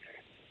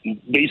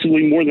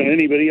basically more than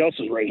anybody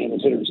else's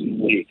right-handed hitters in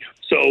the league.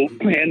 So,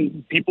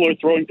 and people are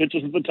throwing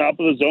pitches at the top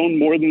of the zone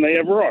more than they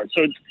ever are.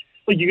 So it's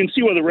like you can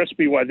see why the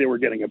recipe why they were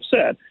getting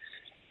upset.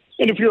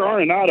 And if you're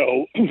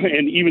Arenado,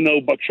 and even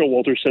though Buck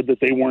Showalter said that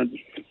they weren't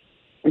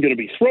going to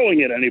be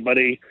throwing at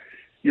anybody,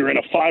 you're in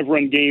a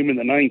 5-run game in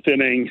the 9th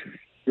inning.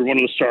 You're one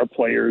of the star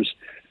players.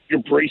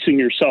 You're bracing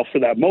yourself for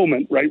that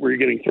moment, right, where you're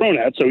getting thrown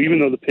at. So even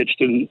though the pitch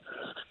didn't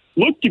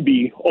look to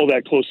be all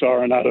that close to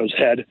Arenado's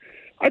head,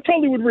 I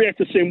probably would react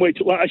the same way.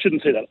 Well, I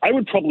shouldn't say that. I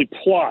would probably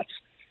plot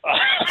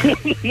I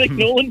think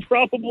Nolan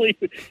probably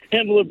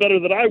handle it better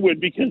than I would,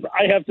 because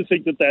I have to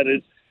think that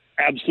is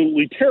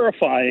absolutely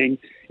terrifying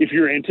if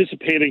you're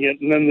anticipating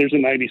it and then there's a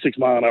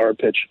 96-mile-an-hour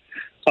pitch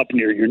up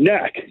near your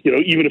neck,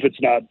 even if it's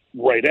not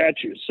right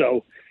at you.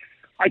 So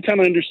I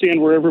kind of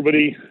understand where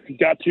everybody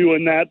got to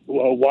in that,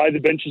 why the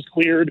bench is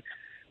cleared,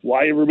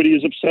 why everybody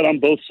is upset on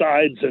both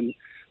sides. And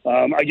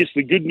I guess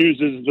the good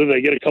news is that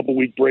they get a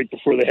couple-week break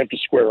before they have to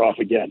square off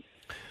again.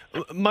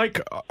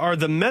 Mike, are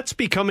the Mets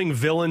becoming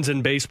villains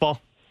in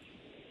baseball?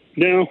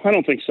 No, I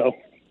don't think so.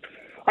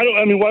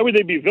 I mean, why would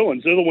they be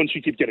villains? They're the ones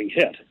who keep getting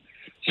hit.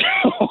 So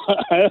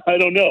I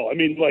don't know. I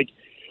mean,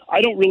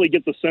 I don't really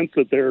get the sense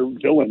that they're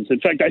villains. In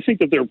fact, I think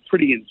that they're a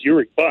pretty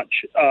endearing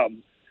bunch.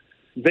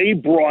 They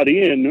brought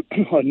in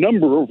a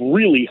number of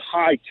really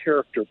high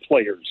character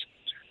players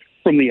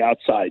from the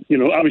outside.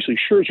 Obviously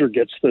Scherzer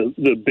gets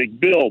the big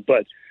bill,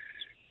 but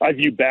I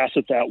view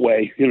Bassett that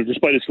way.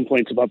 Despite his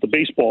complaints about the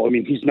baseball, I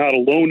mean, he's not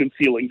alone in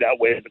feeling that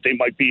way, but they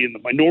might be in the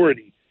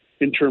minority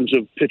in terms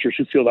of pitchers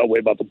who feel that way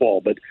about the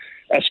ball. But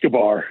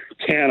Escobar,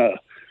 Canha,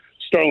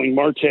 Starling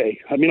Marte,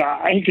 I mean,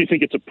 I actually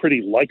think it's a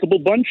pretty likable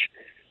bunch.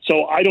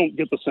 So I don't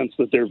get the sense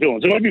that they're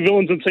villains. There might be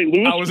villains in St.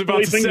 Louis. I was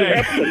about to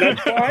say. Happen,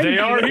 that's fine. They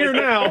are here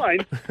now.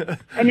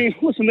 I mean,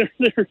 listen,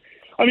 they're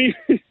I mean,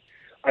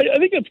 I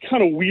think it's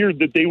kind of weird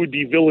that they would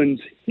be villains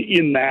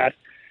in that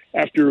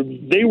after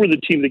they were the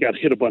team that got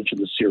hit a bunch in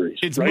the series.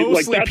 It's right?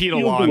 mostly that Pete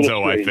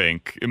Alonso, I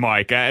think,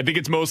 Mike. I think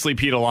it's mostly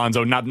Pete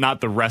Alonso, not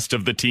the rest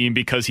of the team,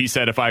 because he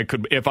said if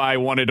I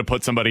wanted to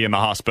put somebody in the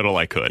hospital,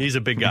 I could. He's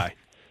a big guy.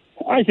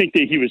 I think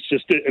that he was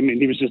just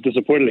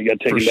disappointed he got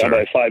taken down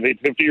by a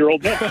 5'8",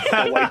 50-year-old man.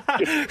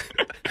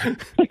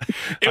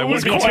 It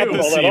was quite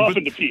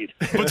that scene.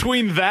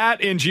 Between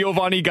that and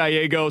Giovanni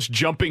Gallegos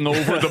jumping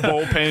over the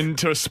bullpen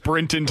to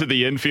sprint into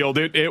the infield,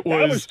 it was...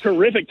 That was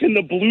terrific. Can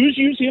the Blues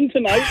use him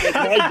tonight?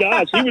 My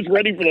gosh, he was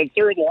ready for the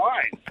third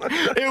line.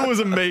 It was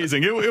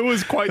amazing. It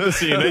was quite the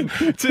scene.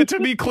 And to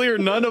be clear,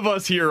 none of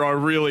us here are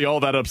really all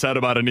that upset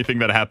about anything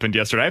that happened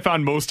yesterday. I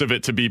found most of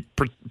it to be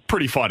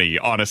pretty funny,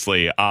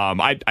 honestly.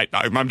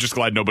 I'm just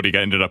glad nobody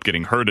ended up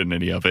getting hurt in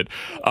any of it.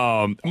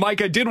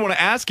 Mike, I did want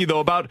to ask you, though,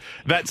 about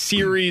that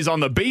series on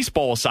the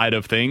baseball side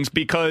of things,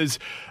 because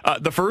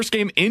the first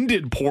game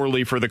ended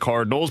poorly for the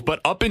Cardinals,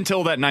 but up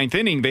until that ninth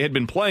inning, they had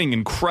been playing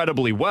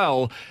incredibly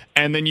well.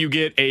 And then you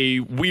get a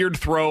weird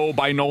throw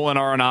by Nolan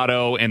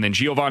Arenado, and then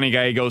Giovanni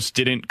Gallegos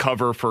didn't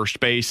cover first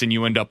base, and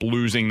you end up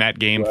losing that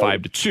game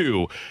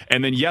 5-2.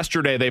 And then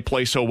yesterday they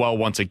play so well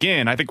once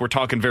again. I think we're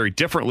talking very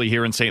differently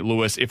here in St.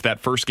 Louis if that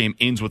first game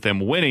ends with them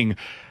winning.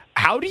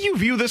 How do you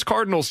view this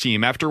Cardinals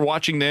team after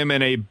watching them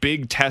in a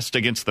big test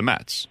against the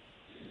Mets?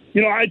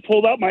 I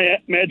pulled out my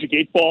Magic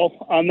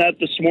 8-ball on that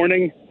this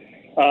morning,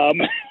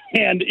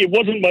 and it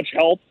wasn't much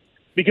help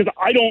because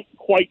I don't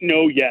quite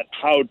know yet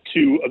how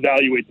to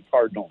evaluate the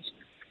Cardinals.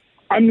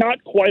 I'm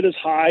not quite as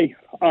high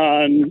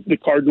on the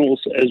Cardinals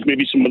as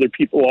maybe some other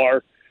people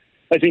are.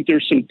 I think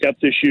there's some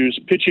depth issues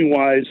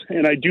pitching-wise,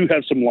 and I do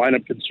have some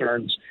lineup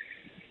concerns.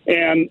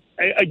 And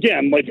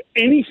again,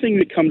 anything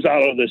that comes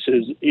out of this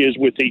is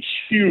with a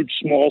huge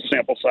small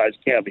sample size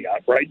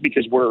caveat, right?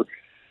 Because we're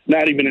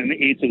not even an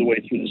eighth of the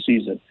way through the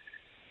season.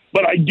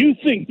 But I do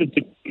think that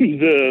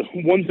the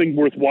one thing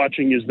worth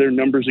watching is their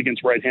numbers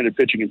against right-handed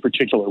pitching in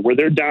particular, where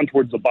they're down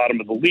towards the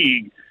bottom of the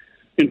league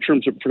in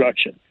terms of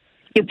production.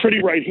 They're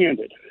pretty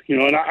right-handed,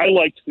 and I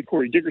liked the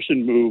Corey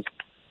Dickerson move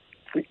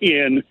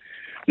in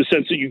the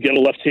sense that you get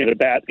a left-handed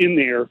bat in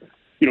there.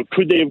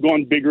 Could they have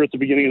gone bigger at the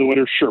beginning of the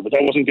winter? Sure, but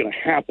that wasn't going to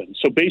happen.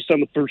 So based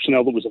on the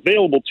personnel that was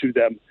available to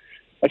them,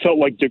 I felt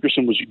like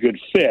Dickerson was a good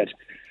fit.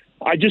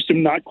 I just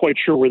am not quite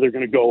sure where they're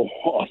going to go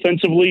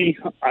offensively.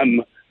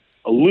 I'm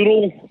a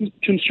little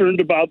concerned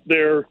about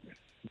their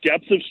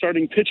depth of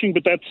starting pitching,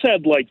 but that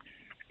said,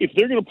 if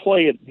they're going to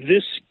play at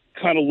this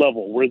kind of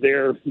level where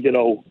they're,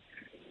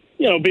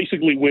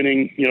 basically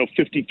winning,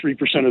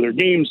 53% of their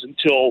games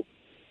until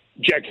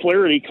Jack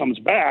Flaherty comes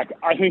back,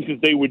 I think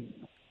that they would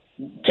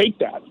take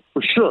that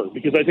for sure,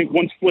 because I think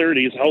once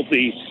Flaherty is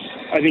healthy,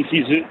 I think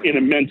he's an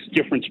immense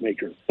difference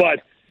maker.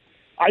 But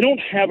I don't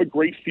have a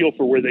great feel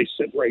for where they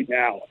sit right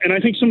now. And I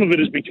think some of it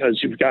is because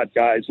you've got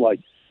guys like,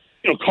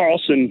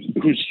 Carlson,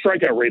 whose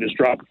strikeout rate has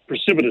dropped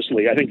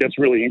precipitously. I think that's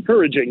really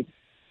encouraging.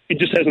 It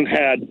just hasn't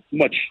had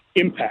much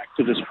impact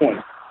to this point.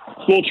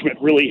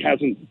 Goldschmidt really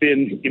hasn't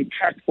been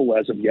impactful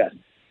as of yet.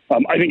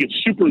 I think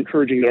it's super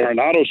encouraging that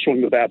Arenado's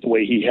showing the bat the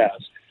way he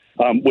has.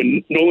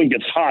 When Nolan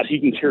gets hot, he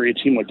can carry a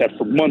team like that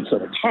for months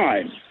at a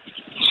time.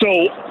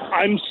 So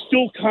I'm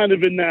still kind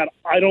of in that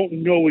I don't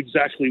know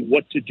exactly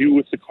what to do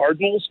with the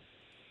Cardinals,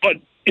 but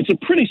it's a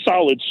pretty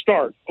solid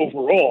start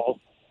overall.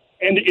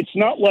 And it's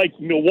not like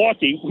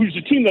Milwaukee, who's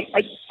a team that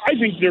I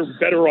think they're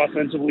better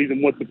offensively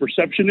than what the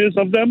perception is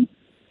of them,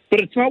 but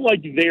it's not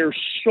like they're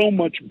so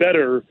much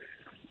better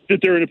that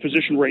they're in a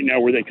position right now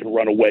where they can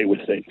run away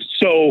with things.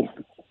 So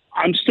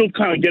I'm still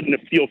kind of getting a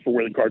feel for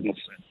where the Cardinals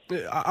sit.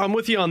 I'm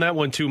with you on that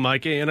one too,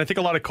 Mike. And I think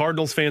a lot of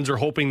Cardinals fans are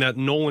hoping that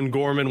Nolan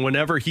Gorman,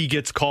 whenever he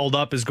gets called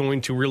up, is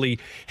going to really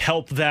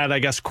help that, I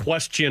guess,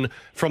 question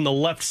from the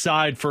left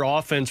side for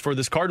offense for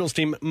this Cardinals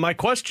team. My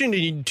question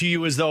to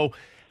you is, though,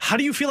 how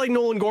do you feel like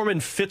Nolan Gorman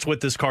fits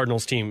with this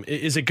Cardinals team?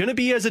 Is it going to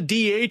be as a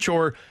DH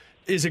or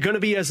is it going to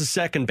be as a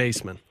second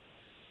baseman?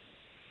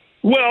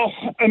 Well,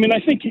 I mean, I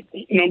think,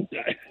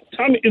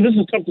 Tommy, this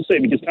is tough to say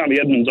because Tommy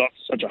Edman's off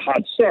to such a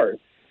hot start.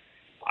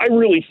 I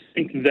really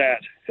think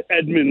that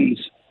Edman's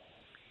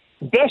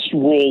best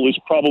role is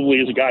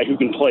probably as a guy who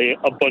can play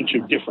a bunch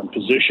of different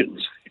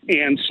positions.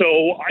 And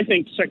so I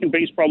think second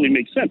base probably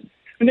makes sense.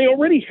 And they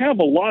already have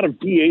a lot of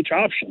DH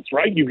options,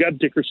 right? You've got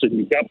Dickerson,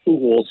 you've got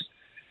Pujols.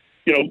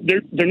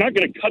 They're not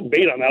going to cut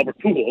bait on Albert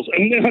Pujols. I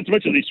mean, not to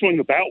mention they swing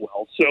the bat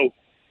well. So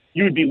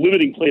you would be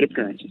limiting plate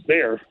appearances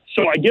there.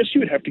 So I guess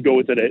you would have to go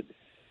with it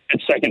at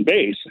second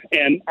base.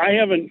 And I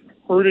haven't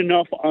heard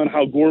enough on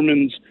how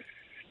Gorman's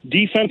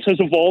defense has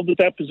evolved at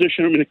that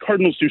position. I mean, the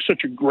Cardinals do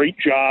such a great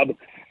job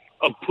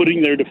of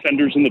putting their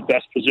defenders in the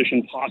best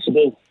position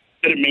possible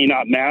that it may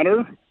not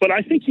matter. But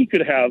I think he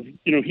could have,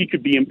 he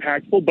could be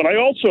impactful. But I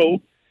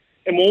also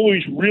am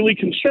always really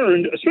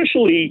concerned,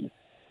 especially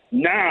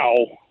now,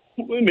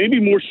 maybe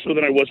more so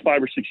than I was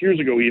 5 or 6 years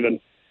ago even,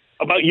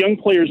 about young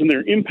players and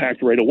their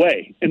impact right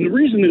away. And the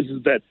reason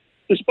is that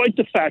despite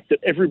the fact that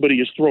everybody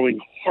is throwing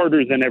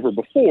harder than ever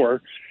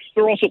before,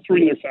 they're also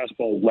throwing their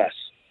fastball less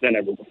than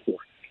ever before.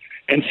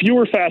 And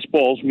fewer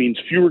fastballs means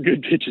fewer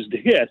good pitches to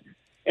hit.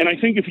 And I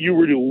think if you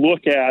were to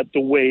look at the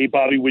way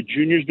Bobby Witt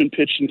Jr. has been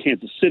pitched in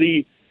Kansas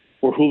City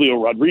or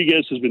Julio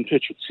Rodriguez has been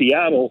pitched with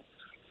Seattle,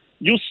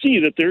 you'll see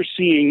that they're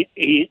seeing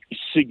a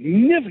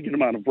significant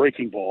amount of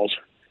breaking balls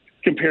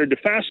compared to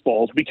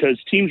fastballs because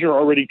teams are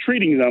already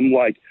treating them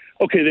like,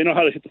 okay, they know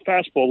how to hit the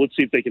fastball. Let's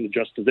see if they can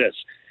adjust to this.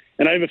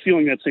 And I have a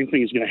feeling that same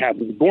thing is going to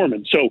happen with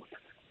Gorman. So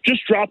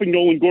just dropping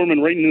Nolan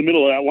Gorman right in the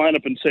middle of that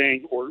lineup and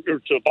saying, or to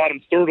the bottom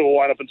third of the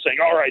lineup and saying,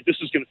 all right, this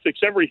is going to fix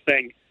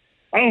everything,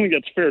 I don't think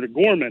that's fair to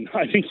Gorman.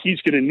 I think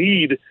he's going to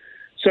need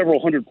several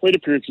hundred plate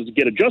appearances to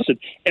get adjusted.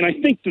 And I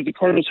think that the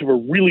Cardinals have a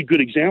really good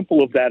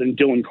example of that in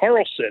Dylan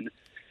Carlson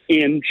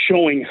in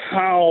showing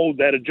how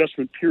that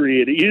adjustment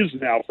period is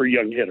now for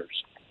young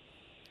hitters.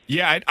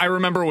 Yeah, I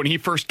remember when he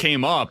first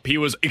came up, he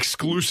was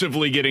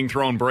exclusively getting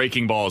thrown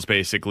breaking balls,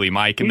 basically,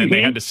 Mike, and then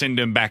they had to send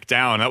him back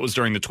down. That was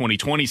during the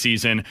 2020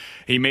 season.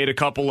 He made a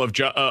couple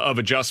of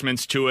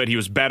adjustments to it. He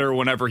was better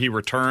whenever he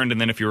returned, and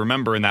then if you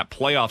remember in that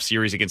playoff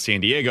series against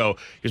San Diego,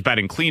 he was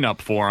batting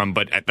cleanup for him,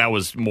 but that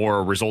was more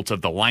a result of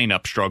the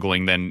lineup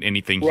struggling than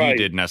anything he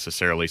did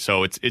necessarily.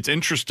 So it's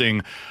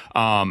interesting.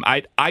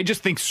 I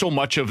just think so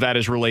much of that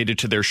is related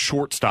to their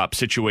shortstop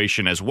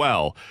situation as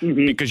well,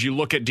 because you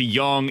look at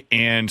DeYoung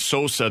and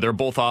Sosa, they're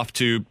both off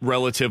to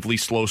relatively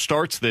slow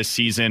starts this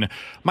season.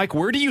 Mike,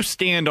 where do you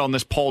stand on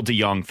this Paul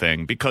DeYoung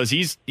thing? Because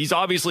he's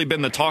obviously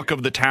been the talk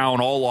of the town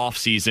all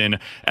offseason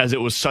as it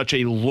was such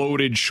a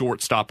loaded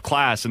shortstop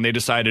class, and they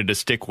decided to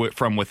stick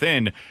from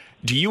within.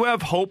 Do you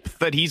have hope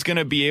that he's going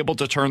to be able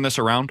to turn this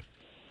around?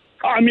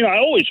 I mean, I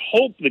always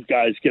hope that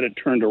guys get it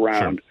turned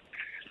around.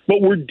 Sure.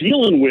 But we're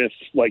dealing with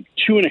like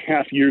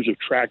 2.5 years of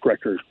track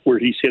record where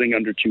he's hitting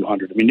under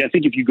 200. I mean, I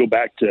think if you go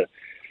back to,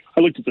 I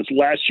looked at this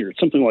last year, it's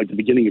something like the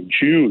beginning of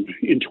June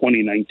in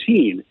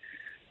 2019.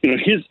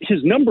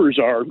 His numbers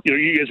are,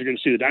 you guys are going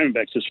to see the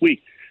Diamondbacks this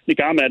week. Nick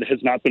Ahmed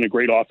has not been a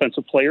great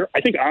offensive player. I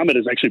think Ahmed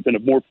has actually been a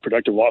more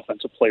productive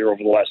offensive player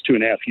over the last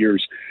 2.5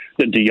 years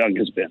than DeYoung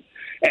has been.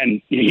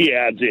 And he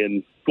adds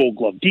in Gold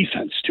Glove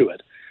defense to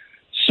it.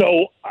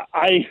 So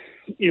I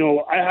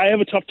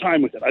have a tough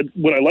time with it.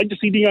 Would I like to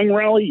see DeYoung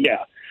rally?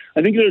 Yeah.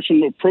 I think there's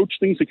some approach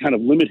things that kind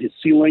of limit his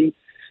ceiling.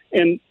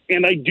 And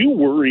I do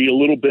worry a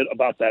little bit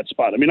about that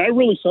spot. I mean, I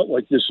really felt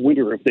like this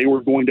winter, if they were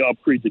going to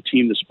upgrade the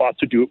team, the spot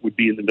to do it would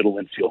be in the middle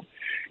infield,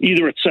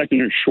 either at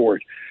second or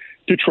short,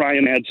 to try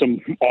and add some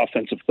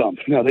offensive thump.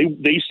 Now,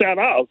 they sat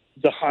out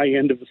the high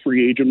end of the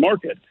free agent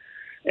market,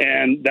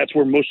 and that's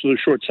where most of the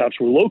shortstops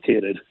were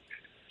located.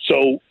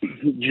 So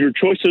your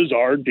choices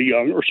are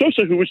DeYoung or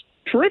Sosa, who was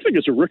terrific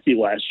as a rookie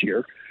last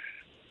year.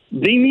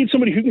 They need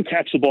somebody who can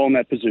catch the ball in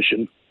that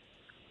position.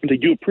 They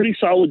do a pretty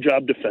solid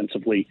job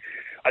defensively.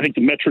 I think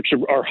the metrics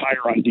are higher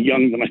on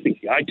DeYoung than I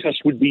think the eye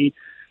test would be,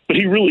 but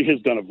he really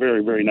has done a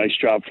very, very nice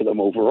job for them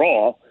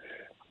overall.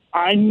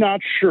 I'm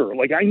not sure.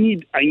 Like I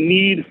need,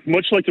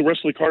 much like the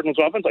rest of the Cardinals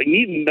offense, I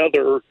need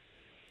another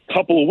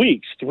couple of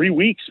weeks, 3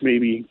 weeks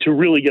maybe, to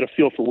really get a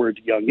feel for where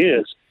DeYoung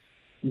is.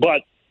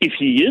 But if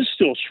he is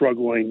still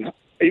struggling,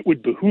 it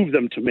would behoove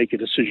them to make a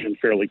decision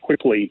fairly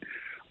quickly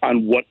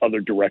on what other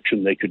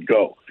direction they could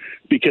go,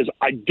 because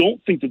I don't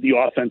think that the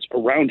offense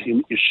around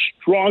him is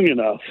strong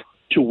enough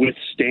to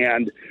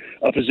withstand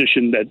a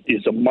position that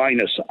is a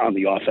minus on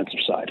the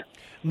offensive side.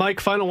 Mike,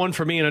 final one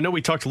for me, and I know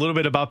we talked a little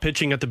bit about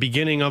pitching at the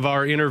beginning of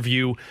our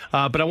interview,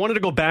 but I wanted to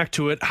go back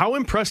to it. How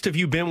impressed have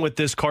you been with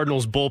this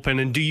Cardinals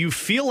bullpen, and do you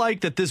feel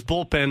like that this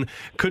bullpen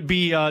could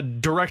be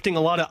directing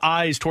a lot of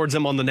eyes towards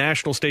them on the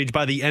national stage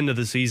by the end of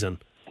the season?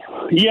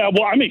 Yeah,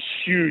 well, I'm a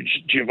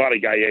huge Giovanni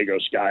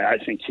Gallegos guy.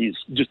 I think he's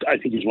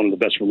one of the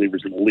best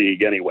relievers in the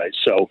league anyway.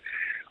 So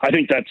I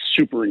think that's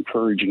super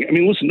encouraging. I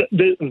mean, listen,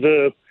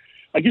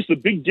 I guess the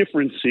big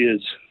difference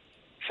is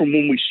from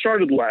when we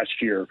started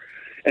last year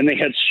and they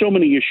had so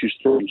many issues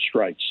throwing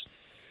strikes.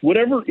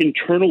 Whatever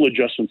internal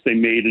adjustments they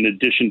made in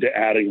addition to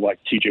adding like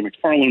TJ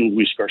McFarland and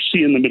Luis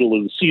Garcia in the middle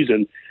of the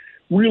season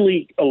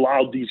really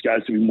allowed these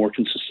guys to be more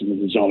consistent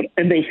in the zone.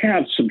 And they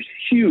have some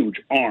huge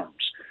arms.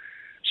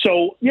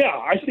 So, yeah,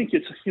 I think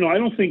it's,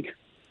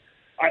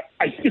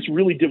 I think it's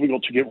really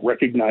difficult to get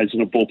recognized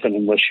in a bullpen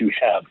unless you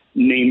have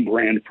name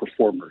brand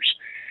performers.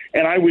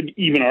 And I would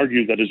even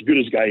argue that as good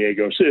as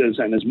Gallegos is,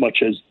 and as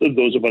much as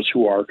those of us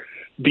who are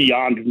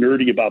beyond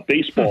nerdy about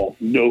baseball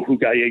know who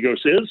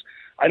Gallegos is,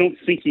 I don't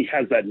think he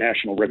has that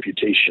national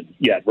reputation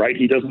yet, right?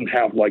 He doesn't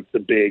have like the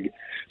big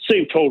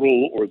save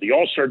total or the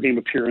All-Star game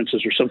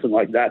appearances or something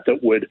like that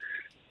that would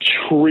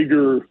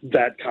trigger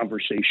that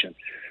conversation.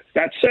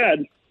 That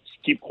said,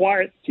 keep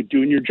quiet, keep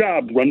doing your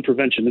job. Run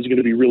prevention is going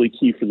to be really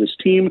key for this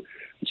team.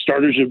 The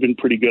starters have been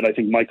pretty good. I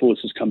think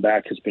Michaelis'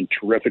 comeback has been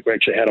terrific. We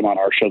actually had him on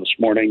our show this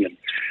morning, and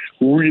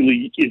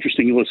really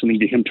interesting listening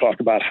to him talk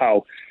about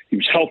how he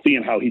was healthy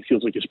and how he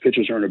feels like his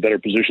pitchers are in a better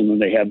position than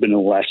they have been in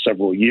the last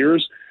several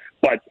years.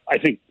 But I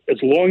think as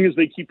long as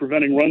they keep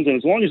preventing runs and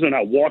as long as they're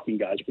not walking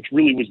guys, which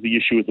really was the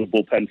issue with the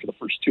bullpen for the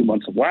first 2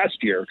 months of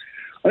last year,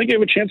 I think they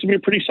have a chance to be a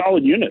pretty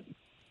solid unit.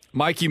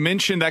 Mike, you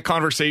mentioned that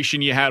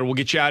conversation you had. We'll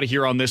get you out of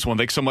here on this one.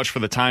 Thanks so much for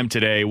the time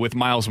today with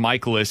Miles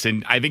Michaelis.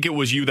 And I think it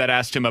was you that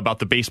asked him about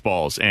the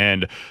baseballs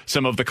and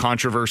some of the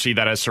controversy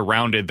that has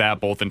surrounded that,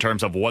 both in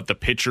terms of what the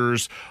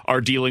pitchers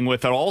are dealing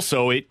with, and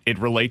also it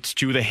relates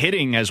to the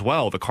hitting as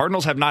well. The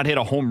Cardinals have not hit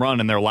a home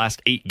run in their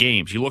last 8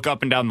 games. You look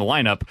up and down the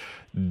lineup,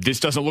 this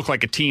doesn't look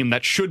like a team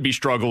that should be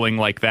struggling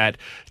like that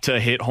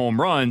to hit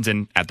home runs.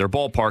 And at their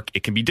ballpark,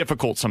 it can be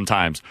difficult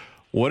sometimes.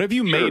 What have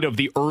you made of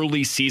the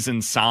early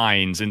season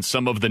signs and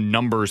some of the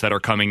numbers that are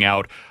coming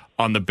out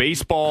on the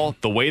baseball,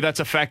 the way that's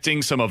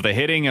affecting some of the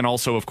hitting, and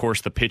also, of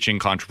course, the pitching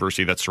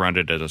controversy that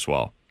surrounded it as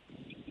well?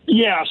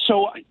 Yeah,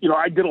 so,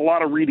 I did a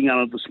lot of reading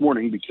on it this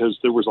morning because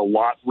there was a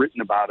lot written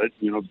about it,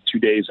 2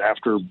 days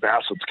after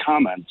Bassett's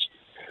comments.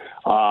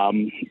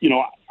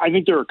 I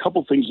think there are a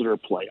couple things that are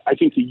at play. I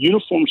think the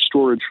uniform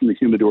storage from the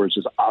humidors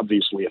is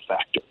obviously a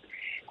factor.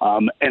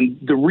 And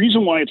the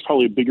reason why it's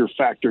probably a bigger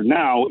factor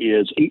now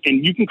is,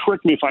 and you can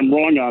correct me if I'm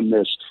wrong on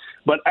this,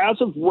 but as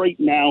of right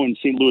now in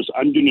St. Louis,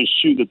 I'm going to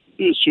assume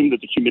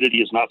that the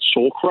humidity is not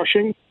soul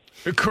crushing.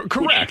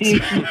 Correct.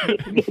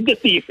 That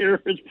the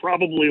air is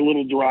probably a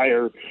little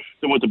drier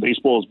than what the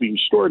baseball is being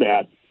stored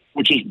at,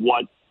 which is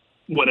what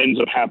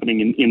ends up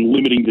happening in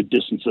limiting the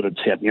distance that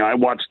it's hit. I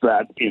watched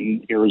that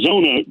in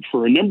Arizona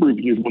for a number of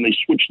years when they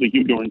switched the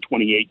humidor in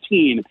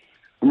 2018.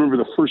 I remember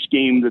the first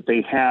game that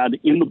they had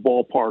in the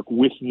ballpark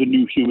with the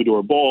new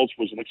humidor balls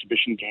was an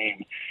exhibition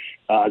game.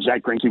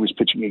 Zach Greinke was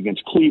pitching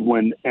against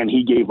Cleveland, and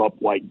he gave up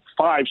like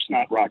 5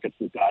 snot rockets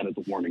that died at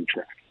the warning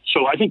track.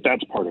 So I think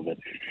that's part of it.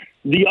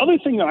 The other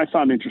thing that I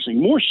found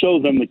interesting, more so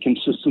than the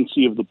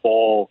consistency of the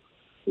ball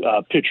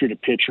pitcher to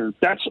pitcher,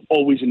 that's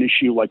always an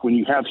issue. Like when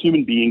you have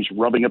human beings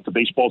rubbing up the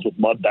baseballs with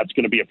mud, that's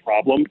going to be a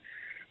problem.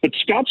 But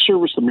Scott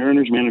Service, the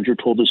Mariners manager,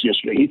 told us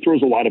yesterday he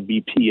throws a lot of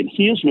BP, and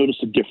he has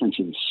noticed a difference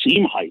in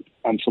seam height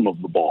on some of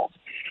the balls.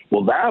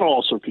 Well, that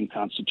also can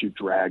constitute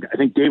drag. I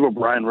think Dave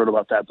O'Brien wrote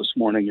about that this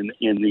morning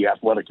in The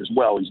Athletic as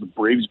well. He's the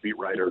Braves beat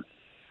writer.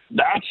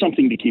 That's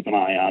something to keep an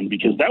eye on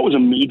because that was a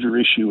major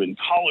issue in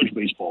college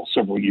baseball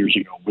several years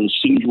ago where the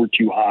seams were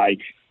too high.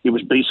 It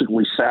was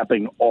basically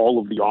sapping all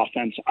of the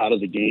offense out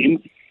of the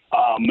game.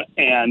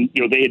 And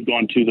they had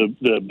gone to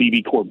the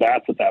BB Core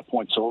bats at that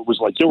point. So it was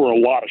like there were a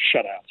lot of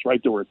shutouts,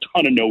 right? There were a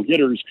ton of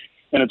no-hitters,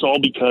 and it's all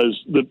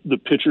because the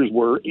pitchers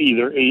were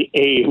either A,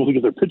 able to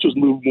get their pitches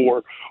move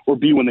more, or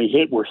B, when they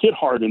were hit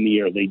hard in the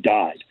air, they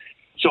died.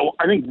 So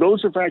I think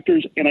those are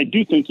factors, and I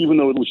do think even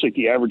though it looks like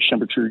the average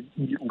temperature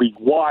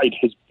league-wide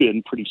has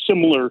been pretty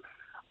similar,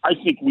 I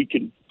think we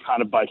can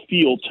kind of by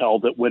feel tell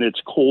that when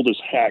it's cold as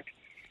heck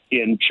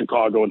in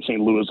Chicago and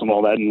St. Louis and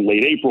all that in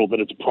late April, that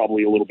it's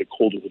probably a little bit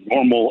colder than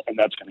normal, and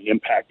that's going to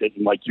impact it.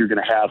 And like you're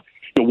going to have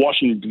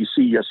Washington,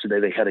 D.C. yesterday,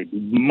 they had a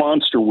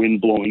monster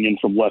wind blowing in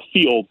from left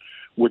field,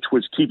 which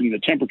was keeping the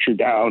temperature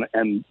down.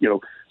 And,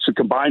 so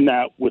combine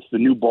that with the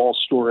new ball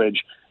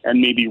storage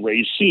and maybe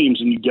raise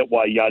seams, and you get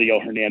why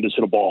Yadiel Hernandez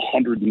hit a ball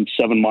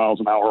 107 miles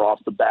an hour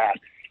off the bat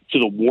to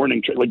the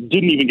warning track,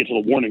 didn't even get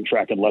to the warning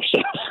track in left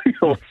center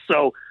field.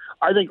 So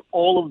I think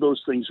all of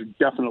those things are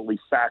definitely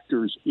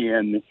factors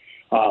in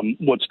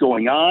what's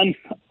going on.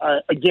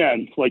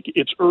 Again,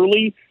 it's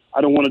early. I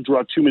don't want to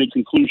draw too many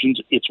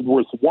conclusions. It's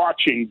worth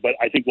watching, but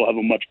I think we'll have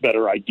a much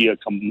better idea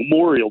come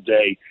Memorial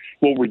Day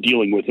what we're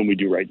dealing with than we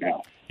do right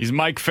now. He's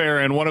Mike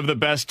Ferrin, one of the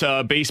best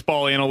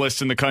baseball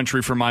analysts in the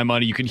country for my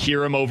money. You can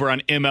hear him over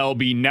on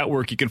MLB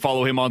Network. You can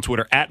follow him on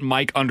Twitter at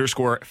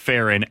Mike_Ferrin,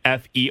 Ferrin.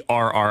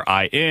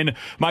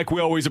 Mike,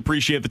 we always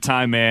appreciate the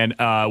time, man.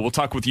 We'll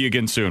talk with you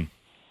again soon.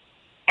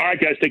 All right,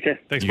 guys, take care.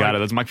 Thanks, you got it.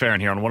 That's Mike Farron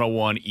here on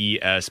 101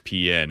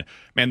 ESPN.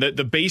 Man,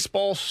 the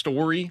baseball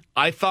story,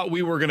 I thought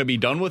we were going to be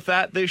done with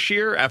that this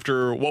year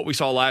after what we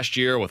saw last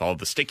year with all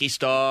the sticky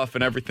stuff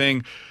and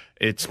everything.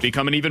 It's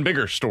become an even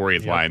bigger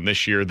storyline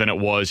this year than it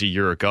was a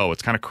year ago.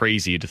 It's kind of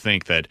crazy to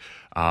think that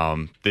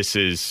this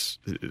is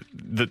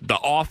the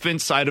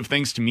offense side of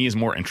things to me is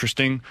more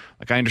interesting.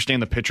 Like, I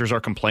understand the pitchers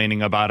are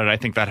complaining about it. I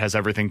think that has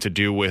everything to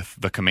do with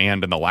the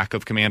command and the lack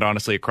of command,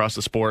 honestly, across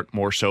the sport,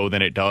 more so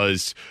than it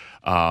does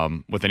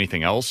with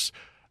anything else.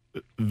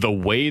 The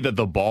way that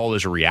the ball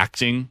is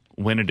reacting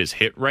when it is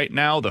hit right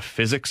now, the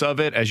physics of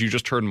it, as you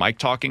just heard Mike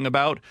talking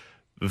about,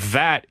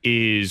 that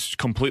is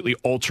completely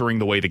altering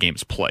the way the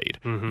game's played.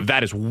 Mm-hmm.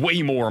 That is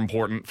way more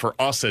important for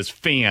us as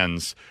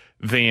fans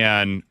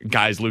than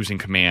guys losing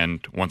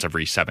command once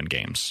every 7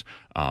 games.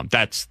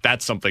 That's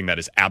something that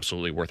is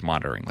absolutely worth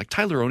monitoring. Like,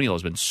 Tyler O'Neill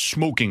has been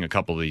smoking a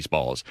couple of these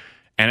balls,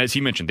 and as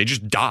he mentioned, they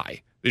just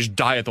die. They just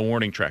die at the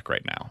warning track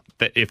right now.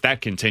 That if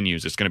that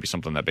continues, it's going to be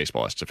something that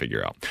baseball has to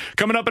figure out.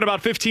 Coming up in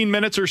about 15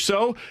 minutes or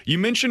so, you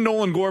mentioned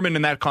Nolan Gorman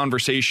in that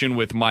conversation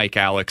with Mike,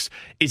 Alex.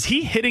 Is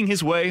he hitting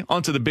his way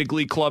onto the big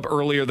league club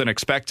earlier than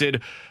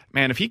expected?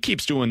 Man, if he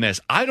keeps doing this,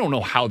 I don't know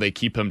how they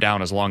keep him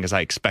down as long as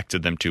I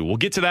expected them to. We'll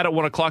get to that at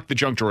 1 o'clock. The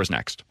Junk Drawer is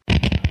next.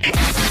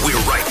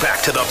 We're right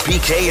back to the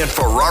BK and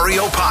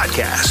Ferrario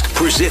podcast,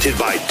 presented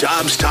by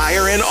Dobbs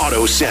Tire and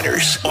Auto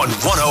Centers on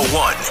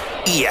 101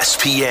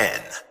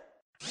 ESPN.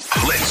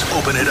 Let's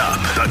open it up.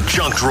 The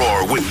Junk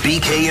Drawer with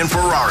BK and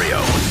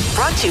Ferrario.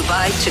 Brought to you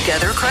by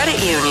Together Credit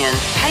Union.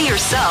 Pay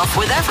yourself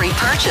with every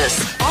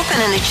purchase. Open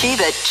an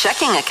Achieve It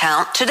checking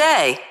account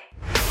today.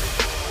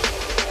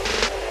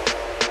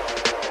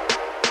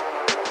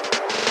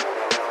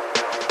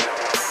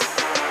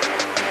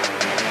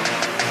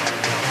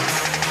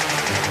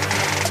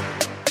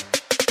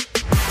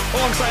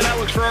 Alongside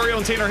Alex Ferrario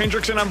and Tanner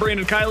Hendrickson, I'm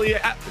Brandon Kiley.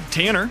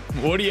 Tanner,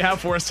 what do you have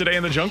for us today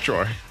in the Junk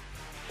Drawer?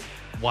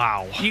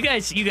 Wow. You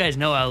guys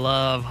know I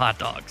love hot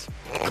dogs.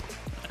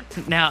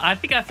 Now, I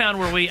think I found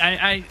where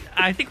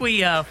I think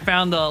we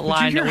found the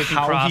line that we can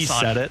cross he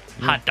on. said it?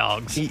 Hot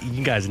dogs.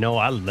 You guys know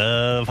I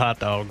love hot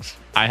dogs.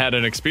 I had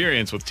an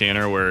experience with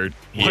Tanner where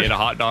he ate a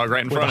hot dog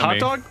right in front of me.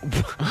 Hot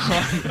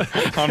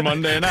dog? on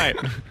Monday night.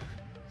 What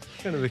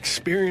kind of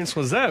experience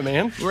was that,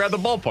 man? We were at the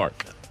ballpark.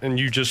 And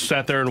you just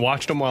sat there and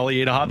watched him while he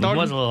ate a hot dog? It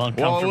was a little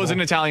uncomfortable. Well, it was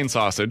an Italian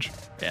sausage.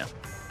 Yeah.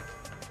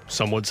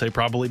 Some would say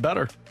probably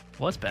better.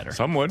 Was better.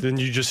 Some would. Then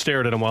you just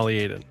stared at him while he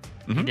ate it.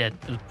 Mm-hmm. He did.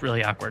 It was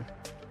really awkward.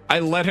 I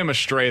led him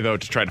astray, though,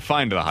 to try to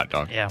find the hot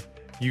dog. Yeah.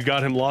 You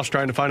got him lost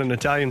trying to find an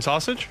Italian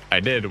sausage?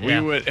 I did.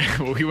 Yeah.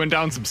 We went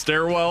down some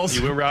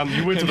stairwells.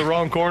 You went to the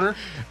wrong corner?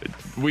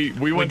 We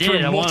went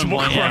through multiple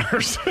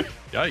corners.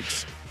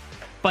 Yikes.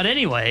 But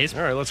anyways.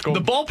 All right, let's go. The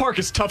ballpark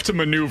is tough to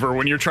maneuver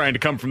when you're trying to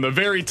come from the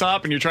very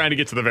top and you're trying to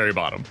get to the very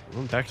bottom.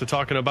 Well, back to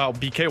talking about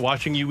BK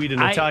watching you eat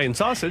an Italian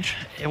sausage.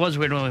 It was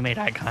weird when we made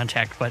eye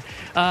contact, but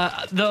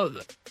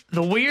the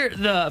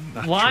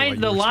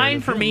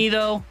line for me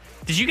though.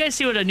 Did you guys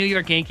see what a New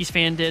York Yankees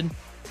fan did?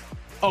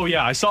 Oh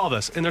yeah, I saw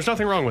this, and there's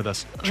nothing wrong with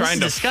this. Trying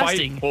to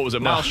disgusting. Fight. What was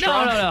it,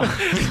 Maelstrom? No.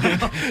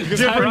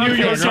 Different New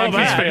York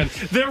Yankees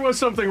fan. There was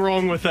something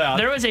wrong with that.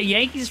 There was a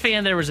Yankees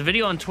fan. There was a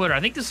video on Twitter.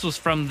 I think this was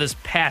from this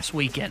past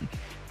weekend,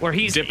 where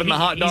he's dipping the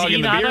hot dog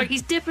in the beer.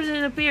 He's dipping it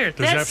in a beer.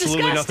 There's That's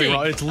absolutely disgusting.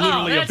 nothing wrong. It's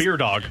literally a beer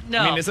dog.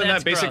 No, I mean, isn't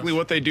that basically gross.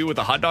 what they do with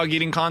the hot dog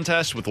eating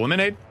contest with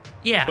lemonade?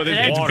 Yeah, but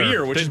it's water.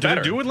 beer, which is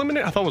better. Did they do it with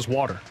lemonade? I thought it was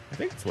water. I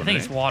think it's I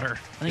lemonade. think it's water.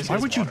 Why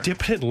would you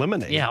dip it in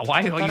lemonade? Yeah, why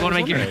you want to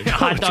make your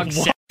hot dog?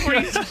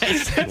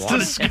 That's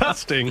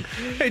disgusting.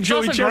 Hey,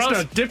 Joey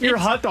Chestnut, dip your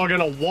hot dog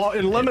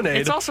in lemonade.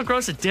 It's also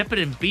gross to dip it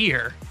in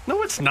beer.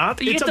 No, it's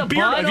not. You It's get a the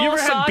beer. bun Have you all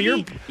ever had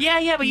soggy? beer?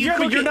 Yeah, but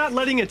you're not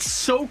letting it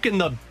soak in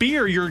the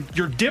beer. You're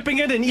dipping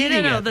it and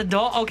eating No, it. the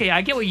dog. Okay,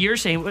 I get what you're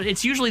saying. But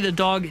it's usually the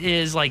dog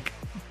is like,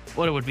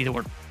 what would be the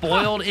word?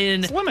 Boiled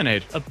in it's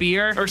lemonade, a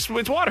beer, or it's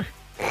water.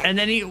 And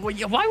then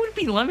why would it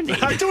be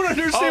lemonade? I don't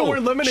understand where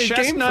lemonade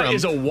came Chestnut from.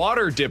 is a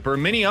water dipper.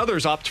 Many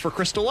others opt for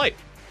Crystal Light.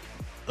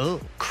 Oh,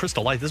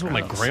 Crystal Light. This is what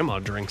my grandma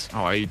drinks.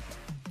 Oh, you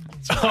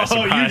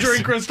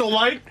drink Crystal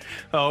Light?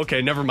 Oh,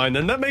 okay. Never mind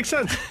then. That makes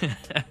sense.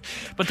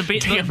 But the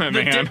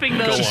man. dipping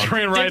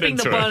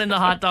the bun and the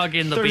hot dog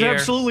in the There's beer.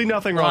 There's absolutely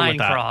nothing wrong with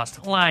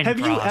that. Line Have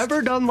crossed. you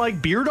ever done like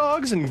beer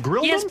dogs and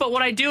grilled them? Yes, but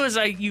what I do is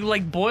you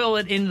boil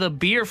it in the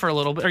beer for a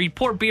little bit, or you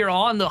pour beer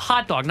on the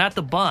hot dog, not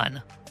the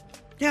bun.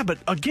 Yeah, but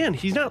again,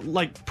 he's not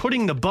like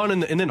putting the bun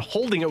in and then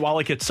holding it while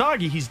it gets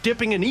soggy. He's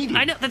dipping and eating.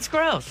 I know, that's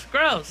gross.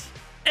 Gross.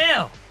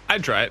 Ew.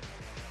 I'd try it.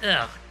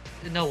 Ugh.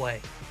 No way.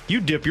 You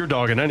dip your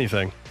dog in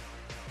anything.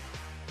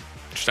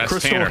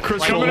 That's Tanner.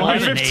 Crystal Coming up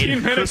in Light. 15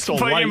 minutes, Crystal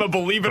play Light, him a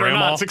Believe It or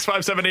Grandma. Not.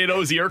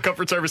 65780 is the Air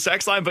Comfort Service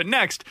sex line. But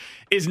next,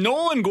 is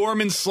Nolan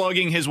Gorman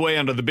slugging his way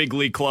onto the big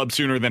league club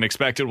sooner than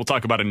expected? We'll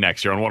talk about it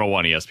next year on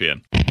 101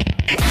 ESPN.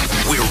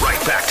 We're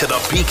right back to the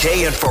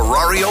BK and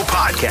Ferrario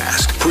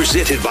podcast,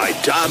 presented by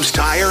Dobbs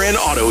Tire and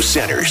Auto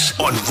Centers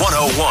on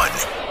 101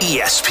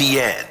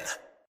 ESPN.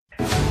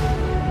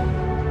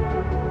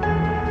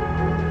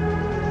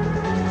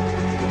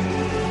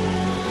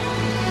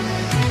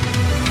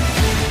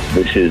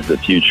 This is the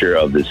future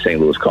of the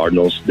St. Louis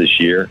Cardinals this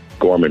year.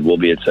 Gorman will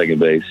be at second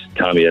base.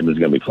 Tommy Edmonds is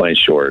going to be playing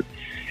short.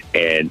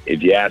 And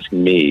if you ask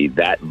me,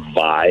 that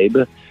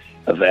vibe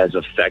has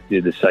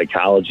affected the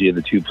psychology of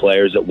the two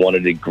players that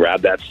wanted to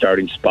grab that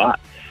starting spot.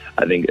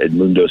 I think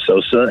Edmundo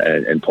Sosa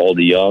and Paul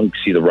DeJong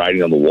see the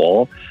writing on the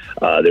wall.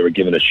 They were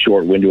given a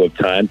short window of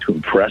time to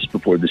impress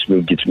before this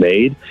move gets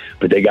made,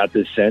 but they got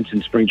this sense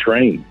in spring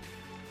training.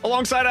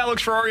 Alongside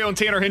Alex Ferrario and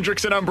Tanner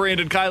Hendrickson, I'm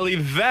Brandon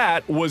Kiley.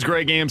 That was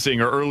Greg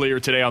Amsinger earlier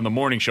today on The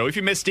Morning Show. If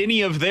you missed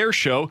any of their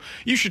show,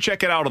 you should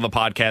check it out on the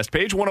podcast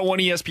page,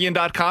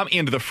 101ESPN.com,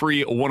 and the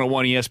free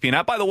 101 ESPN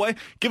app. By the way,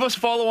 give us a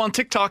follow on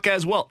TikTok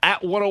as well,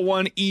 at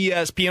 101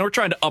 ESPN. We're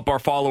trying to up our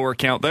follower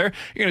count there.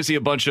 You're going to see a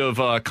bunch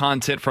of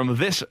content from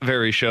this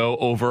very show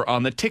over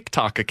on the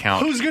TikTok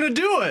account. Who's going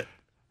to do it?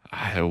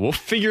 We'll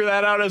figure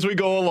that out as we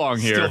go along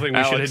here. Still think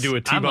we should do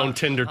a T-Bone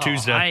Tinder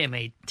Tuesday. I am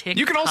a TikTok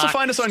You can also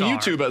find us on star.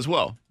 YouTube as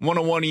well.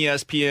 101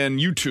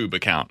 ESPN YouTube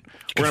account.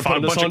 We're going to put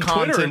a find us bunch of on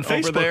Twitter content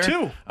and over Facebook, there.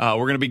 too.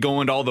 We're going to be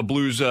going to all the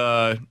Blues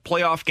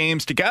playoff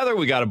games together.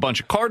 We got a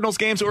bunch of Cardinals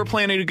games that we're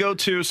planning to go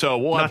to, so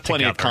we'll have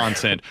plenty of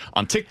content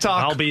on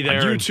TikTok, I'll be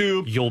there. on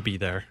YouTube. You'll be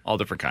there. All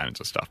different kinds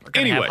of stuff. We're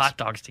gonna have Anyways, hot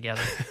dogs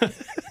together.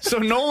 so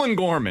Nolan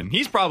Gorman,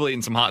 he's probably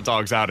eating some hot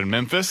dogs out in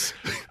Memphis.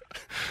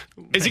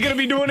 Is he going to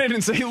be doing it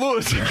in St.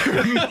 Louis?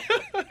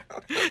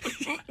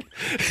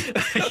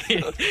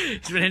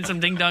 He's been hitting some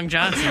Ding Dong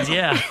Johnsons,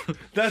 yeah.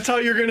 That's how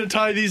you're going to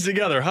tie these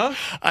together, huh?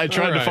 I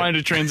tried to find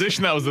a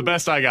transition. That was the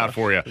best I got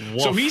for you.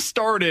 So he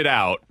started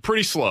out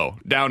pretty slow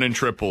down in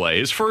AAA.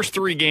 His first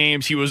 3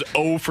 games, he was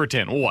 0 for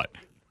 10. What?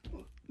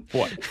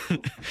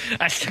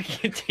 I still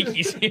can't take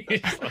you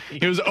seriously.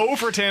 He was 0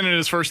 for 10 in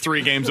his first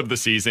 3 games of the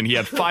season. He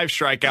had 5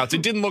 strikeouts.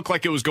 It didn't look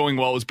like it was going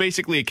well. It was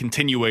basically a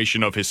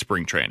continuation of his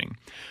spring training.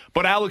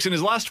 But Alex, in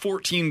his last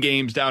 14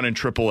 games down in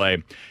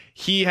AAA,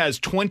 he has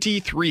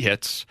 23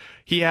 hits.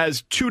 He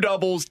has 2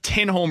 doubles,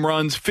 10 home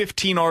runs,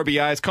 15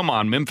 RBIs. Come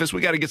on, Memphis.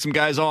 We got to get some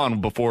guys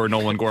on before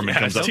Nolan Gorman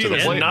comes up to the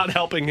plate. Not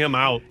helping him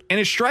out. And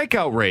his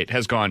strikeout rate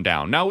has gone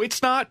down. Now,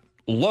 it's not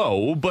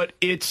low, but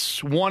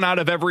it's 1 out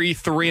of every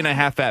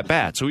 3.5 at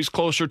bats. So he's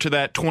closer to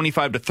that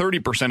 25 to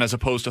 30% as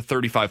opposed to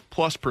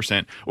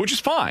 35+%, which is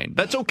fine.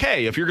 That's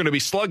okay if you're going to be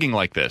slugging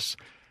like this.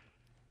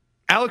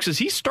 Alex, is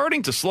he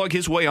starting to slug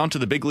his way onto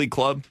the big league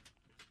club?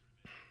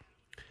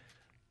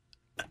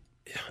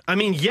 I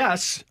mean,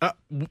 yes.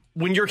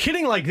 When you're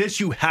hitting like this,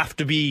 you have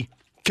to be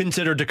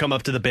considered to come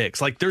up to the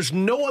bigs. Like, there's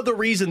no other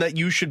reason that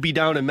you should be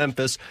down in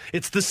Memphis.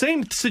 It's the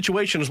same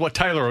situation as what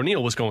Tyler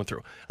O'Neill was going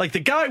through. Like, the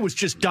guy was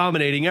just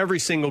dominating every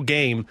single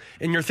game,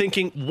 and you're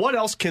thinking, what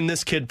else can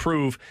this kid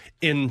prove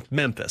in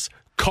Memphis?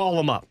 Call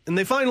him up. And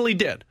they finally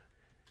did.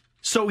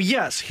 So,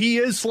 yes, he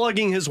is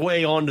slugging his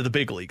way onto the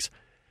big leagues.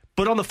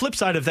 But on the flip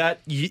side of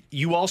that,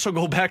 you also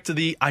go back to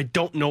the I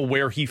don't know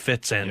where he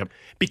fits in. Yep.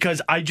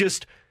 Because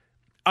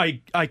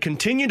I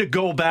continue to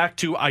go back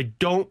to I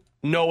don't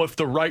know if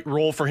the right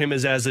role for him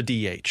is as a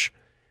DH.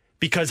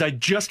 Because I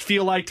just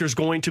feel like there's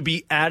going to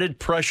be added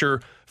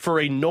pressure for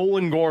a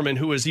Nolan Gorman,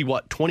 who is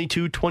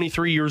 22,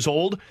 23 years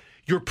old.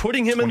 You're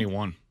putting him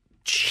 21.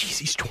 Jeez,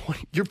 he's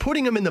 20. You're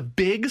putting him in the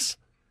bigs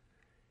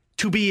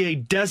to be a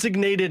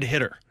designated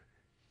hitter.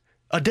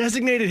 A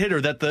designated hitter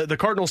that the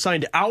Cardinals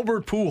signed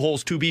Albert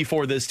Pujols to be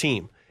for this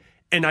team.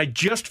 And I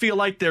just feel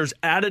like there's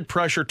added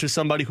pressure to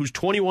somebody who's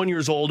 21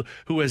 years old,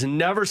 who has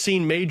never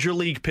seen major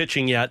league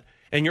pitching yet,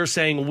 and you're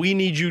saying, we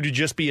need you to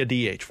just be a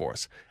DH for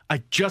us.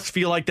 I just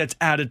feel like that's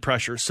added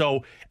pressure.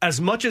 So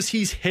as much as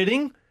he's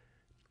hitting,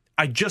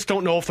 I just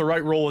don't know if the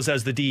right role is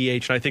as the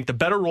DH. And I think the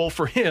better role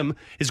for him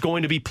is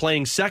going to be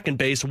playing second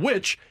base,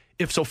 which,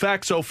 ipso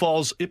facto,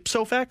 falls to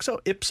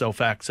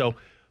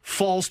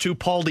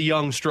Paul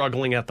DeJong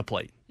struggling at the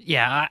plate.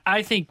 Yeah,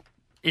 I think,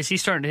 is he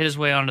starting to hit his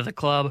way onto the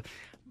club?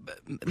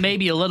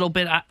 Maybe a little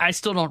bit. I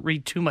still don't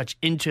read too much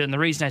into it. And the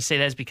reason I say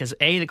that is because,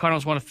 A, the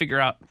Cardinals want to figure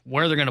out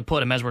where they're going to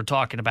put him, as we're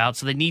talking about.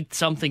 So they need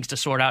some things to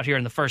sort out here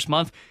in the first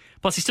month.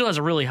 Plus, he still has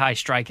a really high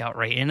strikeout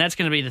rate, and that's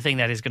going to be the thing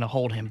that is going to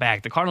hold him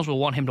back. The Cardinals will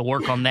want him to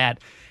work on that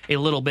a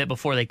little bit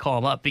before they call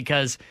him up,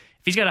 because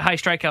if he's got a high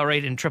strikeout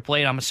rate in AAA,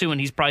 and I'm assuming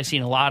he's probably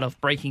seen a lot of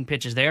breaking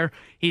pitches there,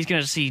 he's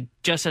going to see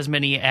just as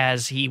many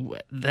as he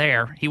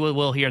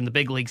will here in the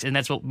big leagues, and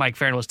that's what Mike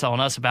Farron was telling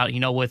us about.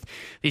 With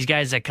these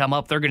guys that come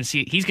up, he's going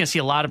to see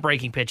a lot of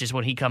breaking pitches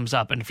when he comes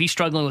up, and if he's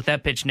struggling with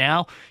that pitch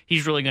now,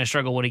 he's really going to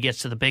struggle when he gets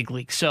to the big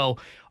league. So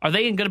are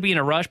they going to be in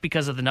a rush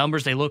because of the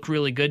numbers? They look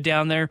really good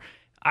down there.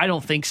 I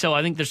don't think so.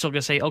 I think they're still going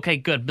to say, okay,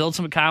 good, build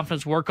some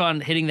confidence, work on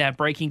hitting that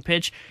breaking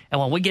pitch,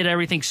 and when we get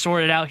everything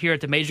sorted out here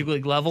at the major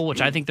league level, which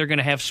I think they're going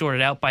to have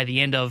sorted out by the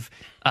end of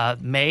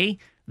May,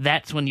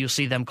 that's when you'll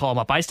see them call him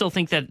up. I still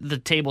think that the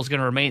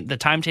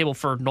timetable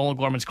for Nolan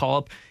Gorman's call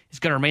up is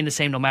going to remain the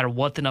same no matter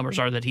what the numbers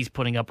are that he's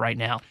putting up right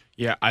now.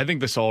 Yeah, I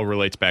think this all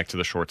relates back to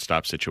the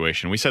shortstop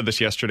situation. We said this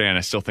yesterday, and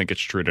I still think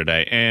it's true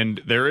today.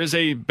 And there is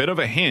a bit of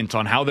a hint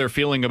on how they're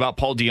feeling about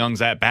Paul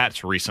DeJong's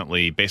at-bats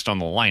recently based on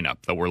the lineup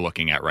that we're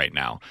looking at right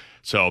now.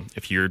 So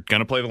if you're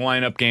going to play the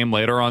lineup game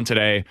later on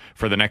today,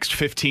 for the next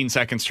 15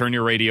 seconds, turn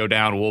your radio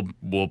down.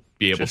 We'll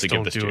be able to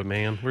give this to you. Don't do it,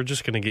 man. We're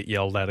just going to get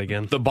yelled at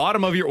again. The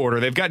bottom of your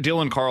order, they've got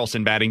Dylan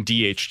Carlson batting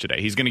DH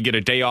today. He's going to get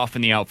a day off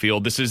in the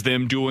outfield. This is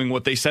them doing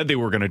what they said they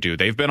were going to do.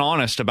 They've been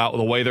honest about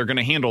the way they're going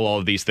to handle all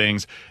of these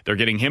things. They're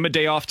getting him a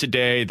day off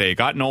today. They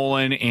got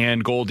Nolan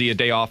and Goldie a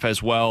day off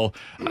as well.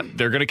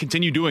 They're going to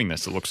continue doing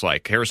this, it looks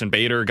like. Harrison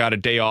Bader got a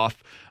day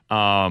off.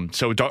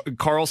 So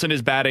Carlson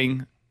is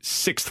batting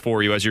 6th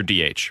for you as your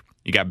DH.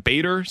 You got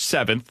Bader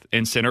 7th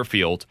in center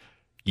field.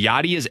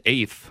 Yadi is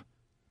 8th.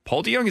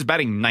 Paul DeJong is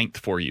batting 9th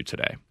for you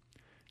today.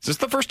 Is this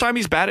the first time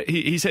he's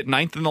hit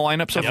 9th in the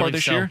lineup so far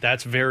this year?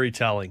 That's very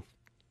telling.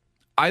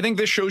 I think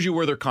this shows you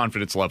where their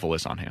confidence level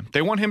is on him.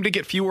 They want him to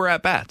get fewer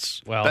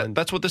at-bats. Well,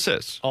 that's what this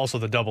is. Also,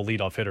 the double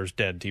leadoff hitter's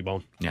dead,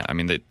 T-Bone. Yeah, I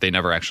mean, they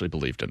never actually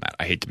believed in that.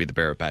 I hate to be the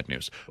bearer of bad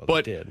news. Well,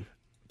 but they did.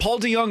 Paul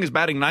DeJong is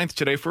batting 9th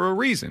today for a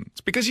reason.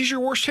 It's because he's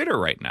your worst hitter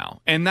right now.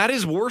 And that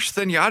is worse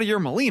than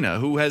Yadier Molina,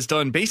 who has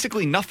done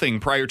basically nothing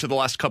prior to the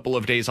last couple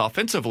of days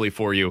offensively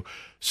for you.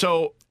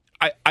 So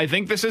I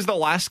think this is the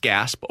last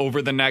gasp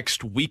over the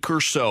next week or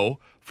so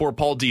for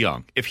Paul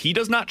DeJong. If he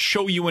does not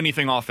show you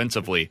anything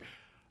offensively,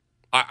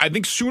 I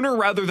think sooner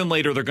rather than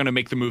later they're going to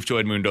make the move to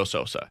Edmundo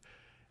Sosa.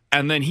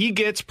 And then he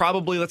gets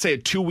probably, let's say, a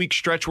 2-week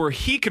stretch where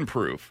he can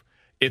prove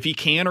if he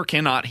can or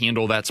cannot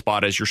handle that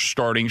spot as your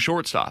starting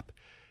shortstop.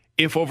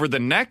 If over the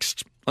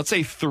next, let's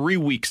say 3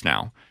 weeks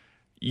now,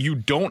 you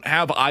don't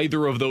have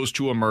either of those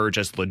two emerge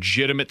as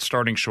legitimate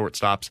starting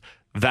shortstops,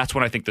 that's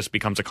when I think this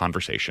becomes a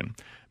conversation.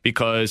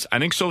 Because I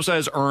think Sosa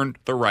has earned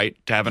the right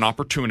to have an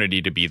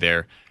opportunity to be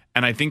there.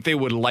 And I think they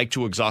would like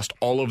to exhaust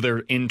all of their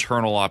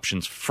internal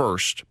options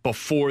first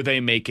before they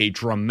make a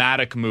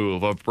dramatic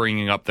move of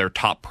bringing up their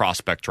top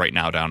prospect right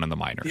now down in the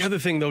minors. The other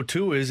thing, though,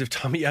 too, is if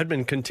Tommy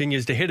Edman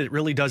continues to hit, it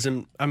really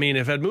doesn't. I mean,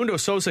 if Edmundo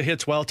Sosa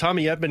hits well,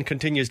 Tommy Edman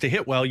continues to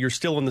hit well, you're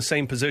still in the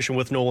same position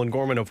with Nolan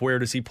Gorman of where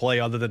does he play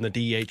other than the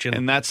DH.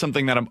 And that's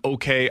something that I'm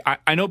okay.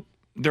 I know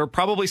there are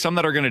probably some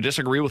that are going to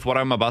disagree with what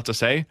I'm about to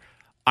say.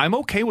 I'm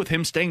okay with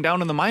him staying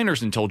down in the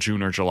minors until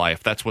June or July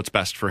if that's what's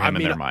best for him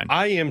in their mind.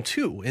 I am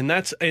too, and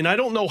I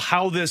don't know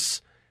how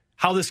this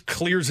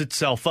clears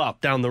itself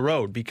up down the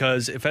road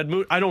because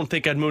I don't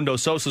think Edmundo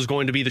Sosa is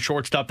going to be the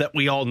shortstop that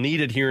we all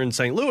needed here in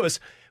St. Louis,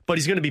 but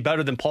he's going to be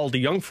better than Paul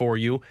DeJong for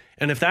you.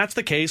 And if that's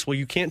the case, well,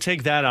 you can't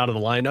take that out of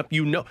the lineup.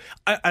 You know,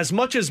 as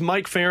much as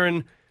Mike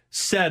Farron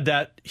said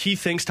that he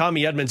thinks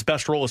Tommy Edman's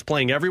best role is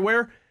playing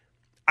everywhere.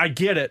 I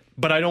get it,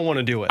 but I don't want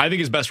to do it. I think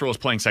his best role is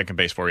playing second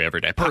base for you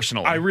every day,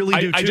 personally. I really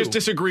do, too. I just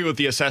disagree with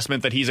the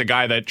assessment that he's a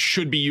guy that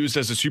should be used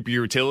as a super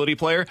utility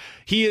player.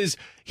 He is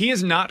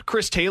not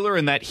Chris Taylor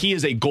in that he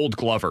is a gold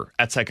glover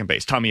at second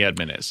base. Tommy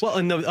Edman is.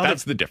 Well,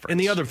 that's the difference. And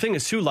the other thing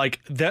is, too, like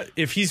that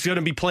if he's going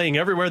to be playing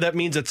everywhere, that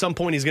means at some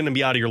point he's going to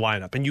be out of your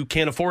lineup, and you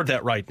can't afford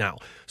that right now.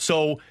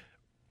 So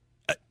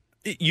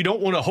you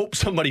don't want to hope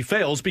somebody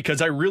fails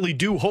because I really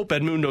do hope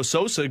Edmundo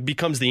Sosa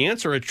becomes the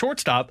answer at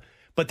shortstop.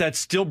 But that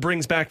still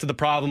brings back to the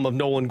problem of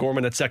Nolan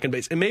Gorman at second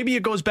base. And maybe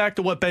it goes back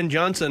to what Ben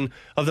Johnson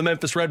of the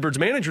Memphis Redbirds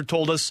manager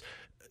told us,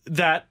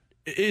 that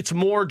it's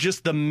more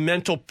just the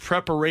mental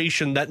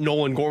preparation that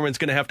Nolan Gorman's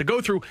going to have to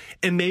go through.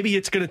 And maybe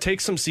it's going to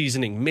take some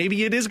seasoning.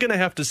 Maybe it is going to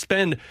have to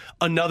spend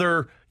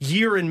another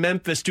year in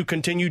Memphis to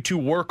continue to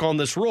work on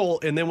this role.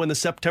 And then when the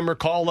September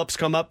call-ups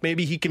come up,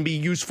 maybe he can be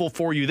useful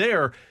for you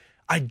there.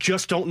 I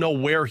just don't know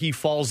where he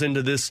falls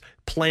into this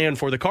plan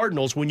for the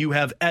Cardinals when you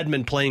have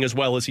Edman playing as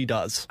well as he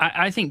does.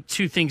 I think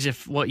two things.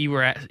 If what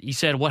you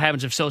said, what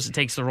happens if Sosa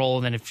takes the role,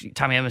 and then if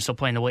Tommy Edman's still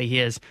playing the way he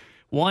is.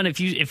 One,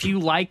 if you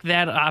like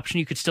that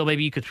option, you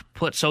could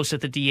put Sosa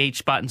at the DH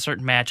spot in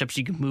certain matchups.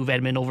 You could move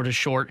Edman over to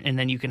short, and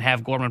then you can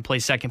have Gorman play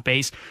second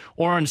base.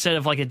 Or instead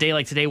of like a day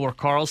like today where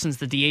Carlson's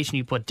the DH and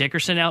you put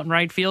Dickerson out in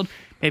right field,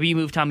 maybe you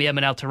move Tommy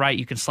Edman out to right.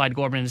 You can slide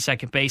Gorman into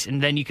second base,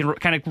 and then you can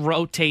kind of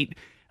rotate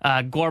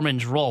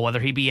Gorman's role, whether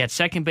he be at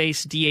second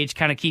base, DH,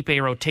 kind of keep a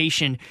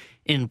rotation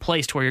in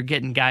place to where you're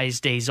getting guys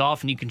days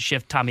off, and you can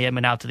shift Tommy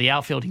Edman out to the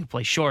outfield. He can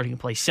play short, he can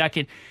play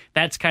second.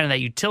 That's kind of that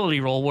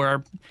utility role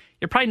where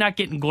you're probably not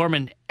getting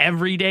Gorman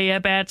every day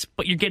at bats,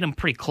 but you're getting him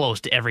pretty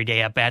close to every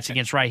day at bats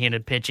against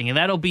right-handed pitching, and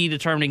that'll be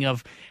determining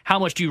of how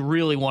much do you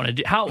really want to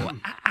do.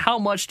 How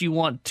much do you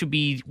want to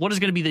be? What is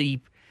going to be the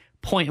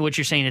point at which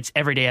you're saying it's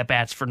every day at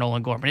bats for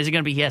Nolan Gorman? Is it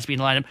going to be he has to be in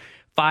the lineup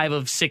 5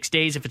 of 6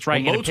 days if it's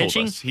right-handed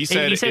pitching? He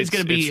said it's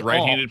going to be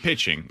right-handed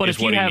pitching. But is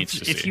what he needs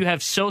to see. If you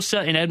have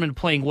Sosa and Edman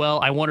playing well,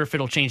 I wonder if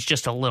it'll change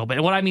just a little bit.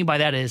 And what I mean by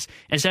that is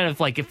instead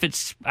of like if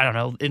it's, I don't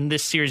know, in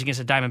this series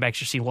against the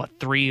Diamondbacks, you're seeing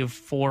 3 of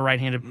 4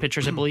 right-handed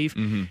pitchers, I believe.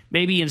 Mm-hmm.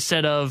 Maybe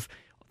instead of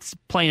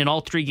playing in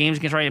all 3 games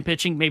against right-handed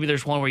pitching, maybe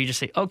there's one where you just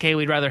say, okay,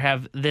 we'd rather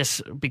have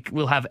this.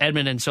 We'll have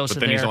Edman and Sosa.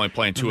 But then there, he's only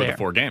playing 2 of the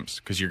 4 games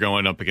because you're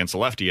going up against a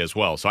lefty as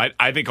well. So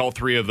I think all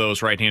 3 of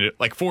those right-handed,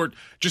 like for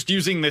just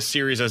using this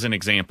series as an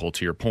example,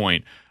 to your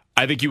point,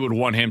 I think you would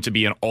want him to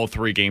be in all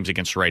 3 games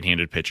against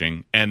right-handed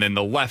pitching, and then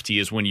the lefty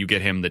is when you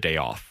get him the day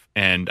off.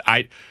 And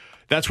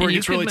that's where it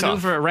gets really tough. You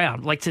could maneuver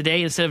around. Like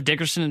today, instead of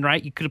Dickerson in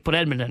right, you could have put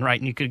Edman in right,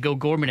 and you could go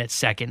Gorman at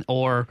second.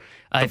 Or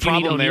the if you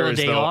need O'Neill a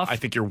day off, I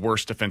think you're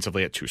worse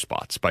defensively at 2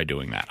 spots by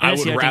doing that. I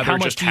would rather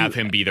just have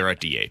him be there at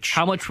DH.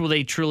 How much will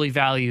they truly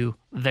value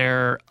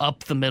their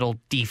up-the-middle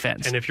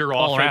defense? And if your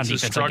offense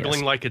is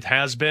struggling like it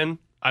has been,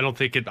 I don't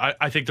think it.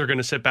 I think they're going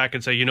to sit back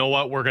and say, you know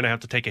what, we're going to have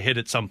to take a hit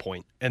at some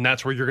point, and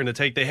that's where you're going to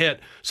take the hit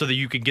so that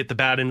you can get the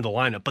bat into the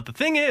lineup. But the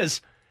thing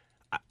is,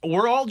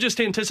 we're all just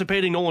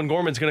anticipating Nolan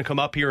Gorman's going to come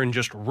up here and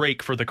just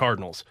rake for the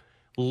Cardinals.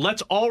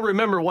 Let's all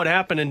remember what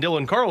happened in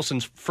Dylan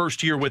Carlson's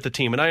first year with the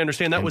team, and I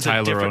understand that was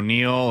Tyler a different.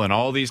 O'Neill and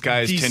all these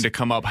guys tend to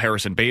come up.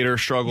 Harrison Bader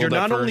struggled. You're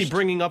not at first. only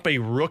bringing up a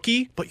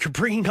rookie, but you're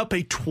bringing up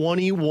a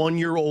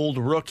 21-year-old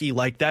rookie.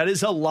 Like, that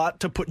is a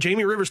lot to put.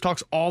 Jamie Rivers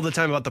talks all the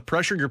time about the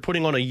pressure you're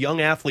putting on a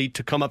young athlete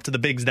to come up to the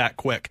bigs that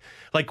quick.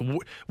 Like,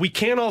 we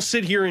can't all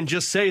sit here and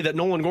just say that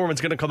Nolan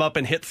Gorman's going to come up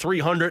and hit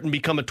 300 and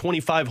become a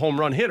 25 home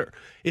run hitter.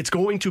 It's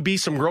going to be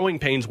some growing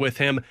pains with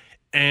him,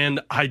 and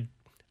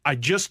I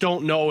just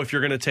don't know if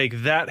you're going to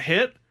take that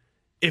hit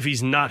if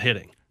he's not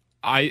hitting.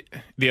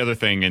 The other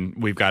thing, and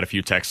we've got a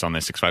few texts on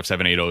this,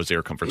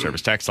 65780 Comfort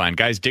Service text line.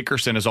 Guys,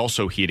 Dickerson is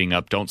also heating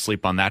up. Don't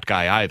sleep on that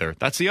guy either.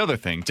 That's the other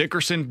thing.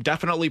 Dickerson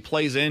definitely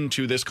plays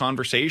into this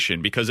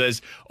conversation because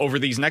as over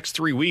these next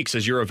 3 weeks,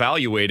 as you're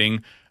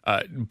evaluating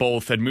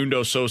both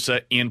Edmundo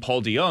Sosa and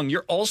Paul DeJong,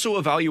 you're also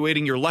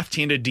evaluating your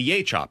left-handed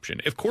DH option.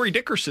 If Corey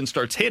Dickerson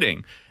starts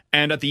hitting,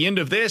 and at the end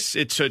of this,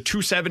 it's a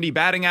 270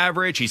 batting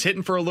average. He's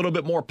hitting for a little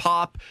bit more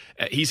pop.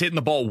 He's hitting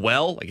the ball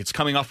well. Like, it's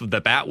coming off of the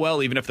bat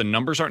well, even if the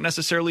numbers aren't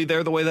necessarily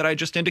there the way that I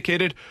just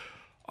indicated.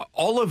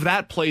 All of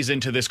that plays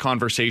into this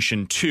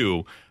conversation,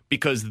 too,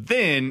 because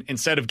then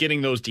instead of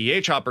getting those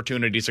DH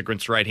opportunities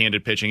against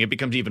right-handed pitching, it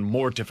becomes even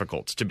more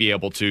difficult to be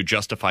able to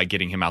justify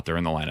getting him out there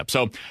in the lineup.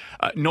 So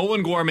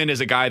Nolan Gorman is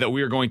a guy that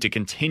we are going to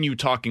continue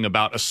talking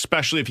about,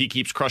 especially if he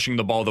keeps crushing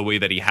the ball the way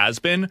that he has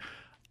been.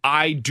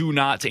 I do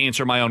not, to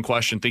answer my own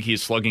question, think he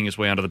is slugging his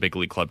way onto the big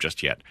league club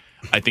just yet.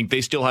 I think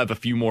they still have a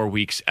few more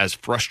weeks, as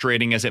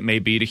frustrating as it may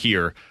be to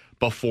hear,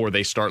 before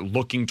they start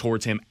looking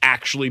towards him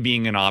actually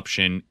being an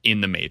option in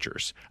the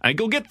majors. I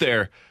think he'll get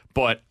there,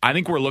 but I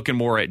think we're looking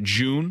more at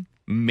June,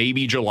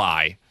 maybe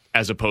July,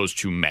 as opposed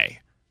to May.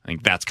 I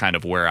think that's kind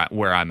of where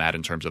I'm at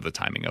in terms of the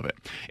timing of it.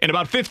 In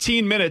about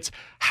 15 minutes,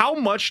 how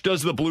much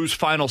does the Blues'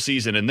 final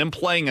season and them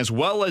playing as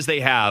well as they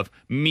have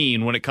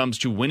mean when it comes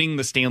to winning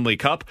the Stanley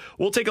Cup?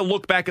 We'll take a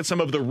look back at some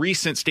of the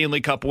recent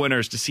Stanley Cup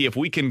winners to see if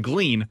we can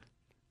glean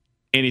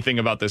anything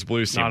about this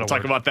Blues team. We'll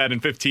talk about that in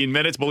 15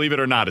 minutes. Believe it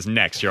or not is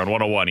next here on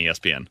 101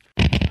 ESPN.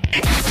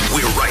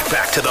 We're right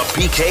back to the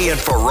BK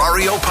and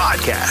Ferrario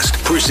podcast,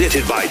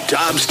 presented by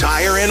Dobbs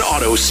Tire and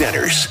Auto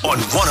Centers on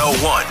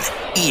 101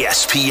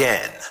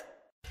 ESPN.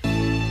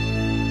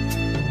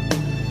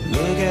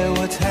 Look at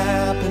what's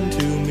happened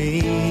to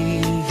me.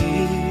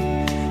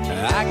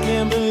 I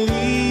can't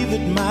believe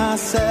it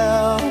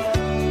myself.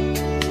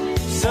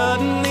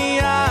 Suddenly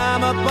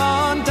I'm up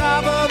on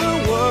top of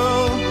the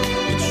world.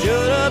 It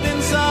should have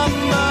been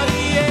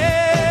somebody else.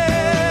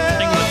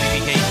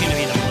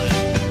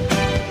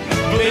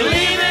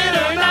 Believe it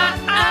or not,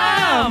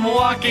 I'm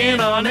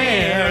walking on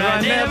air. I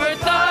never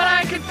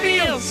thought I could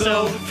feel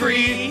so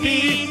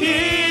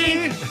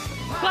free.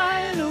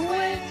 Flying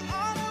away.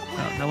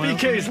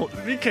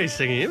 BK's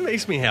singing. It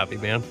makes me happy,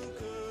 man.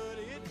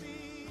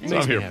 That's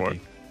what I'm here for.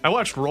 I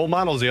watched Role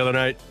Models the other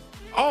night.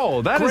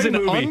 Oh, that is an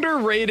movie.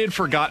 underrated,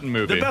 forgotten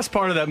movie. The best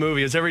part of that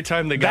movie is every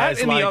time the guys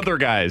that and the other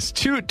guys.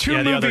 Two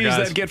movies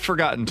that get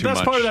forgotten too much. The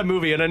best part of that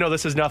movie, and I know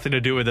this has nothing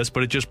to do with this,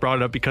 but it just brought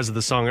it up because of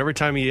the song. Every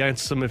time he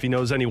asks them if he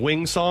knows any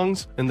Wings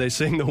songs, and they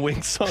sing the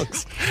Wings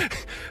songs.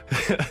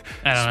 I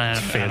don't know.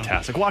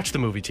 Fantastic. Watch the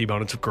movie,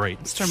 T-Bone. It's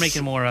great. Start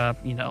making more,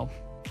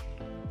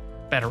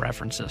 better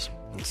references.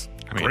 These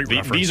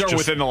are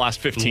within the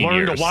last 15 years.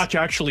 Learn to watch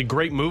actually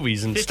great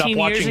movies and stop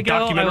watching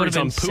documentaries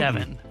on Putin.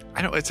 7.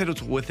 I know, it said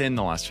it's within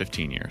the last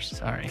 15 years.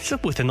 Sorry. It's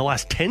up within the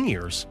last 10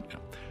 years.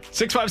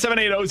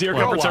 65780 is your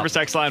Comfort Service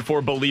text line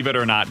for Believe It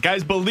or Not.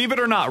 Guys, believe it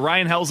or not,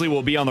 Ryan Helsley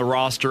will be on the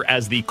roster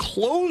as the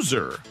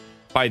closer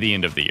by the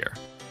end of the year.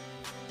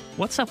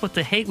 What's up with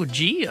the hate with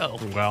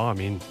Gio? Well, I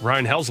mean,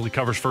 Ryan Helsley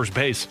covers first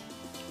base.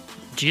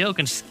 Gio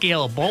can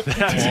scale a bolt.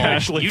 That's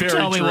actually very true.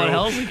 You tell me what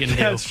Helsley can do.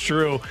 That's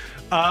true.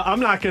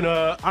 I'm not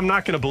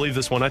gonna believe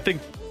this one. I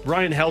think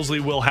Ryan Helsley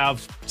will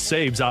have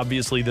saves,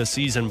 obviously, this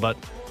season, but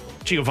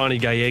Giovanni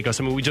Gallegos,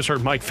 I mean, we just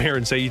heard Mike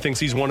Farron say he thinks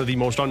he's one of the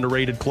most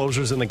underrated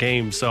closers in the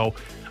game, so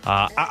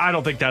I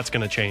don't think that's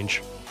going to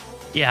change.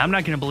 Yeah, I'm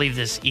not going to believe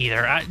this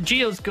either.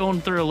 Gio's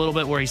going through a little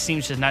bit where he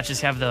seems to not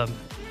just have the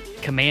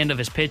command of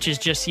his pitches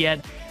just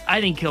yet. I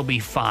think he'll be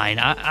fine.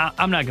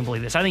 I'm not going to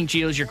believe this. I think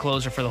Gio's your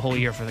closer for the whole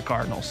year for the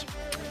Cardinals.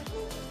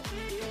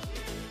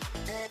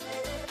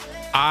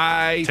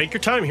 Take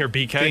your time here,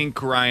 BK. I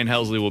think Ryan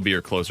Helsley will be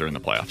your closer in the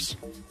playoffs.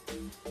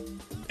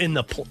 In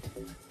the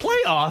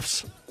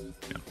playoffs?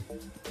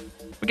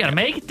 We got to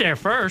make it there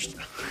first.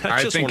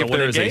 I think if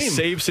there is a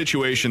save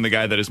situation, the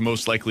guy that is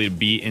most likely to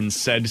be in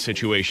said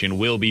situation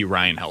will be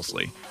Ryan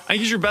Helsley. I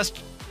think he's your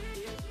best.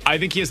 I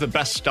think he has the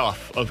best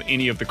stuff of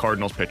any of the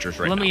Cardinals pitchers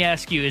right now. Let me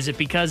ask you, is it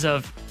because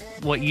of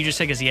what you just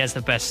said, because he has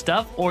the best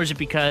stuff, or is it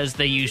because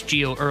they used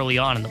Gio early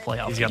on in the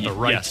playoffs? He's got the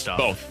right stuff.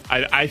 Both.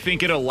 I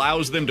think it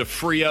allows them to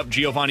free up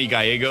Giovanni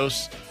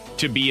Gallegos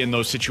to be in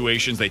those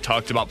situations they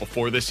talked about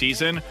before this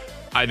season.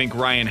 I think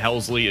Ryan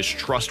Helsley is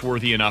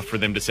trustworthy enough for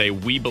them to say,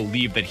 we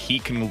believe that he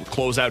can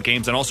close out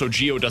games, and also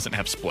Gio doesn't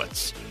have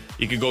splits.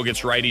 You can go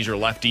against righties or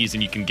lefties,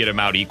 and you can get him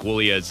out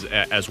equally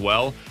as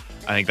well.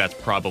 I think that's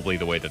probably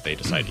the way that they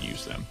decide to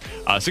use them.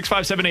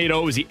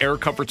 65780 is the Air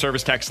Comfort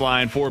Service text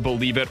line for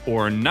Believe It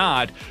or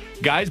Not.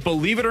 Guys,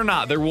 believe it or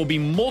not, there will be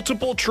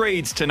multiple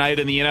trades tonight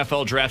in the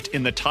NFL draft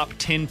in the top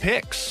 10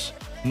 picks.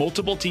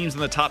 Multiple teams in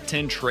the top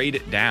 10 trade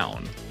it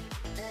down.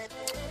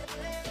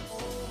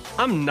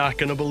 I'm not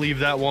going to believe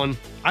that one.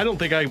 I don't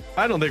think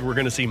we're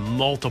going to see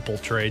multiple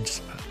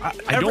trades.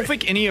 I don't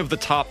think any of the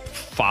top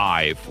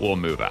 5 will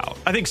move out.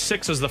 I think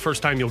 6 is the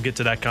first time you'll get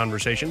to that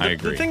conversation. I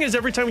agree. The thing is,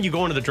 every time you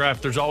go into the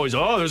draft, there's always,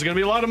 there's going to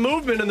be a lot of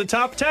movement in the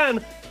top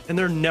 10, and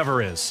there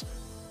never is.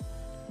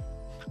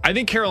 I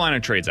think Carolina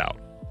trades out.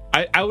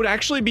 I would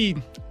actually be,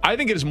 I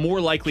think it is more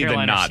likely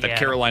than not that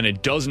Carolina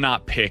does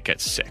not pick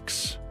at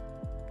 6.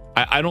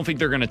 I don't think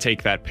they're going to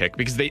take that pick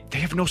because they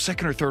have no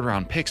second or third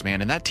round picks,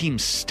 man, and that team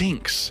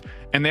stinks.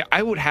 And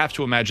I would have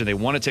to imagine they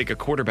want to take a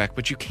quarterback,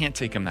 but you can't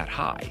take him that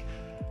high.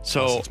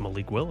 So it's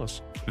Malik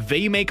Willis.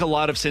 They make a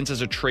lot of sense as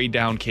a trade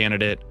down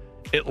candidate.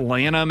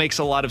 Atlanta makes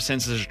a lot of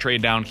sense as a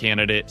trade down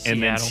candidate,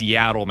 and then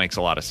Seattle makes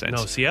a lot of sense.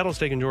 No, Seattle's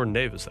taking Jordan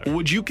Davis there.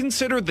 Would you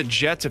consider the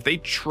Jets, if they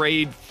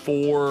trade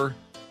for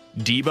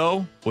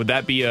Debo, would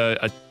that be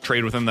a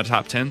trade within the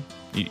top 10?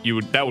 You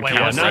would, that would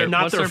count.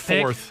 Not their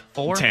fourth.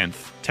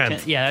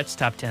 10th. Yeah, that's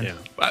top 10. Yeah.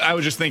 I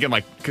was just thinking,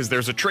 because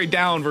there's a trade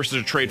down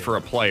versus a trade for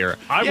a player.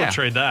 I would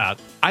trade that.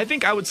 I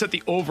think I would set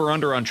the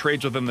over-under on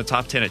trades within the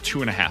top 10 at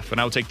 2.5,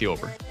 and I would take the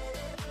over.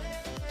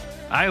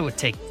 I would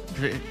take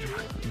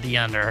the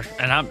under,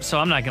 and I'm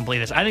not going to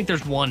believe this. I think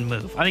there's one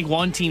move. I think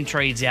one team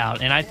trades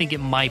out, and I think it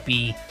might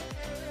be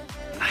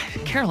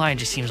Carolina.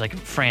 Just seems like a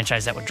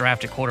franchise that would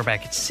draft a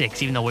quarterback at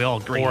 6, even though we all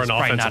agree or it's an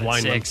probably offensive not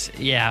at lineman. 6.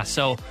 Yeah,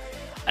 so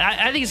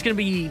I think it's going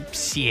to be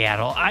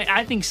Seattle.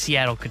 I think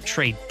Seattle could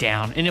trade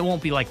down, and it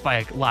won't be like by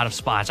a lot of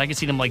spots. I could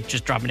see them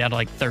just dropping down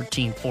to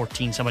 13,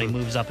 14. Somebody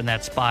moves up in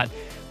that spot.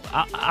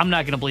 I'm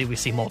not going to believe we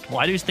see multiple.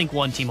 I just think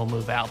one team will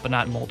move out, but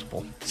not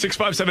multiple.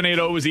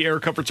 65780 is the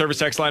Air Comfort Service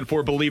text line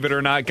for Believe It or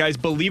Not. Guys,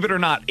 believe it or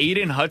not,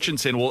 Aiden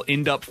Hutchinson will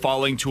end up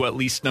falling to at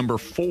least number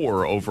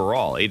 4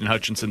 overall. Aiden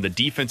Hutchinson, the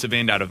defensive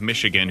end out of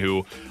Michigan,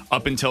 who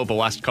up until the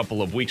last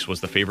couple of weeks was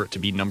the favorite to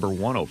be number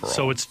 1 overall.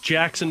 So it's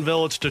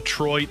Jacksonville, it's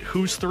Detroit.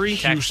 Who's 3?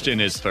 Houston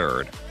is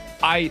 3rd.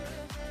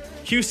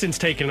 Houston's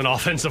taking an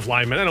offensive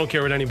lineman. I don't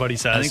care what anybody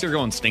says. I think they're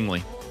going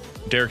Stingley.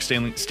 Derek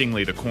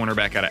Stingley, the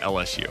cornerback out of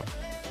LSU.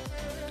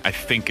 I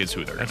think is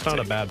who they're going to take. That's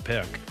not a bad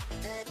pick.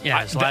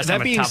 Yeah, it's the last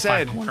time a top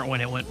 5 corner when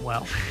it went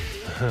well.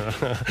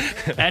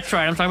 That's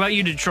right. I'm talking about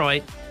you,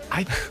 Detroit.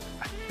 If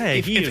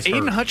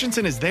Aiden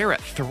Hutchinson is there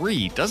at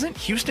 3, doesn't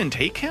Houston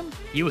take him?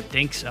 You would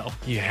think so.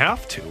 You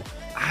have to.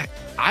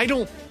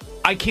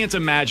 I can't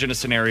imagine a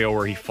scenario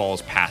where he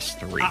falls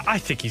past 3. I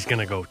think he's going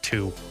to go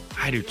 2.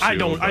 I do too.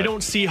 I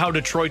don't see how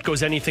Detroit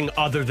goes anything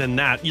other than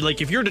that.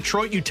 If you're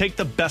Detroit, you take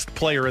the best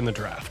player in the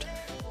draft.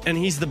 And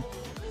he's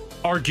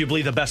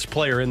arguably the best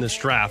player in this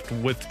draft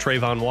with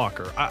Trayvon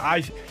Walker.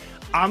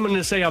 I'm going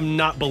to say I'm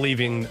not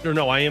believing, or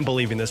no, I am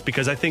believing this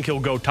because I think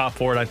he'll go top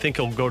 4 and I think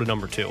he'll go to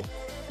number 2.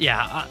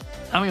 Yeah,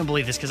 I'm going to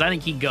believe this because I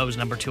think he goes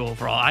number 2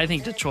 overall. I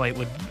think Detroit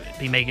would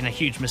be making a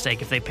huge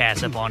mistake if they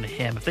pass up on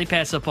him. If they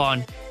pass up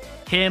on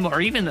him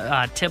or even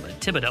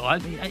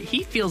Thibodeau,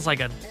 he feels like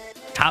a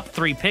top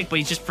 3 pick, but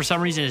he's just for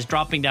some reason is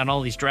dropping down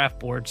all these draft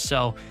boards.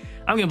 So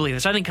I'm going to believe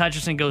this. I think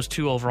Hutchinson goes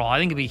 2 overall. I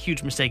think it'd be a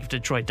huge mistake if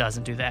Detroit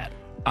doesn't do that.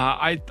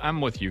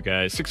 I'm with you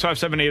guys.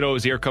 65780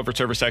 is the Air Comfort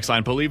Service text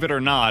line. Believe it or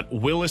not,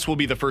 Willis will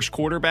be the first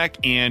quarterback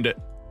and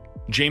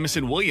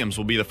Jameson Williams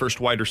will be the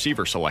first wide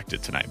receiver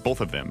selected tonight. Both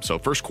of them. So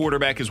first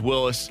quarterback is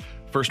Willis.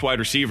 First wide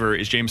receiver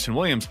is Jameson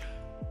Williams.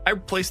 I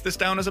placed this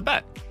down as a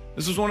bet.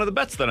 This was one of the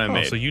bets that I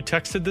made. So you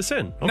texted this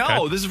in? Okay.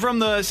 No, this is from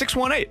the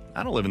 618.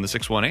 I don't live in the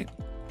 618.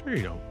 There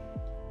you go.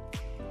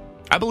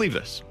 I believe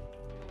this.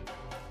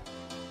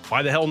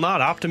 Why the hell not?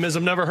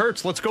 Optimism never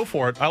hurts. Let's go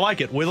for it. I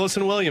like it. Willis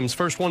and Williams,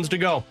 first ones to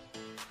go.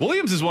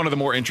 Williams is one of the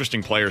more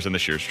interesting players in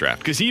this year's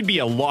draft because he'd be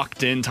a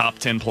locked-in top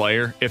 10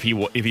 player if he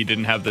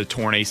didn't have the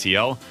torn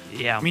ACL.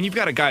 Yeah. I mean, you've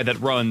got a guy that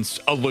runs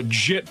a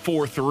legit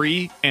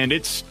 4.3, and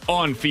it's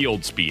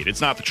on-field speed. It's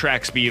not the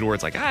track speed where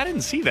it's like, I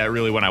didn't see that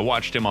really when I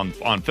watched him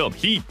on film.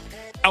 He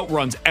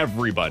outruns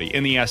everybody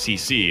in the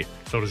SEC.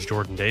 So does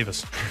Jordan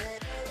Davis.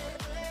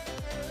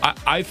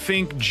 I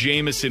think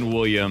Jameson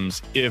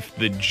Williams, if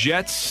the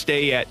Jets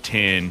stay at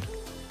 10,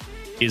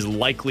 is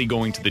likely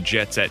going to the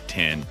Jets at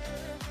 10.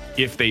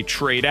 if they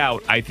trade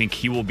out, I think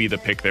he will be the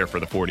pick there for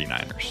the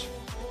 49ers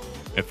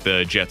if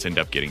the Jets end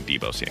up getting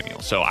Deebo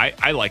Samuel. So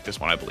I like this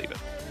one. I believe it.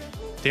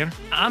 Tanner?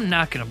 I'm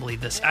not going to believe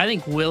this. I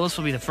think Willis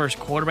will be the first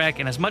quarterback,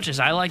 and as much as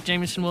I like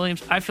Jameson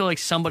Williams, I feel like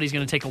somebody's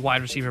going to take a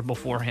wide receiver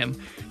before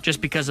him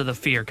just because of the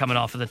fear coming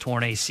off of the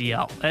torn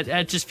ACL.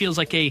 That just feels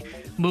like a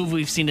move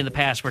we've seen in the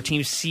past where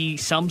teams see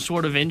some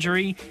sort of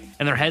injury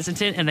and they're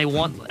hesitant and they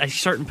want a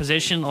certain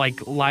position, like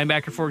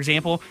linebacker, for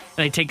example,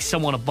 and they take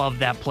someone above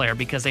that player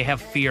because they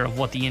have fear of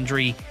what the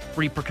injury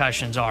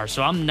repercussions are.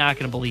 So I'm not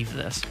going to believe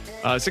this.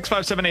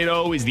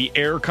 65780 is the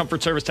Air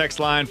Comfort Service text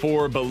line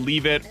for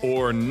Believe It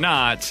or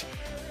Not.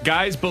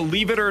 Guys,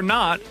 believe it or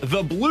not,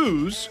 the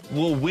Blues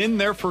will win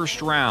their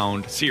first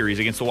round series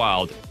against the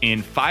Wild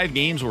in 5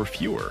 games or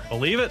fewer.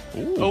 Believe it?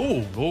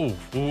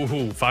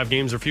 Ooh. 5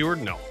 games or fewer?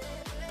 No.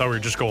 Thought we were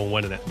just going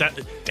winning it.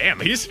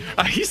 Damn, he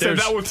said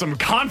that with some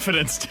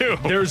confidence too.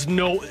 There's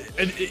no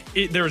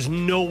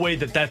way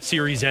that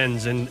series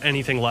ends in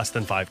anything less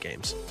than 5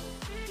 games.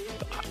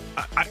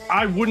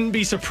 I wouldn't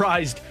be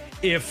surprised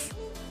if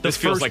this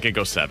feels like it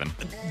goes 7.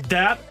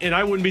 And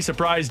I wouldn't be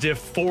surprised if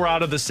 4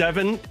 out of the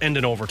 7 end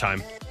in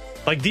overtime.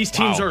 Like, these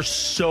teams are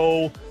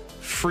so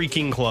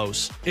freaking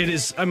close. It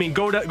is, I mean,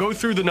 go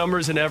through the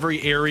numbers in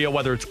every area,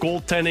 whether it's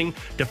goaltending,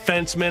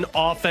 defensemen,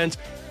 offense.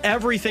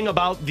 Everything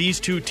about these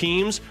two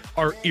teams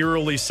are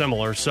eerily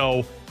similar.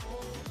 So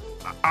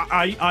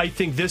I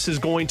think this is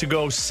going to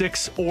go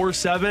 6 or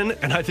 7,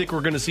 and I think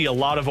we're going to see a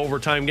lot of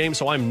overtime games,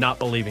 so I'm not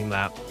believing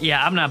that.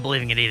 Yeah, I'm not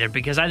believing it either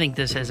because I think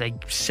this is a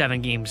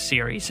 7-game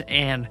series,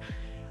 and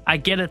I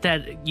get it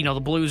that, the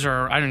Blues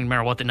are, I don't even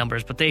remember what the number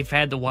is, but they've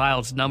had the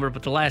Wild's number,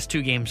 but the last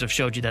 2 games have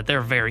showed you that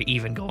they're very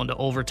even going to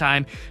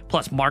overtime.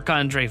 Plus,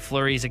 Marc-Andre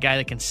Fleury is a guy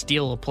that can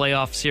steal a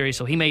playoff series,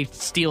 so he may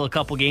steal a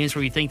couple games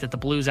where you think that the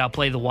Blues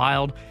outplay the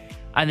Wild.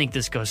 I think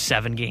this goes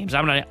 7 games.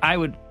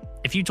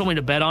 If you told me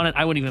to bet on it,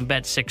 I wouldn't even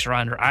bet 6 or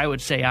under. I would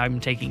say I'm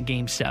taking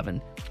game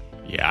 7.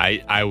 Yeah,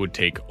 I would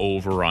take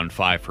over on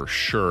 5 for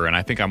sure, and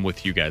I think I'm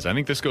with you guys. I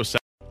think this goes 7.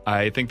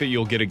 I think that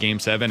you'll get a game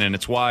 7, and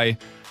it's why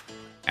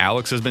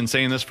Alex has been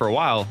saying this for a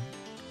while.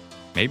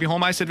 Maybe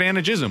home ice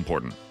advantage is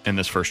important in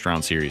this first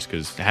round series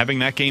because having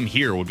that game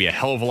here would be a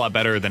hell of a lot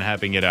better than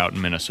having it out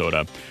in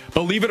Minnesota.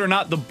 Believe it or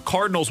not, the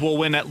Cardinals will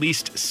win at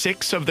least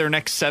 6 of their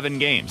next 7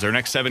 games. Their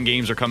next 7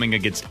 games are coming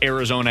against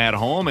Arizona at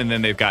home, and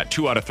then they've got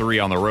 2 out of 3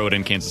 on the road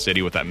in Kansas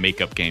City with that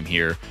makeup game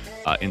here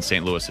in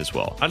St. Louis as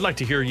well. I'd like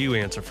to hear you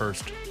answer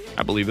first.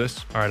 I believe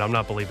this. All right, I'm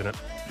not believing it.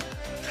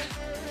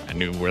 I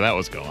knew where that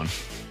was going.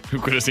 Who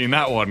could have seen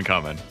that one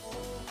coming?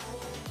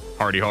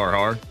 Hardy har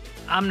har.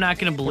 I'm not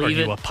going to believe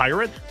it. Are you a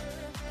pirate?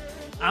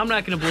 I'm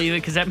not going to believe it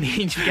because that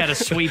means you got to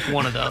sweep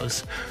one of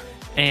those.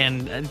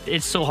 And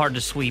it's so hard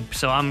to sweep,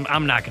 so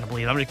I'm not going to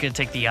believe it. I'm just going to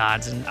take the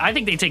odds. And I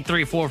think they take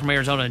 3 or 4 from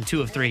Arizona and 2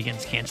 of 3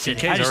 against Kansas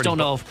City. I just don't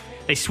know if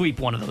they sweep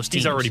one of those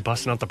teams. He's already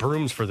busting out the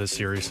brooms for this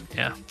series.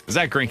 Yeah.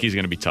 Zach Greinke's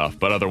going to be tough,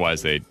 but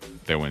otherwise they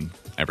win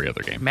every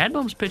other game. Mad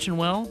Bum's pitching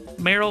well.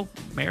 Merrill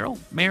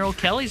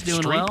Kelly's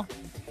doing Streep? well.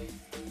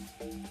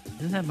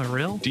 Isn't that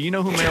Merrill? Do you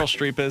know who Meryl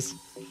Streep is?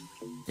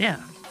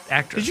 Yeah,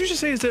 actress. Did you just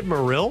say, is it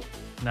Merrill?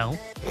 No.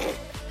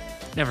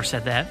 Never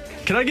said that.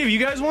 Can I give you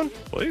guys one?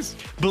 Please.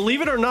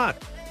 Believe it or not,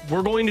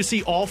 we're going to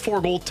see all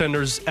 4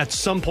 goaltenders at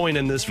some point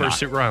in this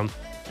first round.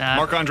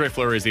 Marc-Andre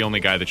Fleury is the only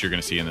guy that you're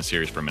going to see in the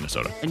series for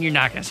Minnesota. And you're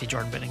not going to see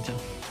Jordan Binnington.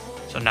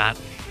 So not.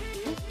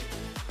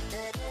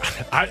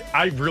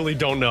 I really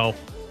don't know.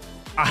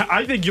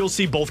 I think you'll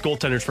see both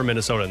goaltenders for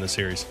Minnesota in this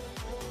series.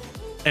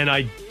 And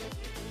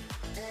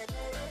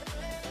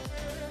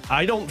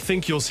I don't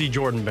think you'll see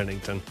Jordan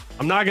Binnington.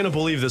 I'm not going to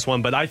believe this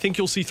one, but I think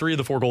you'll see 3 of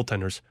the 4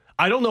 goaltenders.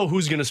 I don't know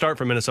who's going to start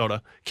for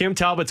Minnesota. Cam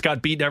Talbot's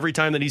got beaten every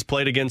time that he's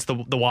played against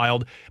the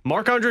Wild.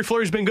 Marc-Andre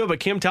Fleury's been good, but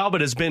Cam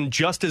Talbot has been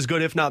just as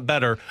good, if not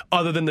better,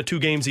 other than the 2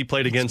 games he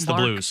played against the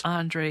Blues.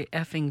 Marc-Andre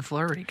effing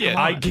Fleury. Yeah,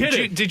 I get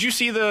it. Did you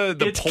see the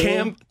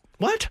poll?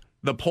 What?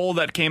 The poll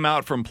that came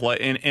out from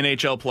in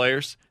NHL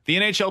players? The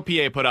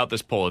NHLPA put out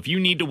this poll. If you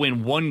need to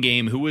win 1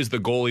 game, who is the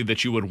goalie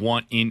that you would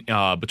want in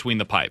between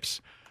the pipes?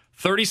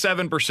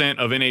 37%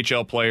 of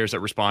NHL players that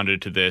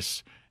responded to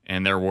this,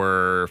 and there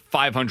were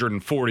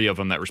 540 of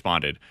them that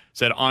responded,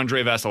 said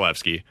Andrei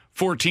Vasilevsky.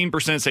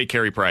 14% say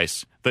Carey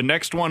Price. The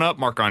next one up,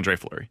 Marc-Andre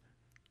Fleury.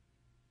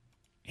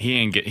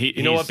 You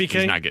know what, BK?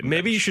 He's not getting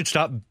Maybe benched. you should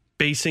stop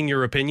basing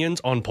your opinions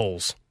on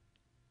polls.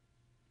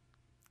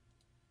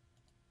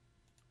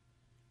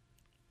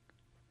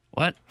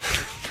 What?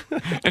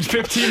 In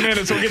 15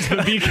 minutes, we'll get to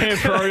the BK and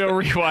Ferrario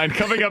Rewind.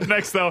 Coming up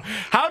next, though,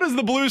 how does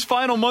the Blues'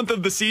 final month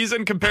of the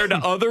season compare to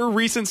other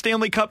recent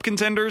Stanley Cup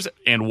contenders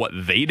and what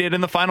they did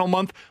in the final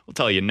month? We'll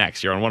tell you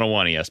next here on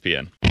 101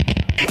 ESPN.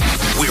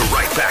 We're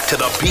right back to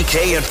the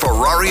BK and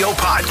Ferrario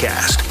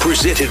podcast,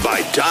 presented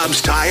by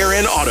Dobbs Tire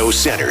and Auto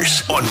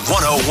Centers on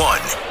 101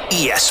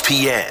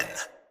 ESPN.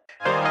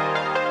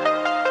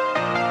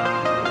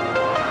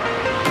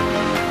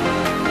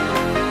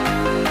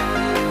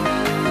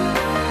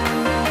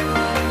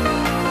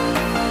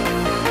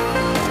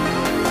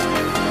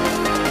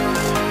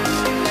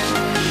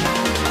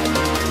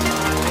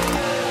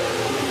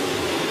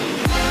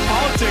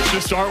 politics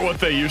just aren't what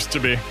they used to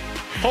be.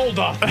 Hold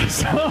on.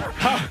 So,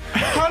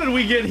 how did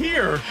we get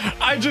here?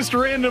 I just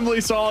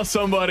randomly saw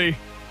somebody.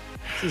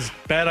 This is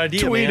a bad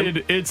idea, tweeted.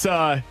 Man. It's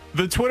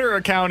the Twitter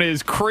account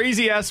is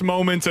crazy ass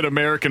moments in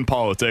American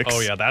politics.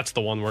 Oh yeah, that's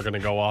the one we're going to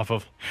go off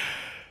of.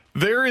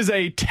 There is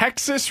a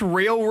Texas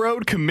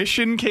Railroad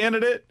Commission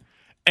candidate,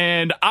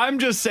 and I'm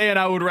just saying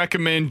I would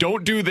recommend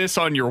don't do this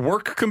on your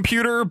work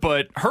computer,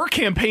 but her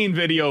campaign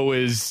video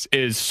is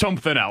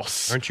something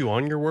else. Aren't you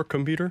on your work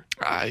computer?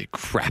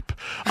 Crap.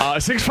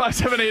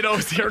 65780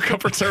 is the Air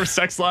Comfort Service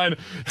text line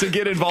to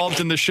get involved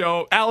in the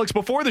show. Alex,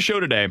 before the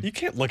show today. You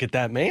can't look at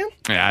that, man.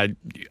 Yeah,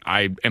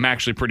 I am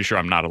actually pretty sure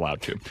I'm not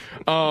allowed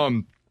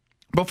to.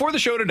 Before the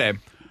show today,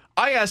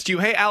 I asked you,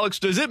 hey, Alex,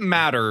 does it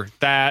matter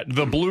that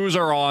the Blues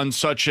are on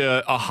such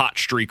a hot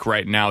streak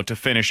right now to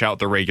finish out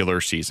the regular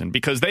season?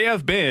 Because they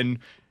have been,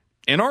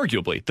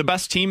 inarguably, the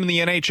best team in the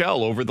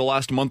NHL over the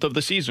last month of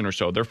the season or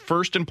so. They're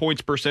first in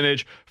points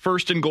percentage,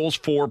 first in goals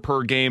for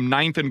per game,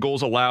 ninth in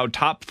goals allowed,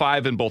 top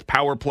 5 in both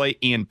power play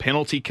and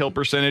penalty kill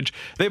percentage.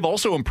 They've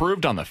also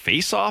improved on the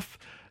face-off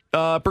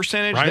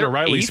percentage. Ryan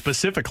O'Reilly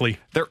specifically.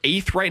 They're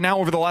 8th right now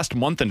over the last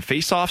month in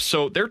face-offs,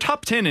 so they're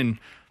top 10 in,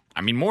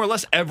 more or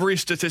less every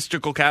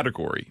statistical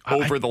category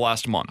over the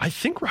last month. I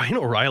think Ryan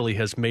O'Reilly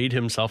has made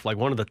himself like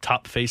one of the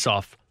top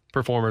face-off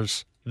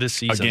performers this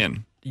season.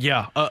 Again.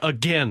 Yeah,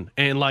 again.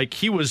 And like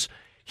he was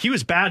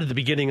bad at the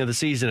beginning of the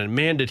season, and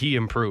man, did he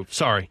improve.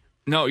 Sorry.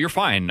 No, you're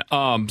fine.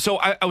 So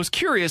I was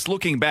curious,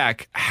 looking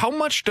back, how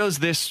much does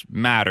this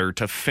matter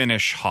to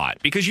finish hot?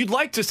 Because you'd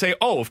like to say,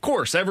 oh, of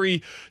course,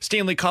 every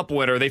Stanley Cup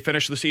winner, they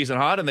finish the season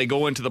hot and they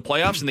go into the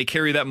playoffs and they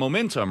carry that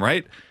momentum,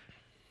 right?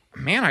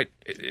 Man,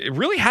 it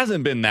really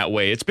hasn't been that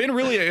way. It's been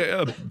really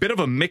a bit of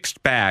a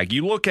mixed bag.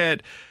 You look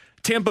at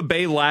Tampa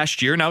Bay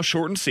last year, now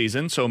shortened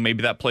season, so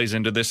maybe that plays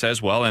into this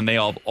as well. And they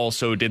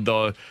also did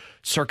the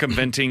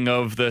circumventing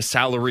of the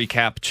salary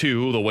cap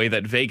too, the way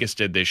that Vegas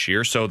did this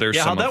year. So there's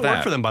some of that. How'd that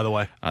work for them, by the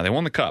way? They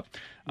won the cup.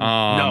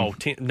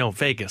 No,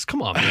 Vegas.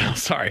 Come on, man.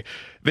 Sorry.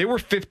 They were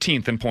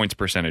 15th in points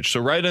percentage, so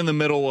right in the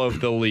middle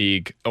of the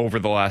league over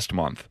the last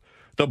month.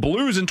 The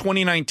Blues in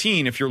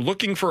 2019, if you're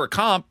looking for a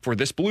comp for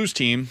this Blues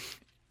team,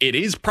 it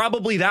is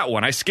probably that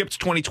one. I skipped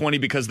 2020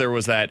 because there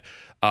was that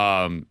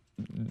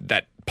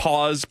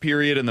pause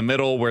period in the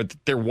middle where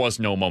there was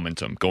no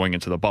momentum going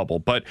into the bubble.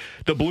 But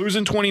the Blues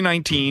in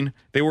 2019,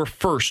 they were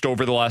first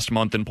over the last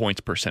month in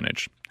points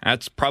percentage.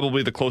 That's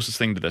probably the closest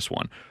thing to this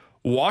one.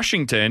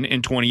 Washington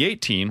in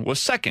 2018 was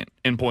second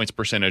in points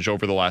percentage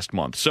over the last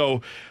month. So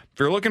if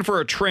you're looking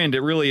for a trend,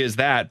 it really is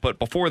that. But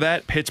before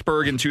that,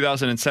 Pittsburgh in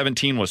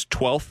 2017 was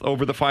 12th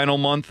over the final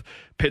month.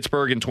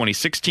 Pittsburgh in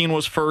 2016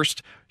 was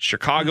first.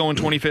 Chicago in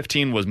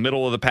 2015 was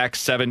middle of the pack,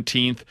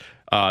 17th.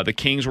 The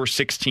Kings were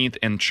 16th,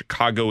 and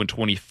Chicago in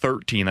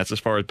 2013, that's as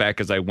far as back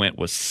as I went,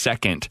 was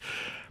second.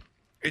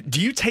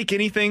 Do you take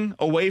anything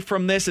away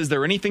from this? Is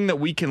there anything that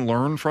we can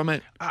learn from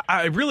it?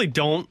 I really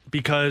don't,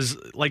 because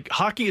like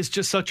hockey is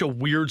just such a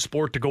weird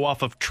sport to go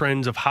off of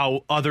trends of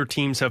how other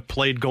teams have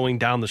played going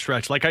down the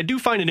stretch. Like I do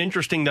find it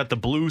interesting that the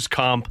Blues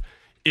comp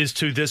is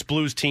to this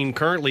Blues team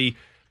currently,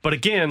 but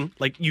again,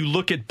 like you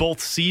look at both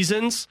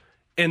seasons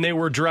and they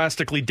were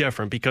drastically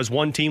different because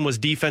one team was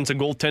defense and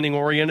goaltending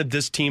oriented,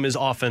 this team is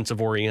offensive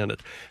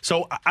oriented.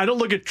 So I don't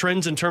look at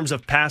trends in terms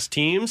of past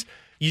teams.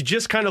 You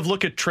just kind of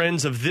look at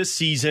trends of this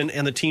season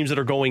and the teams that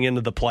are going into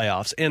the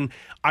playoffs. And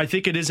I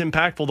think it is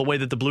impactful the way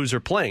that the Blues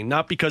are playing,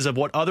 not because of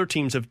what other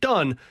teams have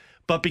done,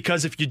 but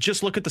because if you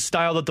just look at the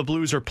style that the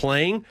Blues are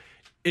playing,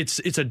 it's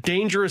a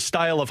dangerous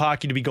style of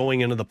hockey to be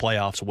going into the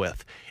playoffs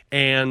with.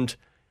 And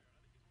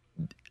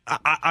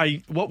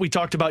I what we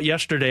talked about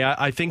yesterday,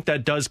 I think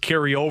that does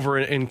carry over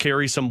and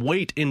carry some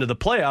weight into the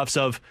playoffs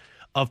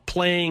of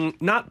playing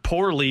not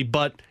poorly,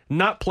 but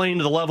not playing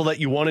to the level that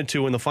you wanted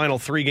to in the final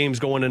 3 games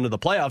going into the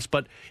playoffs.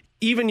 But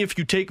even if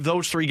you take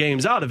those 3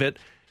 games out of it,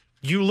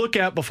 you look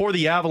at before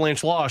the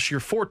Avalanche loss, you're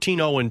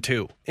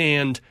 14-0-2.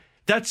 And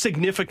that's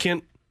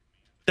significant.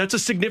 That's a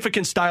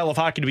significant style of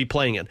hockey to be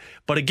playing in.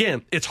 But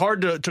again, it's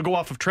hard to go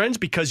off of trends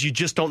because you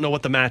just don't know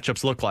what the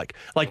matchups look like.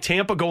 Like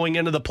Tampa going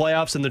into the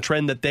playoffs and the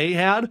trend that they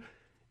had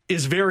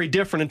is very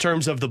different in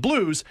terms of the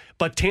Blues,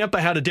 but Tampa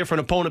had a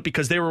different opponent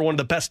because they were one of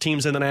the best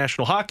teams in the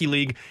National Hockey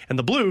League, and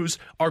the Blues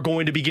are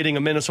going to be getting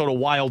a Minnesota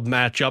Wild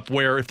matchup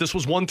where if this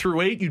was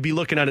 1-8, you'd be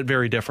looking at it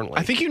very differently.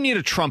 I think you need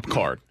a trump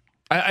card.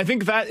 I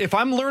think that if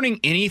I'm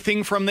learning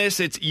anything from this,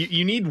 it's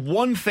you need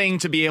one thing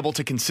to be able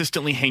to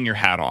consistently hang your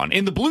hat on.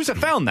 And the Blues have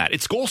found that.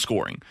 It's goal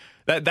scoring.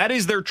 That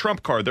is their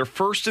trump card. They're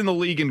first in the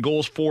league in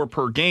goals for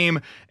per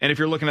game, and if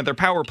you're looking at their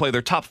power play,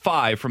 they're top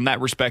 5 from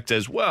that respect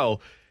as well.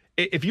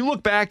 If you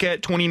look back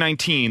at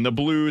 2019, the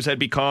Blues had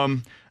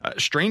become,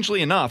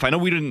 strangely enough, I know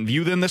we didn't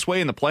view them this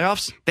way in the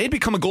playoffs, they had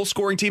become a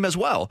goal-scoring team as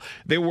well.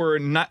 They were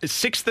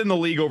 6th in the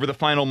league over the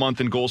final month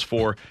in goals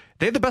for.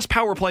 They had the best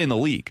power play in the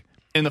league.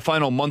 in the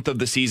final month of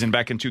the season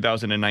back in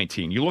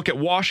 2019. You look at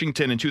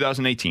Washington in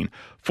 2018,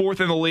 4th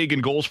in the league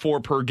in goals for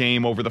per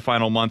game over the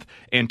final month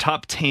and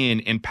top 10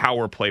 in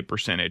power play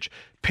percentage.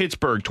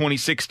 Pittsburgh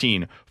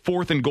 2016,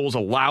 4th in goals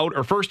allowed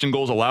or 1st in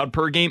goals allowed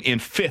per game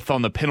and 5th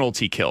on the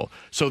penalty kill.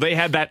 So they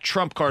had that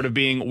trump card of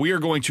being, we are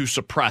going to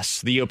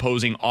suppress the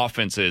opposing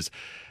offenses.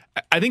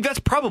 I think that's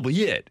probably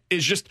it.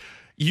 Is just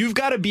you've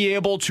got to be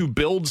able to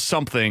build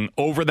something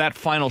over that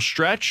final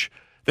stretch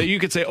that you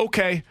could say,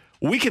 okay,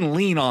 we can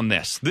lean on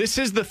this. This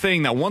is the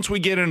thing that once we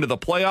get into the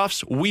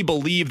playoffs, we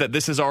believe that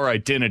this is our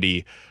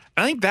identity.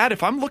 I think that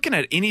if I'm looking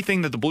at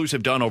anything that the Blues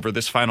have done over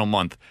this final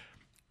month,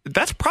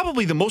 that's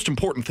probably the most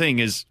important thing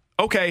is,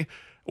 okay,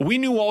 we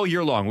knew all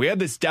year long. We had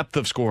this depth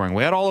of scoring.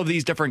 We had all of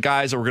these different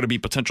guys that were going to be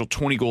potential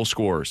 20-goal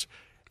scorers.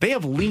 They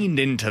have leaned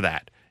into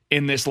that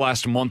in this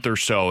last month or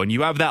so, and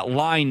you have that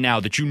line now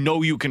that you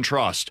know you can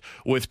trust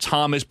with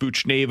Thomas,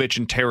 Buchnevich,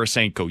 and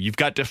Tarasenko. You've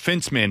got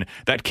defensemen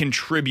that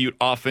contribute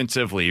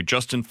offensively.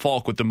 Justin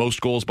Falk with the most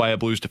goals by a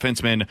Blues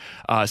defenseman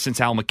since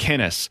Al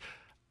McInnes.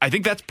 I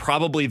think that's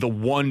probably the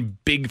one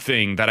big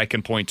thing that I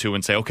can point to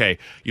and say, okay,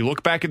 you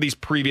look back at these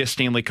previous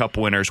Stanley Cup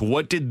winners,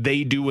 what did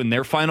they do in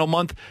their final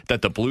month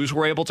that the Blues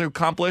were able to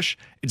accomplish?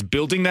 It's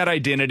building that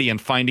identity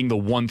and finding the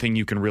one thing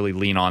you can really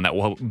lean on that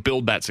will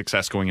build that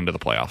success going into the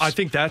playoffs. I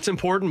think that's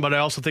important, but I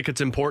also think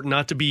it's important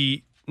not to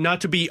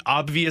be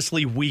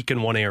obviously weak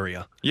in one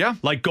area. Yeah.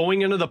 Like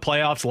going into the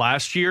playoffs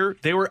last year,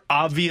 they were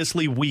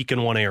obviously weak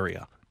in one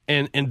area.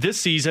 And this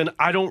season,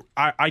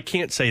 I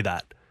can't say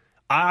that.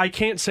 I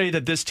can't say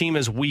that this team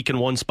is weak in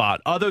one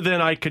spot, other than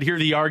I could hear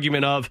the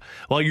argument of,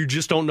 well, you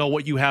just don't know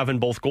what you have in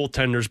both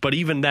goaltenders. But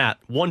even that,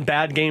 one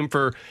bad game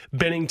for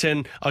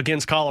Binnington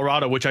against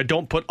Colorado, which I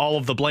don't put all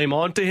of the blame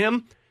on to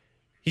him,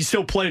 he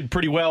still played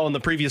pretty well in the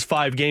previous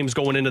 5 games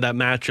going into that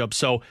matchup.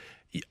 So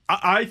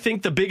I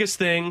think the biggest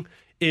thing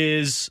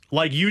is,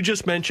 like you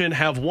just mentioned,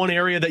 have one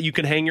area that you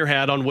can hang your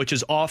hat on, which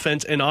is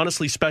offense and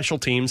honestly special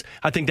teams.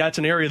 I think that's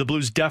an area the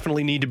Blues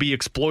definitely need to be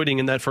exploiting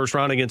in that first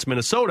round against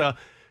Minnesota.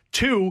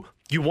 2,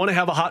 you want to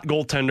have a hot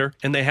goaltender,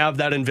 and they have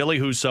that in Ville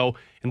Husso.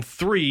 And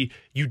 3,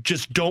 you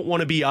just don't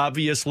want to be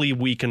obviously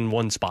weak in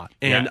one spot.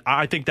 And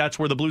I think that's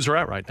where the Blues are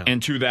at right now.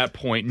 And to that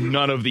point,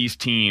 none of these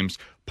teams,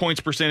 points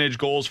percentage,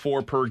 goals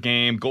for per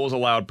game, goals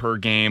allowed per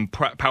game,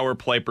 power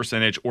play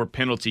percentage, or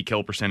penalty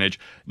kill percentage,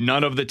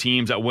 none of the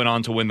teams that went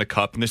on to win the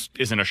Cup, and this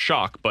isn't a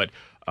shock, but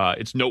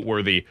it's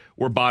noteworthy,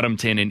 we're bottom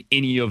 10 in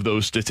any of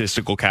those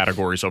statistical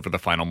categories over the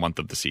final month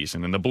of the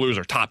season. And the Blues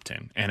are top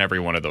 10 in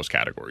every one of those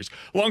categories.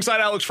 Alongside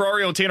Alex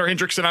Ferrario and Tanner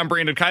Hendrickson, I'm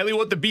Brandon Kiley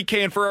with the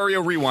BK and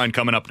Ferrario Rewind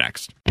coming up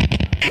next.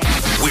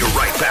 We're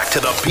right back to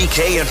the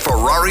BK and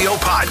Ferrario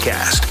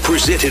podcast,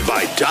 presented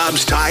by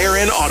Dobbs Tire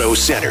and Auto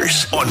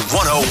Centers on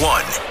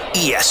 101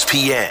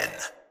 ESPN.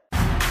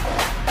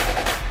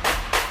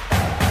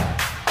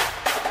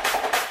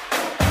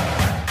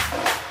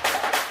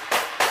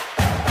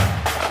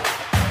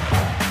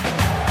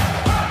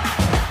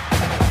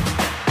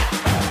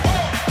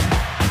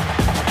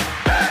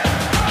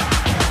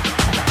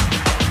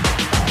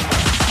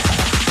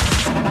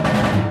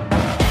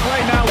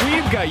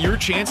 Your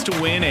chance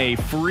to win a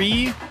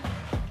free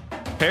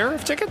pair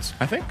of tickets,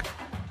 I think,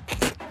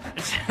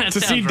 to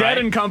see Dead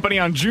and Company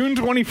on June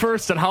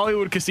 21st at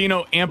Hollywood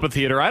Casino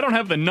Amphitheater. I don't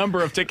have the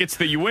number of tickets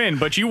that you win,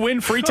 but you win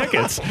free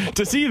tickets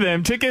to see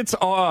them. Tickets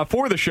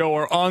for the show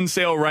are on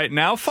sale right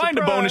now. Find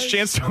a bonus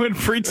chance to win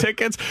free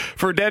tickets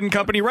for Dead and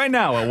Company right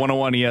now at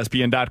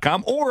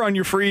 101ESPN.com or on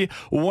your free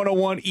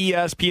 101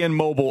 ESPN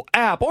mobile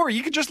app. Or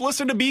you can just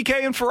listen to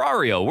BK and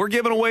Ferrario. We're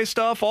giving away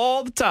stuff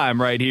all the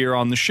time right here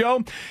on the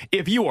show.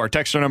 If you are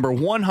texter number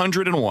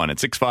 101 at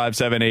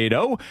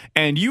 65780,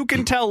 and you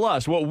can tell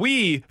us what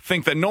we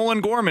think that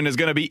Nolan Gorman is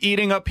going to be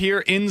eating up here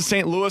in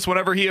St. Louis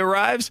whenever he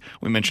arrives.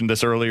 We mentioned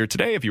this earlier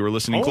today. If you were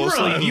listening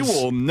closely, you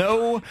will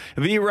know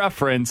the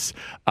reference.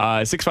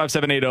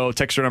 65780,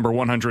 texter number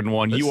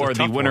 101. You are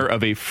the winner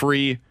of a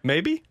free...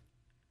 Maybe?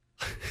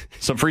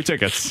 Some free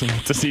tickets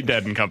to see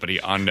Dead and Company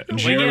on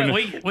June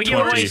we give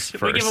away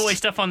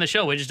stuff on the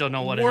show. We just don't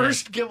know what it is.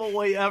 Worst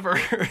giveaway ever.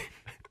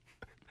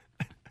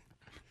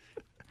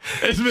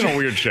 It's been a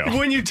weird show.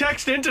 When you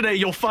text in today,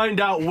 you'll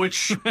find out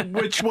which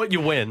what you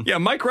win. Yeah,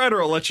 Mike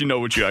Ryder will let you know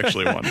what you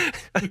actually won.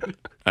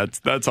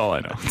 That's all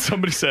I know.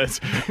 Somebody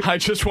says, I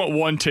just want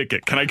one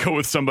ticket. Can I go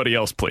with somebody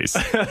else, please?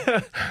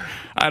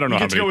 I don't know.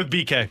 Let's go with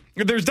BK.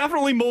 There's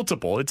definitely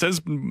multiple. It says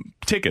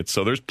tickets,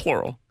 so there's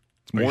plural.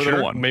 It's more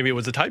than one. Maybe it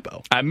was a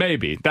typo.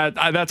 Maybe.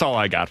 That's all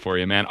I got for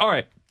you, man. All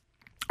right.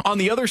 On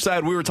the other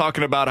side, we were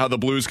talking about how the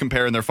Blues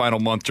compare in their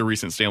final month to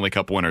recent Stanley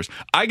Cup winners.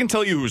 I can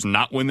tell you who's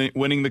not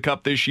winning the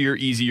Cup this year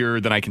easier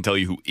than I can tell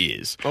you who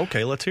is.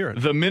 Okay, let's hear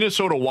it. The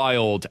Minnesota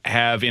Wild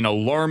have an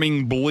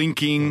alarming,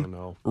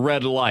 blinking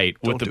red light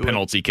with the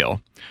penalty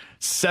kill.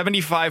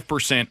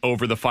 75%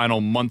 over the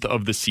final month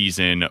of the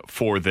season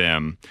for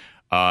them.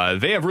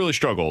 They have really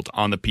struggled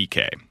on the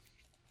PK.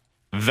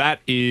 That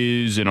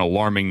is an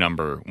alarming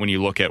number when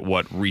you look at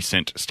what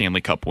recent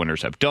Stanley Cup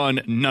winners have done.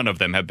 None of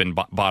them have been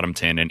bottom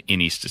 10 in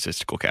any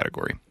statistical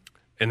category.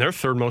 And they're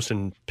third most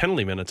in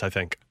penalty minutes, I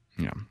think.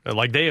 Yeah.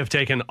 Like, they have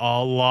taken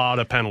a lot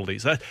of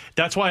penalties.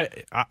 That's why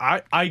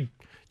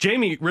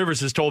Jamie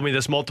Rivers has told me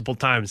this multiple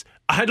times.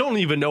 I don't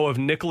even know if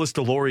Nicolas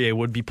Delorier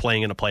would be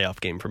playing in a playoff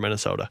game for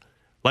Minnesota.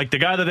 Like, the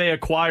guy that they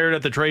acquired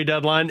at the trade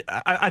deadline,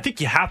 I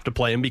think you have to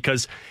play him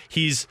because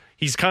he's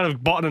kind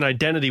of bought an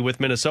identity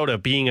with Minnesota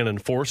being an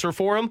enforcer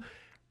for him.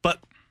 But,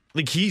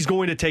 like, he's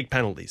going to take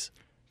penalties.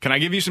 Can I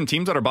give you some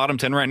teams that are bottom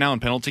 10 right now in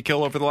penalty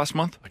kill over the last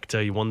month? I can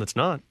tell you one that's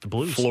not. The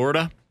Blues.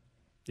 Florida.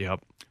 Yep.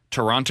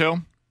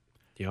 Toronto.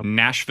 Yep.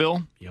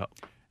 Nashville. Yep.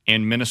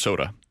 And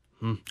Minnesota.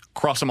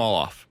 Cross them all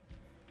off.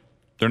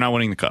 They're not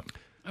winning the cup.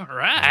 All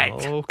right.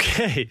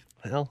 Okay.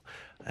 Well,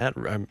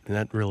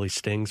 that really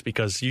stings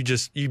because you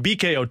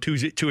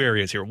BKO'd two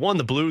areas here. One,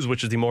 the Blues,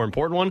 which is the more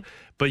important one,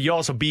 but you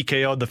also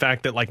BKO'd the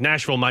fact that, like,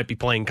 Nashville might be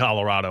playing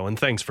Colorado, and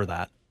thanks for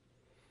that.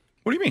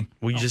 What do you mean?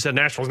 Well, you just said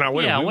Nashville's not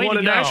winning. Yeah, we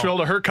wanted Nashville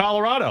to hurt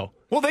Colorado.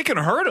 Well, they can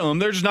hurt them.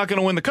 They're just not going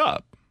to win the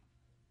cup.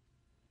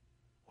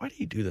 Why do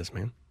you do this,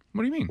 man?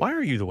 What do you mean? Why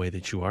are you the way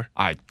that you are?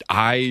 I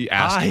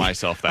asked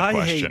myself that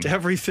question. I hate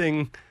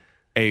everything.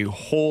 A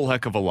whole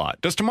heck of a lot.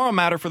 Does tomorrow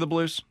matter for the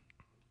Blues?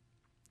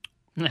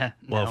 No.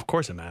 Well, of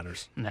course it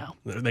matters. No.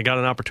 They got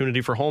an opportunity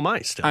for home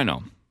ice still. I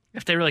know.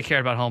 If they really cared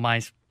about home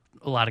ice,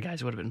 a lot of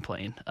guys would have been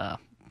playing,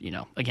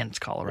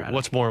 against Colorado.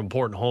 What's more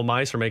important, home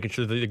ice or making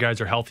sure that the guys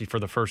are healthy for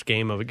the first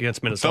game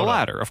against Minnesota? The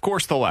latter. Of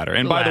course, the latter.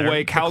 And by the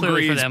way,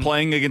 Calgary is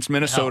playing against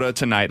Minnesota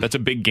tonight. That's a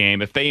big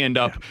game. If they end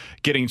up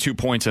getting 2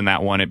 points in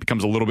that one, it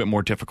becomes a little bit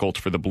more difficult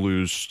for the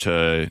Blues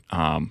to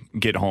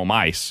get home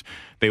ice.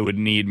 They would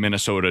need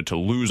Minnesota to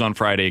lose on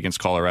Friday against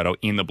Colorado,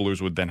 and the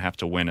Blues would then have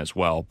to win as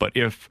well. But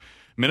if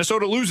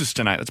Minnesota loses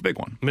tonight, that's a big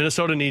one.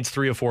 Minnesota needs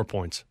 3 or 4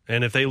 points.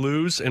 And if they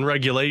lose in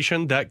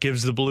regulation, that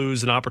gives the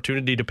Blues an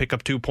opportunity to pick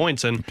up 2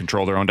 points and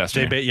control their own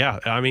destiny.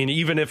 I mean,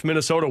 even if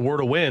Minnesota were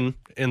to win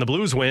and the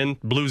Blues win,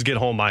 Blues get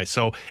home ice.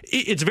 So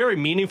it's very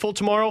meaningful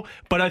tomorrow,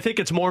 but I think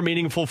it's more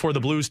meaningful for the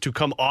Blues to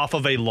come off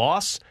of a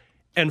loss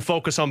and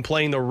focus on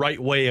playing the right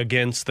way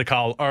against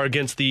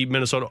the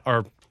Minnesota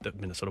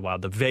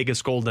Wild, the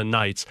Vegas Golden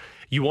Knights.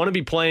 You want to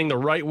be playing the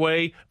right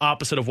way,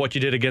 opposite of what you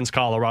did against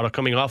Colorado.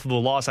 Coming off of a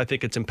loss, I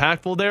think it's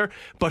impactful there.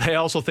 But I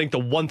also think the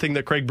one thing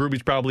that Craig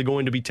Berube's probably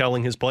going to be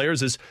telling his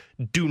players is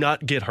do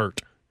not get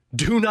hurt.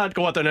 Do not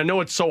go out there. And I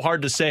know it's so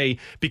hard to say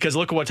because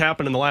look at what's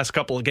happened in the last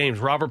couple of games.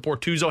 Robert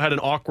Bortuzzo had an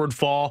awkward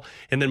fall,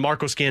 and then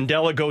Marco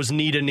Scandella goes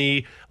knee to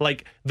knee.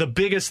 Like, the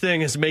biggest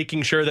thing is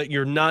making sure that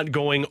you're not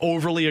going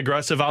overly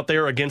aggressive out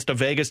there against a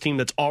Vegas team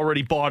that's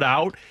already bought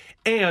out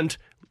and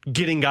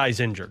getting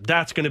guys injured.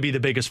 That's going to be the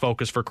biggest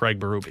focus for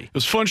Craig Berube. It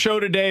was a fun show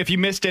today. If you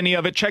missed any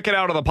of it, check it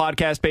out on the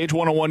podcast page,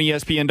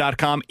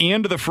 101ESPN.com,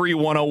 and the free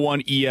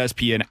 101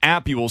 ESPN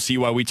app. You will see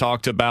why we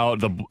talked about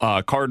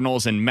the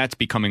Cardinals and Mets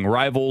becoming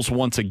rivals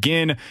once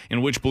again,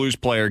 and which Blues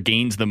player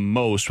gains the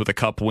most with a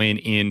cup win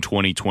in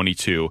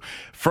 2022.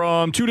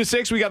 From 2 to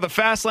 6, we got the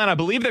Fast Lane. I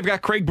believe they've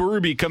got Craig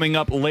Berube coming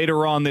up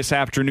later on this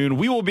afternoon.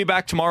 We will be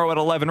back tomorrow at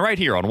 11 right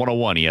here on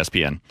 101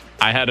 ESPN.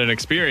 I had an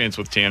experience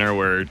with Tanner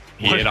where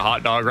he ate a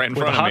hot dog right in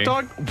front of me. Hot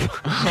dog?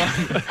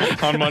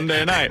 on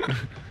Monday night. What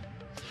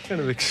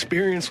kind of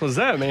experience was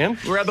that, man?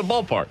 We're at the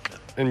ballpark.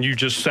 And you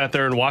just sat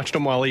there and watched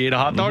him while he ate a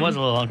hot dog? It was a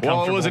little uncomfortable.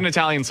 Well, it was an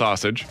Italian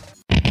sausage.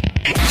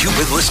 You've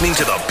been listening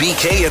to the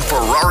BK and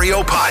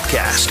Ferrario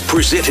podcast,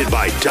 presented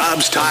by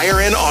Dobbs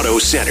Tire and Auto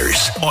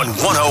Centers on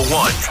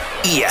 101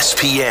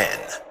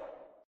 ESPN.